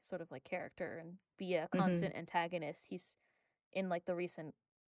static sort of like character and be a Mm-hmm. constant antagonist. He's in like the recent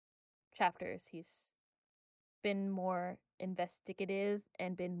chapters, he's been more investigative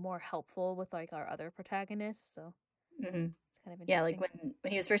and been more helpful with like our other protagonists. So Mm-hmm. it's kind of Yeah, like interesting.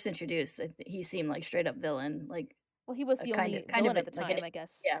 when he was first introduced, he seemed like straight up villain, like Well, he was a the kind only of villain at the like an time, I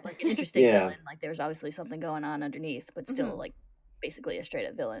guess. yeah, like an interesting Yeah. villain. Like there was obviously something going on underneath, but still Mhm. like basically a straight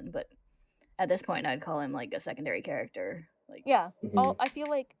up villain. But at this point, I'd call him like a secondary character. Like Yeah. Mhm. I feel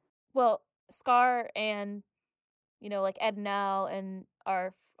like, well, Scar and like Ed and Al and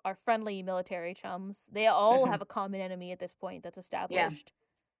our friendly military chums, they all Mhm. have a common enemy at this point that's yeah, established.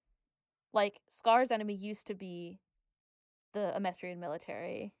 Like Scar's enemy used to be the Amestrian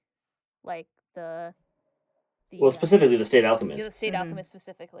military, like Well, the specifically the state the alchemists. state Mm-hmm. alchemist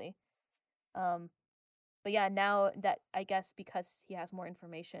specifically. Um, but yeah, now that I guess because he has more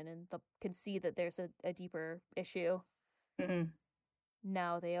information and can see that there's a deeper issue, Mm-hmm.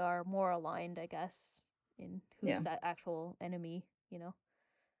 now they are more aligned, I guess, in Yeah. who's that actual enemy.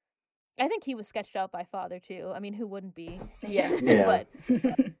 I think he was sketched out by Father too. I mean, who wouldn't be? Yeah. Yeah. But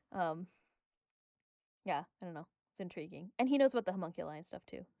yeah, I don't know. It's intriguing, and he knows about the homunculi and stuff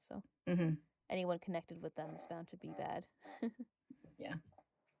too. So Mm-hmm. anyone connected with them is bound to be bad. Yeah.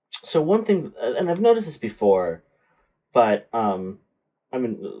 So one thing, and I've noticed this before, but I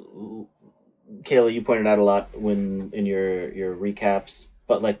mean, Kayla, you pointed out a lot when in your recaps,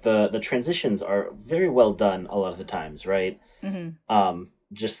 but like the transitions are very well done a lot of the times, right?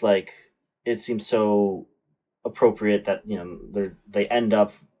 Just like it seems so appropriate that they end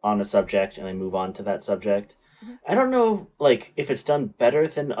up on a subject and they move on to that subject. Mhm. I don't know like if it's done better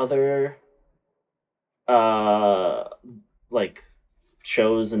than other uh like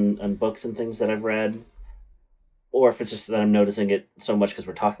shows and books and things that I've read, or if it's just that I'm noticing it so much because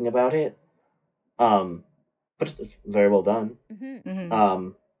we're talking about it. Um, but it's very well done.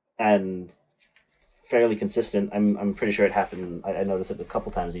 And fairly consistent. I'm pretty sure it happened. I noticed it a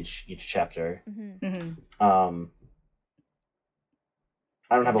couple times each chapter. Um,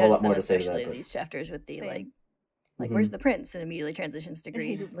 I don't have a whole lot more to say to that. Especially But these chapters with the Same. like where's the prince, and immediately transitions to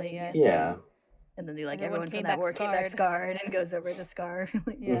Greed. Immediately, yeah. yeah. And then the Everyone everyone came from that back war came back scarred and goes over to Scar.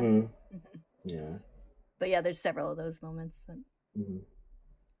 Yeah. Yeah. But yeah, there's several of those moments that Mm-hmm.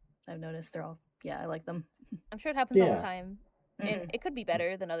 I've noticed. They're all I like them. I'm sure it happens all Yeah. the time. And it could be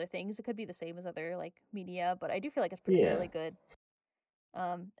better than other things. It could be the same as other like media, but I do feel like it's particularly good.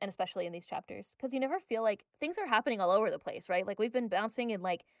 And especially in these chapters, because you never feel like things are happening all over the place, right? Like we've been bouncing and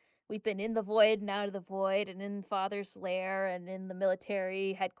like we've been in the void and out of the void, and in Father's lair, and in the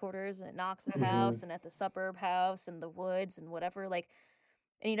military headquarters, and at Knox's house, and at the suburb house, and the woods, and whatever. Like,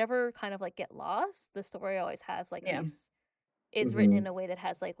 and you never kind of like get lost. The story always has like these is written in a way that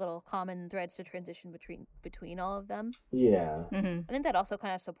has like little common threads to transition between all of them. Yeah. I think that also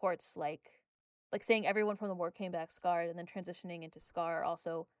kind of supports like saying everyone from the war came back scarred, and then transitioning into Scar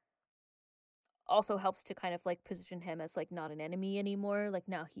also helps to kind of like position him as like not an enemy anymore. Like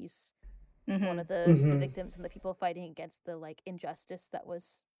now he's one of the victims and the people fighting against the like injustice that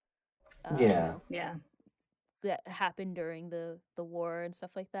was that happened during the war and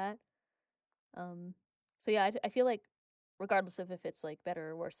stuff like that. So yeah, I feel like regardless of if it's like better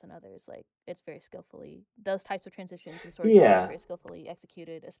or worse than others, like it's very skillfully, those types of transitions and storytelling is very skillfully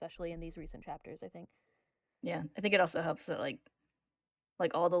executed, especially in these recent chapters, I think. Yeah, I think it also helps that like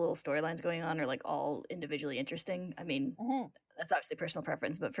all the little storylines going on are like all individually interesting. I mean, that's obviously personal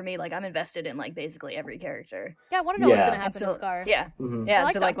preference, but for me, like I'm invested in like basically every character. Yeah, I want to know what's gonna happen to Scar. Yeah, yeah.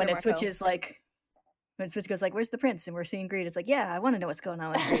 So like when it switches, like when Switch goes like, "Where's the prince?" and we're seeing Greed, it's like, yeah, I want to know what's going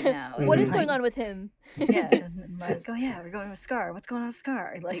on with Greed now. What is going on with him? Yeah, and I'm like, oh yeah, we're going with Scar. What's going on with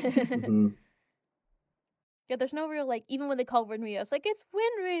Scar? Like, yeah, there's no real like. Even when they call Winry, I was like, it's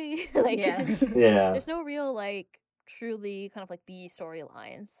Winry. Like, yeah. There's no real like truly kind of like B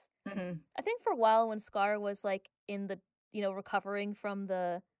storylines. I think for a while when Scar was like in the recovering from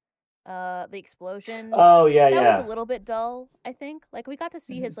the explosion. Oh yeah, that was a little bit dull, I think. Like we got to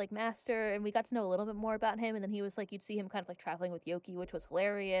see his like master, and we got to know a little bit more about him, and then he was like you'd see him kind of like traveling with Yoki, which was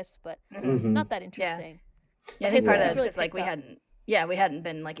hilarious, but not that interesting. Yeah, I think part of that is because like we hadn't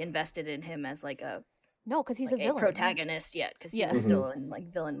been like invested in him as like a because he's like a villain protagonist yet, because he was still in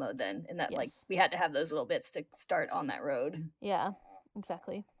like villain mode then, and that like we had to have those little bits to start on that road. Yeah,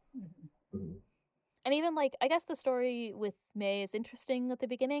 exactly. And even like I guess the story with May is interesting at the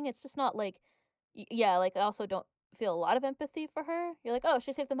beginning. It's just not like like I also don't feel a lot of empathy for her. You're like, oh,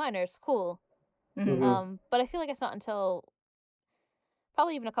 she saved the miners, cool. But I feel like it's not until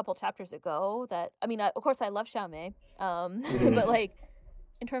probably even a couple chapters ago that I mean, of course I love Xiao Mei, but like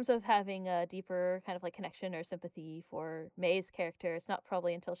in terms of having a deeper kind of like connection or sympathy for May's character, it's not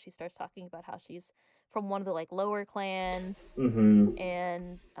probably until she starts talking about how she's from one of the like lower clans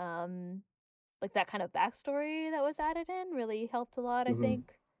and like that kind of backstory that was added in really helped a lot, I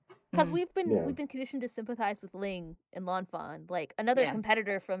think. Because we've been conditioned to sympathize with Ling and Lanfan. Like another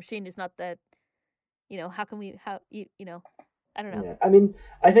competitor from Xin is not that. How can we? I don't know. Yeah. I mean,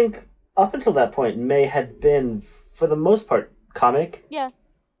 I think up until that point, May had been for the most part comic. Yeah.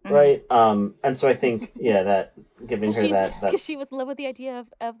 Right. And so I think that giving her that because she was in love with the idea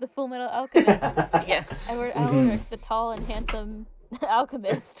of the Full Metal Alchemist. Edward Elric, the tall and handsome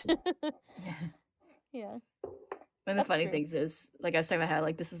alchemist. Yeah. One of the funny things is, like I was talking about how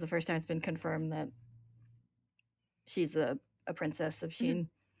like this is the first time it's been confirmed that she's a princess of Xin.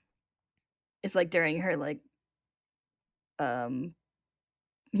 It's like during her like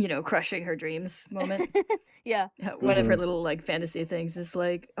crushing her dreams moment. One of her little like fantasy things is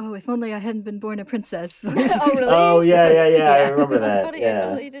like, oh, if only I hadn't been born a princess. Oh really? Oh yeah. I remember that. That's funny. I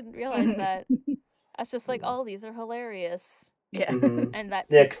totally didn't realize that. I was just like, oh, these are hilarious. Yeah. And that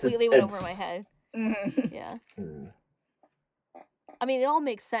completely went over my head. Yeah. I mean, it all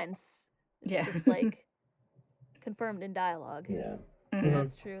makes sense. It's just like confirmed in dialogue. Yeah.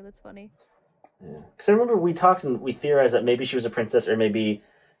 That's true. That's funny. Yeah. Because I remember we talked and we theorized that maybe she was a princess, or maybe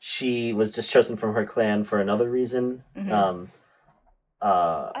she was just chosen from her clan for another reason. I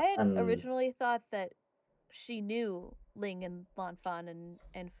had originally thought that she knew Ling and Lan Fan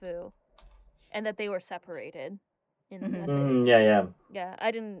and Fu, and that they were separated in the Mhm. desert. Yeah. Yeah,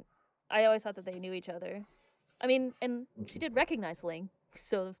 I always thought that they knew each other. I mean, and she did recognize Ling,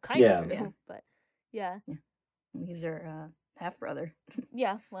 so it was kind Yeah. of true. Yeah. But yeah, He's her half brother.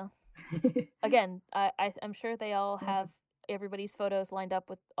 yeah. Well, again, I'm sure they all have everybody's photos lined up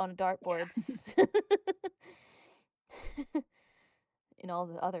with on dartboards in all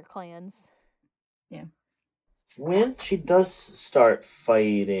the other clans. When she does start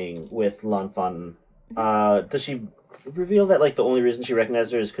fighting with Lan Fan, does she reveal that like the only reason she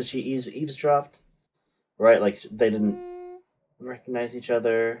recognized her is because she eavesdropped? Right? Like they didn't Mm, recognize each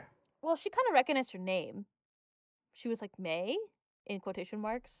other. well, she kind of recognized her name. She was like May in quotation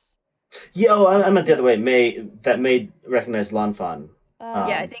marks. Yeah, I meant the other way. May recognized Lan Fan. Yeah,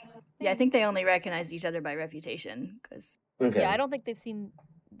 I maybe. think they only recognized each other by reputation because Okay. Yeah, I don't think they've seen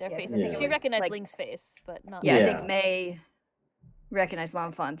their Yeah, 'cause faces. I think it She was, recognized like- Ling's face, but not. yeah, I Yeah. think May recognized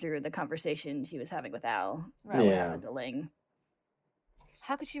Lan Fan through the conversation she was having with Al. Right. That what Yeah. happened to Ling.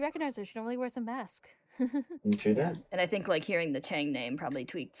 How could she recognize her? She normally wears a mask. True that. And I think like hearing the Chang name probably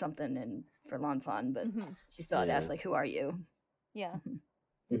tweaked something in for Lan Fan, but Mhm. she still had to Yeah. ask like, "Who are you?" Yeah,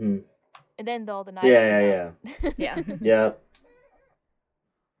 Hmm. and then all the knives. Yeah. Yeah. Yeah.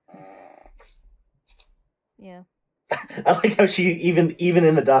 Yeah. I like how she even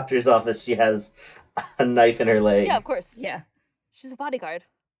in the doctor's office she has a knife in her leg. Yeah, of course. Yeah. She's a bodyguard.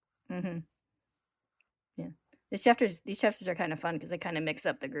 Mm-hmm. Yeah. These chapters are kind of fun because they kind of mix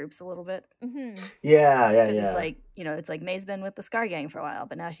up the groups a little bit. Mm-hmm. Yeah. Because it's like, it's like May's been with the Scar Gang for a while,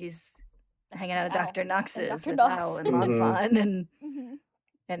 but now she's hanging out at Al. Dr. Knox's Dr. with Knox. Al and Lan Mhm. Fan, and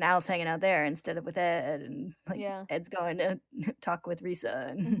Mm-hmm. Al's hanging out there instead of with Ed, and like Yeah. Ed's going to talk with Risa,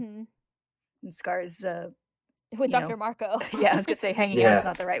 and, Mm-hmm. and Scar's With You know. Dr. Marco. yeah, I was gonna say hanging Yeah. out's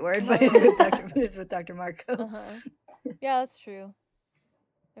not the right word, but it's with Dr. Marco. Uh-huh. Yeah, that's true.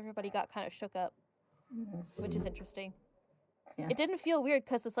 Everybody got kind of shook up, Mhm. which is interesting. Yeah. It didn't feel weird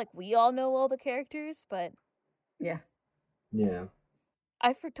because it's like we all know all the characters, but Yeah. Yeah.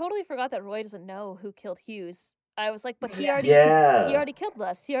 I totally forgot that Roy doesn't know who killed Hughes. I was like, but he Yeah. already Yeah. he already killed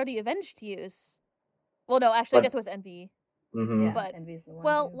us. He already avenged Hughes. Well, no, actually, I But- guess it was Envy. Hmm. Yeah. But- Envy's the one.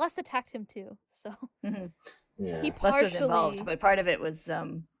 Well, Les attacked him too, so Mhm. Yeah. he Les partially was involved, but part of it was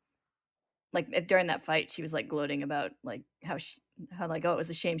like if during that fight she was like gloating about like how like it was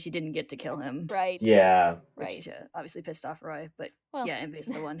a shame she didn't get to kill him. right. Yeah. Right. Which obviously pissed off Roy, but Well, yeah, Envy's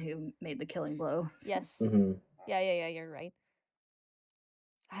the one who made the killing blow. yes. Hmm. Yeah, you're right.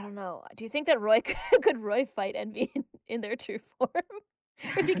 I don't know. Do you think that Roy could Roy fight Envy in their true form?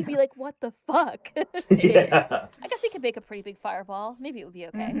 If he could be like, what the fuck? Yeah. I guess he could make a pretty big fireball. Maybe it would be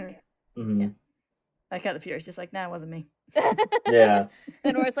okay. Mhm. Hmm. Yeah. Like how the Fury's just like, nah, it wasn't me. Yeah.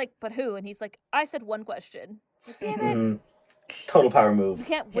 And Roy's like, but who? And he's like, I said one question. It's like, damn it. Mhm. Total power You move.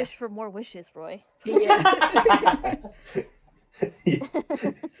 can't Yeah. wish for more wishes, Roy. Yeah.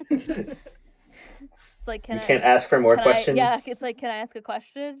 It's like, You can't ask for more questions. Yeah, it's like, can I ask a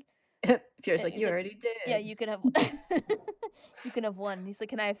question? Fury's like, He's you like, already did. Yeah, you can have you can have one. He's like,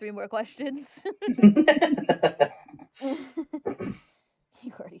 can I have 3 more questions?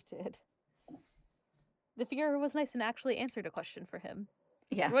 You already did. The Fuhrer was nice and actually answered a question for him.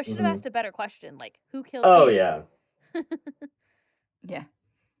 Yeah. Roy should have Mhm. asked a better question, like who killed Oh Hughes? yeah. Yeah.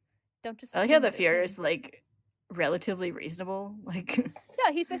 Don't just I like how assume the that it's Fuhrer him. is like relatively reasonable, like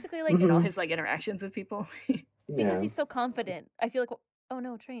Yeah, he's basically like in all Mhm. his like interactions with people. because Yeah. he's so confident. I feel like oh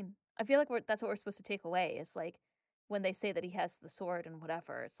no, train. I feel like that's what we're supposed to take away. Is like when they say that he has the sword and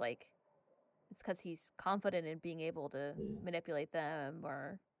whatever. It's like it's because he's confident in being able to Yeah. manipulate them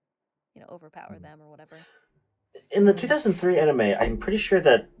or overpower Mhm. them or whatever. In the 2003 anime, I'm pretty sure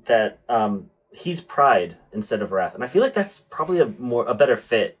that he's Pride instead of Wrath, and I feel like that's probably a better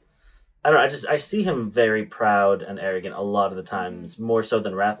fit. I don't know. I see him very proud and arrogant a lot of the times, more so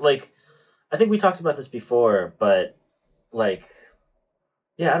than Wrath. Like, I think we talked about this before, but like,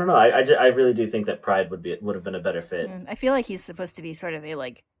 yeah, I don't know. I really do think that Pride would have been a better fit. I feel like he's supposed to be sort of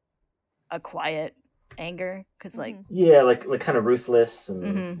a quiet anger because like Mhm. Yeah, like kind of ruthless and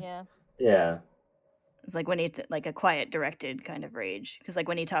mhm. Yeah. yeah. It's like when like a quiet directed kind of rage because like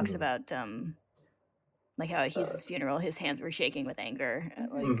when he talks Mhm. about like how at Hughes' funeral his hands were shaking with anger at,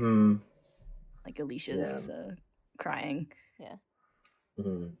 Mhm. Hmm. like Alicia's crying.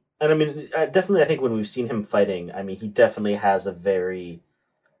 Hmm. And I mean, definitely, I think when we've seen him fighting, I mean, he definitely has a very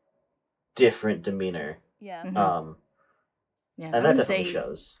different demeanor. Yeah. Mhm. Yeah, And I that wouldn't say definitely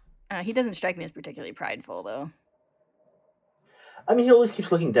shows. he doesn't strike me as particularly prideful though. I mean, he always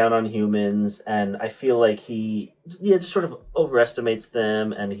keeps looking down on humans, and I feel like he, just sort of overestimates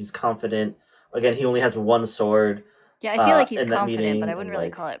them, and he's confident. Again, he only has one sword, Yeah, I feel like he's in that confident, meeting, but I and, wouldn't really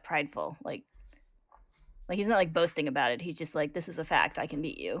like- call it prideful. Like he's not like boasting about it. He's just like, this is a fact. I can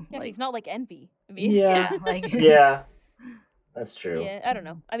beat you. Yeah, like, he's not like Envy. I mean, Yeah. yeah, like Yeah, that's true. yeah, I don't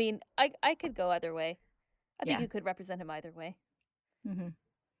know. I mean, I could go either way. I think Yeah. you could represent him either way. hmm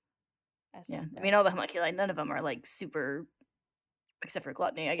As yeah. of I mean, all the homunculi, none of them are like super, except for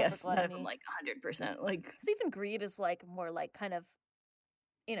gluttony. I Except for guess none of them gluttony. like 100%. Like, because even greed is like more like kind of,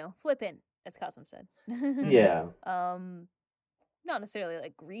 flippant, as Cosmo said. Yeah. Not necessarily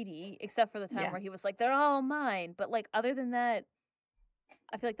like greedy, except for the time Yeah. where he was like, "They're all mine." But like other than that,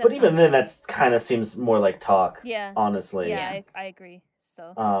 I feel like that's But even then, that's kind of seems more like talk. Yeah. Honestly. Yeah, Yeah. I agree.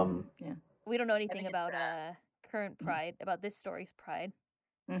 So Yeah. we don't know anything think it's, about current Pride, about this story's Pride,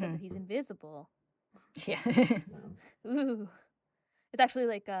 except mhm. that he's invisible. Yeah. Ooh, it's actually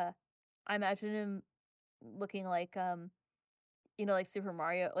like I imagine him looking like like Super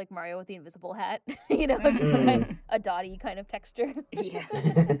Mario, like Mario with the invisible hat. It's just like a dotty kind of texture. Yeah.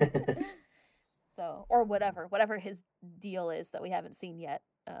 So, or whatever his deal is that we haven't seen yet.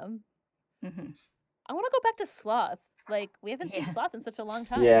 Mhm. I want to go back to Sloth. Like we haven't seen Yeah. Sloth in such a long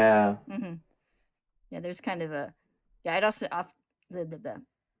time. Yeah. hmm Yeah, there's kind of a I'd also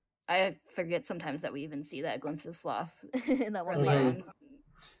I forget sometimes that we even see that glimpse of Sloth In that one early line. on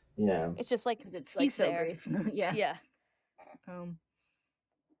Yeah. It's just like because it's like he's so there. brief. Yeah. Yeah.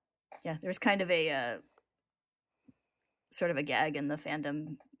 Yeah, there's kind of a sort of a gag in the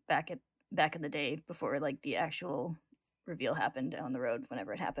fandom back in the day before like the actual reveal happened down the road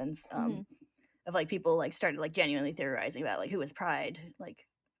whenever it happens. Of like people like started like genuinely theorizing about like who was Pride, like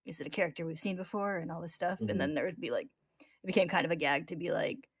is it a character we've seen before and all this stuff. Mhm. And then there would be like it became kind of a gag to be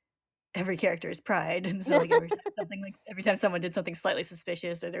like every character is Pride, and so like every time someone did something slightly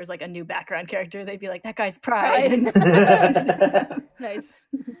suspicious or there was like a new background character, they'd be like that guy's Pride. Nice.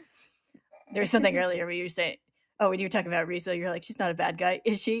 There was something earlier where you were saying, when you were talking about Riza, you're like, she's not a bad guy,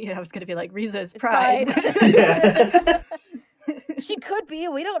 is she? And I was going to be like, Riza is It's Pride. Yeah. She could be.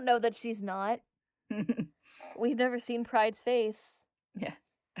 We don't know that she's not. We've never seen Pride's face. Yeah.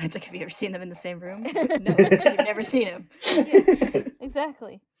 It's like, have you ever seen them in the same room? No, because you've never seen him.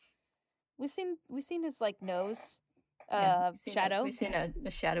 Exactly. We've seen his like nose, Yeah, shadow. We've seen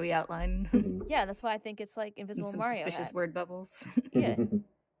a shadowy outline. Mhm. Yeah, that's why I think it's like and Invisible some Mario. suspicious Hat. word bubbles. Yeah.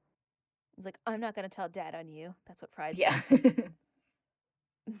 He's like, I'm not gonna tell Dad on you. That's what Pride Yeah. said.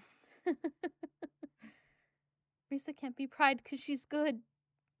 Risa can't be Pride because she's good.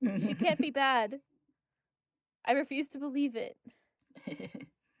 She can't be bad. I refuse to believe it.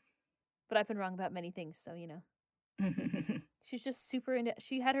 But I've been wrong about many things, so she's just super into.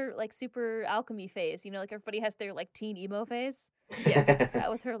 She had her like super alchemy phase. Like everybody has their like teen emo phase. That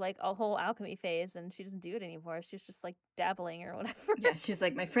was her like a whole alchemy phase, and she doesn't do it anymore. She's just like dabbling or whatever. Yeah, she's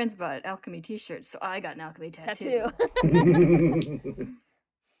like, my friends bought alchemy t-shirts, so I got an alchemy tattoo.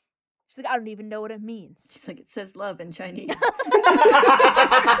 She's like, I don't even know what it means. She's like, it says love in Chinese.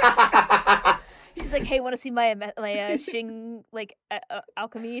 She's like, hey, want to see my Xing like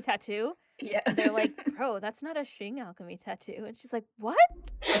alchemy tattoo? Yeah. And they're like, bro, that's not a Xing alchemy tattoo. And she's like, what?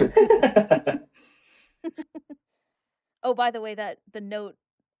 Oh, by the way, that the note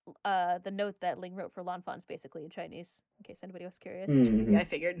that Ling wrote for Lanfan's basically in Chinese, in case anybody was curious. Mhm. Yeah, I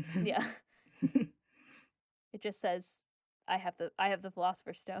figured. Yeah. It just says, I have the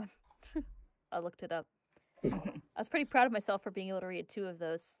Philosopher's Stone. I looked it up. I was pretty proud of myself for being able to read 2 of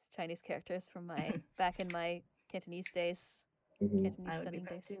those Chinese characters from my back in my Cantonese days. Mhm. Cantonese I would be studying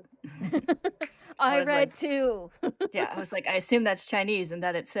proud days. too. I was read like- 2. Yeah, I was like, I assume that's Chinese and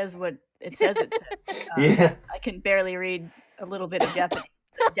that it says what it says it says. Yeah. I can barely read a little bit of Japanese.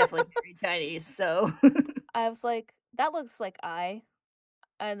 I definitely can't read Chinese, so I was like, that looks like I.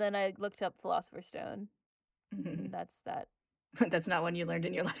 And then I looked up Philosopher's Stone. And that's that. that's not one you learned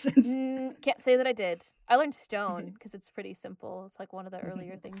in your lessons. Can't say that I did. I learned stone because it's pretty simple. It's like one of the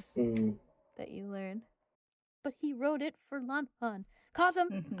earlier things Mm. that you learn. But he wrote it for Lanfan.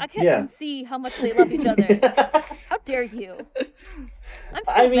 Cosm, I can't Yeah. unsee how much they love each other. How dare you? I'm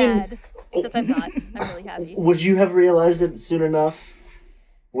so I mean- mad. Except I'm not. I'm really happy. Would you have realized it soon enough?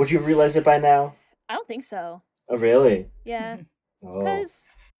 Would you have realized it by now? I don't think so. Oh, really? Yeah. Oh. Because,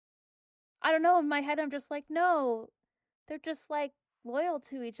 I don't know, in my head I'm just like, no. They're just like loyal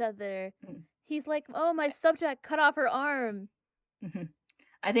to each other. Mm. He's like, oh, my subject cut off her arm.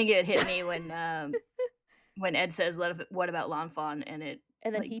 I think it hit me when Ed says, "What about Lanfan?" and it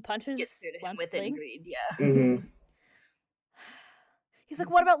And then like, he punches gets through to him Lan with it in Ling. greed. Yeah. Mhm. He's like,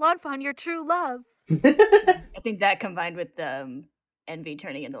 what about Lanfan, your true love? I think that combined with Envy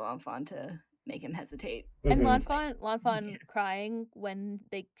turning into Lanfan to make him hesitate. And Mhm. Lanfan crying when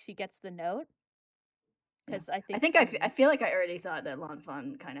she gets the note. because I think I feel like I already thought that Lan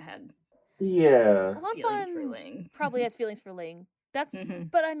Fan kind of had Yeah. feelings for Lanfan Ling. probably has feelings for Ling. That's,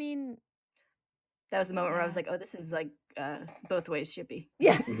 Mhm. but I mean, That was the moment where I was Yeah. like, oh, this is like both ways shippy.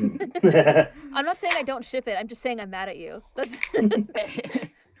 yeah. Mhm. I'm not saying I don't ship it. I'm just saying I'm mad at you. That's.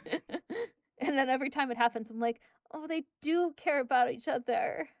 And then every time it happens, I'm like, oh, they do care about each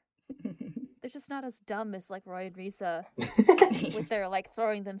other. They're just not as dumb as like Roy and Risa with their like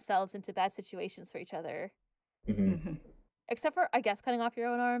throwing themselves into bad situations for each other. Mhm. Except for, I guess, cutting off your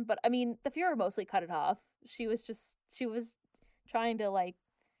own arm. But I mean, the Fuhrer mostly cut it off. She was trying to like.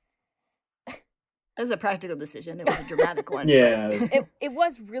 It was a practical decision. It was a dramatic one. Yeah. It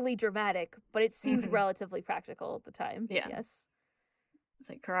was really dramatic, but it seemed Mhm. relatively practical at the time. Yeah. Yes. It's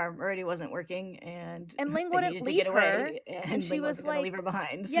like her arm already wasn't working, and And Ling they wouldn't needed to leave get her, away, and and she Ling was wasn't going to like- leave her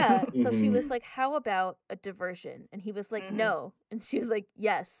behind. so- Yeah. So she Mhm. was like, "How about a diversion?" And he was like, Mhm. "No." And she was like,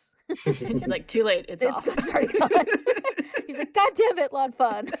 "Yes." and she's like, too late. It's It's off. starting on. He's like, "God damn it, Lan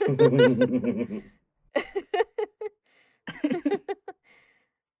Fan."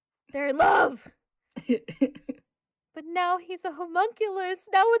 They're in love. But now he's a homunculus.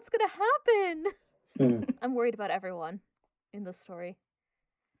 Now what's gonna happen? I'm worried about everyone in the story.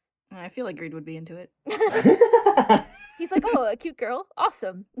 I feel like Greed would be into it. He's like, "Oh, a cute girl.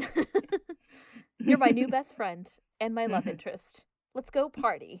 Awesome. You're my new best friend and my love Mhm. interest. Let's go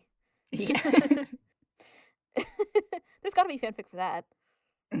party." Yeah. There's got to be fanfic for that.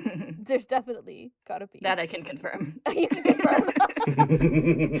 There's definitely got to be. that I can confirm. You can confirm.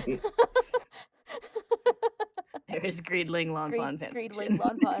 There is Greed Ling Lan Fan fanfiction. Greed Ling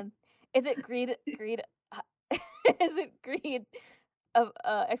Lan Fan. Is it greed? Is it greed? Of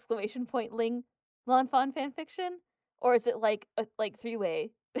exclamation point Ling Lan Fan fanfiction, or is it like a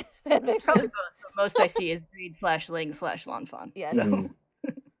three-way fanfiction? Probably both, but most I see is Greed /Ling/Lan Fan. Yes. So Mhm.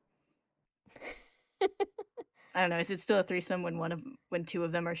 I don't know. Is it still a threesome when two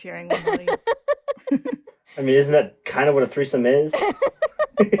of them are sharing one body? I mean, isn't that kind of what a threesome is?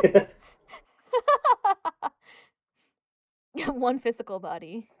 One physical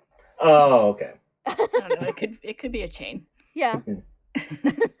body. Oh, okay. I don't know. It could be a chain. Yeah.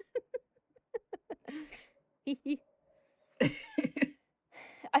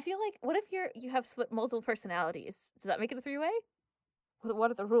 I feel like, what if you have multiple personalities? Does that make it a three-way?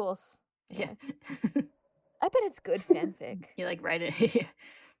 What are the rules? Yeah. I bet it's good fanfic. You like write it,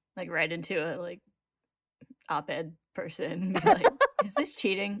 like write into a like op-ed person. Be like, is this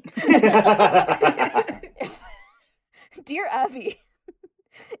cheating? Dear Abby,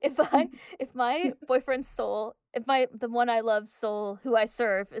 if my boyfriend's soul, the one I love soul, who I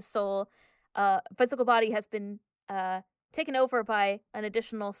serve is soul, physical body has been taken over by an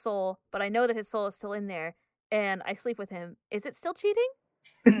additional soul, but I know that his soul is still in there, and I sleep with him. Is it still cheating?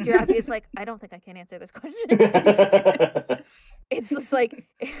 Dear Abby is like, I don't think I can answer this question. It's just like,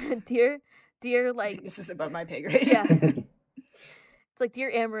 dear, like, This is above my pay grade. yeah. It's like, dear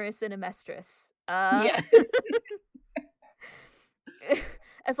Amorous and Amestress. Yeah.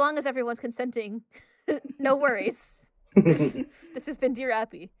 As long as everyone's consenting, no worries. This has been Dear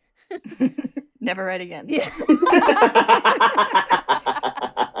Abby. Never write again. Yeah.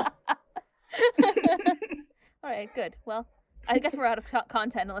 All right, good. Well, I guess we're out of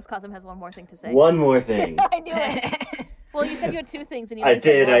content unless Cosm has one more thing to say. One more thing. I knew it. Well, you said you had two things, and you I only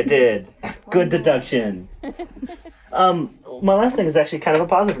said did. I one. did. Good more. deduction. My last thing is actually kind of a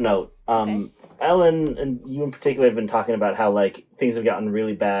positive note. Okay. Ellen and you in particular have been talking about how like things have gotten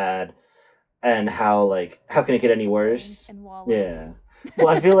really bad, and how can it get any worse? And wallow. Yeah. Well,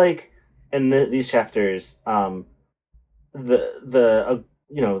 I feel like in these chapters, a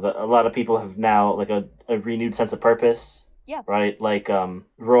lot of people have now like a renewed sense of purpose. Yeah. Right. Like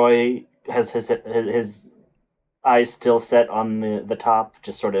Roy has his eyes still set on the top,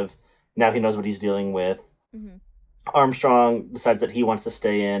 just sort of now he knows what he's dealing with. Mm-hmm. Armstrong decides that he wants to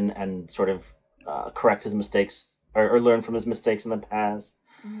stay in and sort of correct his mistakes or learn from his mistakes in the past.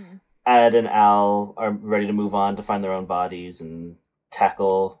 Mm-hmm. Ed and Al are ready to move on to find their own bodies and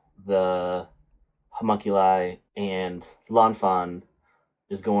tackle the homunculi, and Lan Fan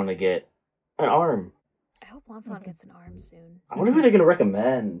is going to get an arm. I hope Lan Fan gets an arm soon. I wonder who they're going to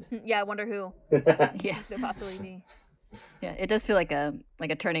recommend. Yeah, I wonder who. Yeah. Could it possibly be? Yeah. It does feel like a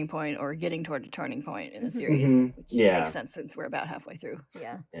turning point, or getting toward a turning point in the series, Mhm. which Yeah. makes sense since we're about halfway through.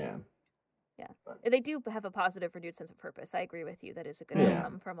 Yeah. Yeah. They do have a positive, renewed sense of purpose. I agree with you. That is a good Yeah.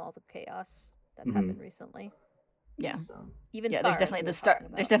 outcome from all the chaos that's Mhm. happened recently. Yeah. So. Even Yeah. Star, There's as definitely we the were start.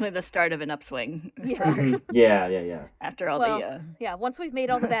 talking There's about. definitely the start of an upswing. Yeah. For, Mhm. Yeah. after all Well, the. Yeah, once we've made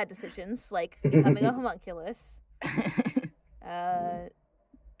all the bad decisions, like becoming a homunculus,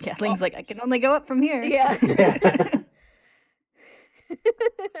 Yeah, Ling's like, I can only go up from here. Yeah. Yeah.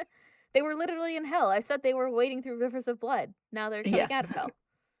 They were literally in hell. I said they were wading through rivers of blood. Now they're coming Yeah. out of hell.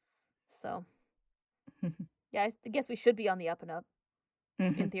 So, yeah, I guess we should be on the up and up,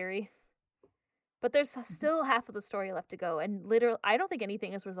 in theory. But there's still half of the story left to go, and literally, I don't think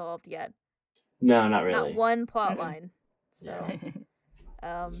anything is resolved yet. No, not really. Not one plot Mm-mm. line. So,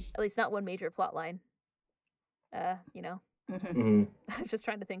 at least not one major plot line. You know, Mhm. I was just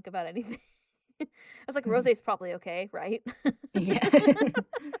trying to think about anything. I was like, Rose's probably okay, right? Yeah.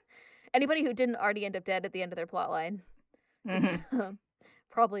 Anybody who didn't already end up dead at the end of their plot line is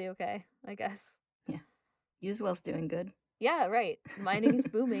probably okay, I guess. Uswell's doing good. Yeah, right. Mining's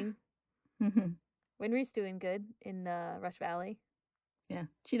booming. Mhm. Winry's doing good in Rush Valley. Yeah.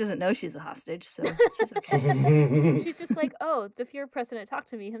 She doesn't know she's a hostage, so she's okay. She's just like, oh, the Fuhrer president talked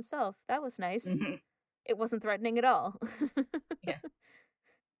to me himself. That was nice. Mhm. It wasn't threatening at all. Yeah.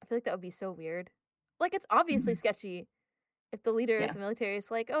 I feel like that would be so weird. Like, it's obviously sketchy if the leader Yeah. of the military is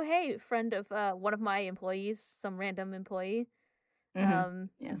like, oh, hey, friend of one of my employees, some random employee. Mhm.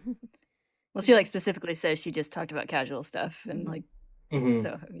 Yeah. Well, she like specifically says she just talked about casual stuff, and like, Mhm.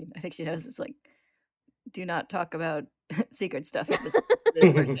 so I mean, I think she knows it's like, do not talk about secret stuff with this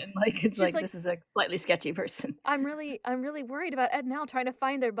person. Like, it's She's like this is a slightly sketchy person. I'm really worried about Ed and Al trying to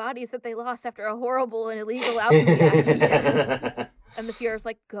find their bodies that they lost after a horrible and illegal alchemy accident. And the Fuhrer's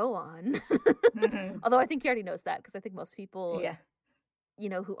like, go on. Mhm. Although I think he already knows that, because I think most people, Yeah. you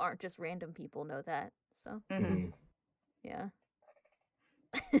know, who aren't just random people know that. So, Mhm. Mhm. yeah.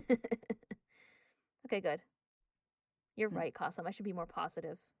 Okay, good. You're right, Kasam. I should be more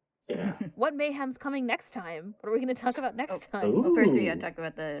positive. Yeah. What mayhem's coming next time? What are we going to talk about next time? Well, first we Ooh. gotta talk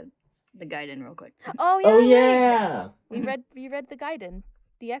about the Gaiden real quick. Oh yeah, Oh right. yeah. We read the Gaiden,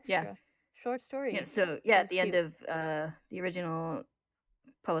 the extra short story. Yeah. So That at was the end of the original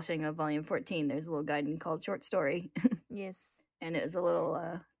publishing of Volume 14, there's a little Gaiden called Short Story, Yes. and it was a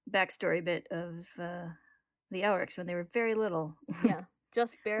little backstory bit of the Elrics when they were very little. Yeah,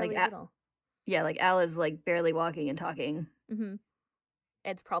 just barely Like, little. Yeah, like Al is like barely walking and talking. Mm-hmm.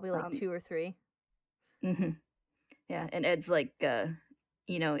 Ed's probably like 2 or 3. Mm-hmm. Yeah, and Ed's like,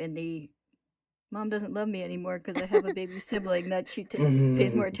 you know, in the mom doesn't love me anymore because I have a baby sibling that she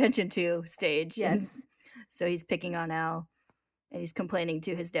pays more attention to stage. And Yes. so he's picking on Al, and he's complaining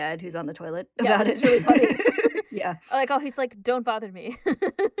to his dad, who's on the toilet, Yeah, about which it. is really funny. Yeah. Like, oh, he's like, don't bother me.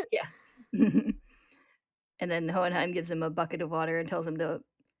 Yeah. And then Hohenheim gives him a bucket of water and tells him to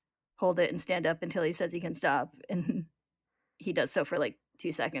hold it and stand up until he says he can stop. And he does so for like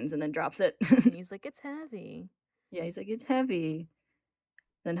 2 seconds and then drops it. And he's like, it's heavy. Yeah, he's like, it's heavy.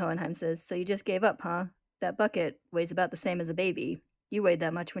 Then Hohenheim says, so you just gave up, huh? That bucket weighs about the same as a baby. You weighed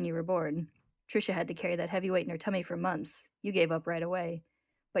that much when you were born. Trisha had to carry that heavy weight in her tummy for months. You gave up right away.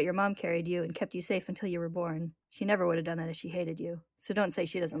 But your mom carried you and kept you safe until you were born. She never would have done that if she hated you. So don't say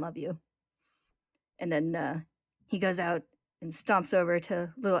she doesn't love you. And then he goes out and stomps over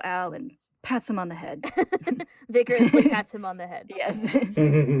to little Al and pats him on the head. Vigorously pats him on the head. Yes.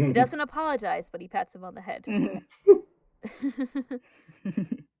 He doesn't apologize, but he pats him on the head.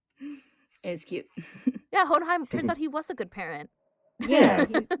 It's cute. Yeah, Hohenheim turns out he was a good parent. Yeah.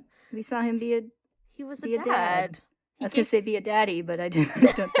 We saw him be a He was Be a a dad. dad. He I was going to say be a daddy, but I don't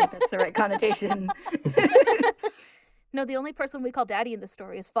think that's the right connotation. No, the only person we call daddy in this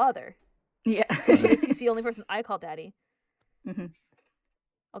story is father. Yeah. He's the only person I call daddy. Mhm.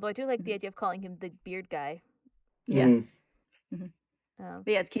 Although I do like the idea of calling him the beard guy. Yeah. Mhm. But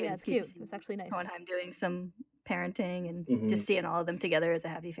yeah, it's cute. Yeah, it's cute. It's actually nice. Hohenheim doing some parenting and Mhm. just seeing all of them together as a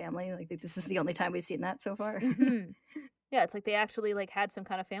happy family. Like this is the only time we've seen that so far. Mhm. Yeah, it's like they actually like had some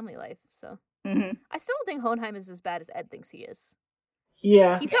kind of family life. So Mhm. I still don't think Hohenheim is as bad as Ed thinks he is.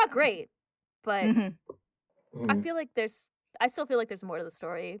 Yeah. He's not great, but Mhm. I Mhm. feel like I still feel like there's more to the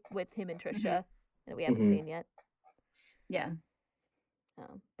story with him and Trisha that we haven't Mhm. seen yet. Yeah.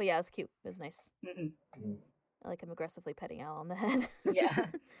 But yeah, it was cute. It was nice. Mhm. I like him aggressively petting Al on the head.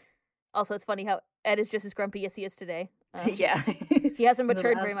 Yeah. Also, it's funny how Ed is just as grumpy as he is today. Yeah. He hasn't Little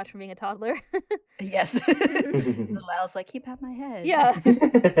matured very Al's- much from being a toddler. Yes. Little Al's like, he pat my head. Yeah.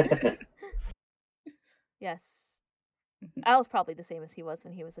 Yes. Mhm. Al's probably the same as he was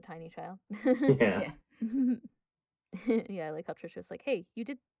when he was a tiny child. Yeah. Yeah, I like how Trisha was like, "Hey,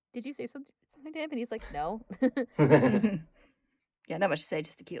 did you say something to him?" And he's like, "No." Mhm. Yeah, not much to say,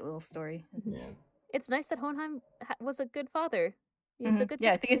 just a cute little story. Yeah. It's nice that Hohenheim was a good father. He was a Mhm. good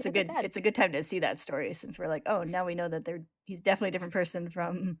Yeah, I think it's a good dad. time to see that story since we're like, oh, now we know that he's definitely a different person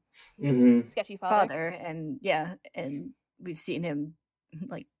from Mhm. sketchy father. father, and yeah, and we've seen him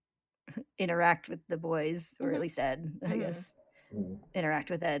like interact with the boys, or at least Ed, I Mhm. guess.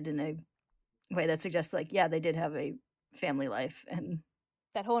 interact with Ed in a way that suggests, like, yeah, they did have a family life, and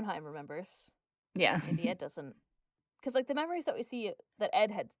That Hohenheim remembers. yeah, Maybe Ed doesn't. Because, like, the memories that we see that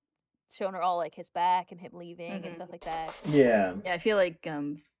Ed had shown are all, like, his back and him leaving and stuff like that. Yeah. yeah. I feel like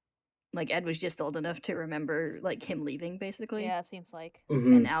Ed was just old enough to remember, like, him leaving, basically. Yeah, it seems like.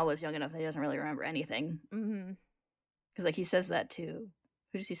 Mhm. And Al was young enough that he doesn't really remember anything. Mm-hmm. Because, like, he says that to...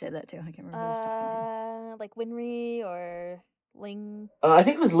 Who does he say that to? I can't remember who he's talking to. Like Winry or Ling. I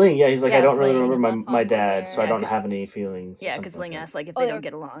think it was Ling. Yeah, he's like, Yeah, I don't it's really Ling. remember Ling and my Lafon were dad, so I there. don't Yeah, 'cause- have any feelings. or Yeah, something because like Ling that. asked, like, if Oh, they they don't were-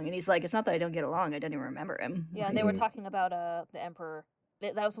 get along. And he's like, it's not that I don't get along, I don't even remember him. Yeah, and they were Mhm. talking about the Emperor.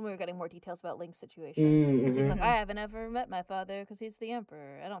 That was when we were getting more details about Ling's situation. Mm, 'Cause he's mhm. like, I haven't ever met my father because he's the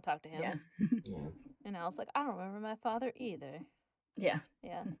Emperor. I don't talk to him. Yeah. Yeah. And I was like, I don't remember my father either. Yeah.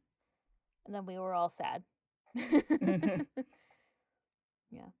 Yeah. And then we were all sad.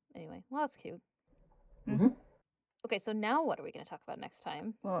 Yeah. Anyway, well, that's cute. Mhm. Okay, so now what are we going to talk about next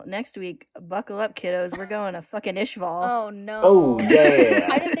time? Well, next week, buckle up, kiddos. We're going to fucking Ishval. Oh, no. Oh, yeah.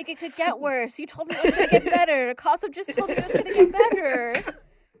 I didn't think it could get worse. You told me it was going to get better. Kasab just told me it was going to get better.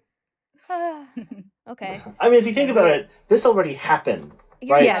 Okay. I mean, if you think Yeah, about we're- it, this already happened.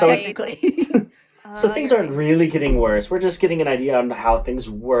 You're Right, yeah, so right. it's- technically. So things you're aren't right. really getting worse. We're just getting an idea on how things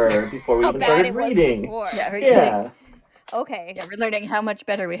were before we How even bad started it was reading. before. yeah, we're getting, Yeah. Okay. yeah, we're learning how much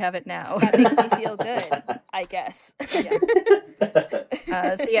better we have it now. That makes me feel good, I guess. So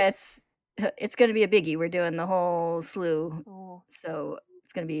yeah, it's going to be a biggie. We're doing the whole slew. Oh. So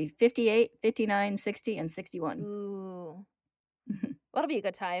it's going to be 58, 59, 60, and 61. Ooh. That'll be a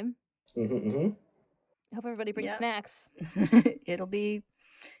good time. Mhm, mhm. I hope everybody brings Yeah. snacks. It'll be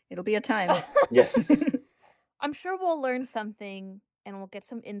a time. Yes. I'm sure we'll learn something and we'll get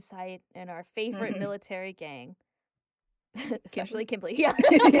some insight in our favorite Mhm. military gang. Especially Kimberly. Yeah.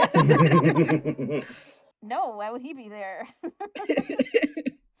 No, why would he be there?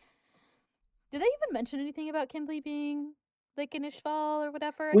 Did they even mention anything about Kimberly being like in Ishval or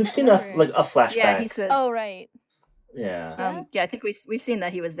whatever? I We've can't seen remember. a flashback. Yeah, he said. Oh, right. Yeah. Yeah? Yeah, I think we've seen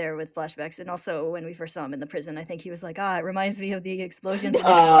that he was there with flashbacks, and also when we first saw him in the prison, I think he was like, it reminds me of the explosions.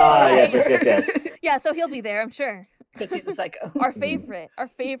 Ah, Right. yes. Yeah, so he'll be there, I'm sure. Because he's a psycho. Our favorite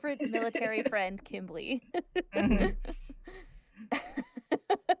military friend, Kimberly. Mhm.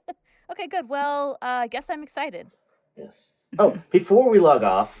 Okay, good. Well, I guess I'm excited. Yes. Oh, before we log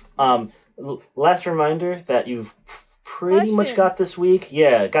off, Yes. last reminder that you've pretty much got Questions. this week.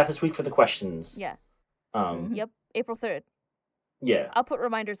 Yeah, got this week for the questions. Yeah. Um. Yep. April 3rd. Yeah. I'll put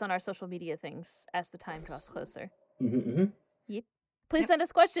reminders on our social media things as the time draws closer. Mm-hmm. Please Yep. send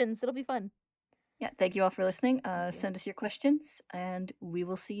us questions. It'll be fun. Yeah, thank you all for listening. you. Send us your questions, and we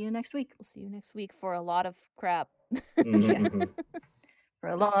will see you next week We'll see you next week for a lot of crap. Mm-hmm. for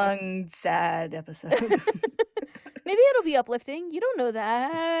a long, sad episode. Maybe it'll be uplifting. You don't know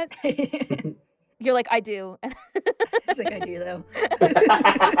that. I You're like, I do. think I do, though.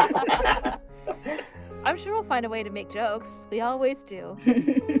 I'm sure we'll find a way to make jokes. We always do.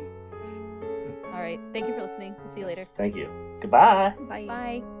 All right. Thank you for listening. We'll see you later. Thank you. Goodbye. Bye.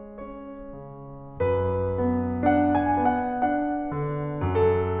 Bye.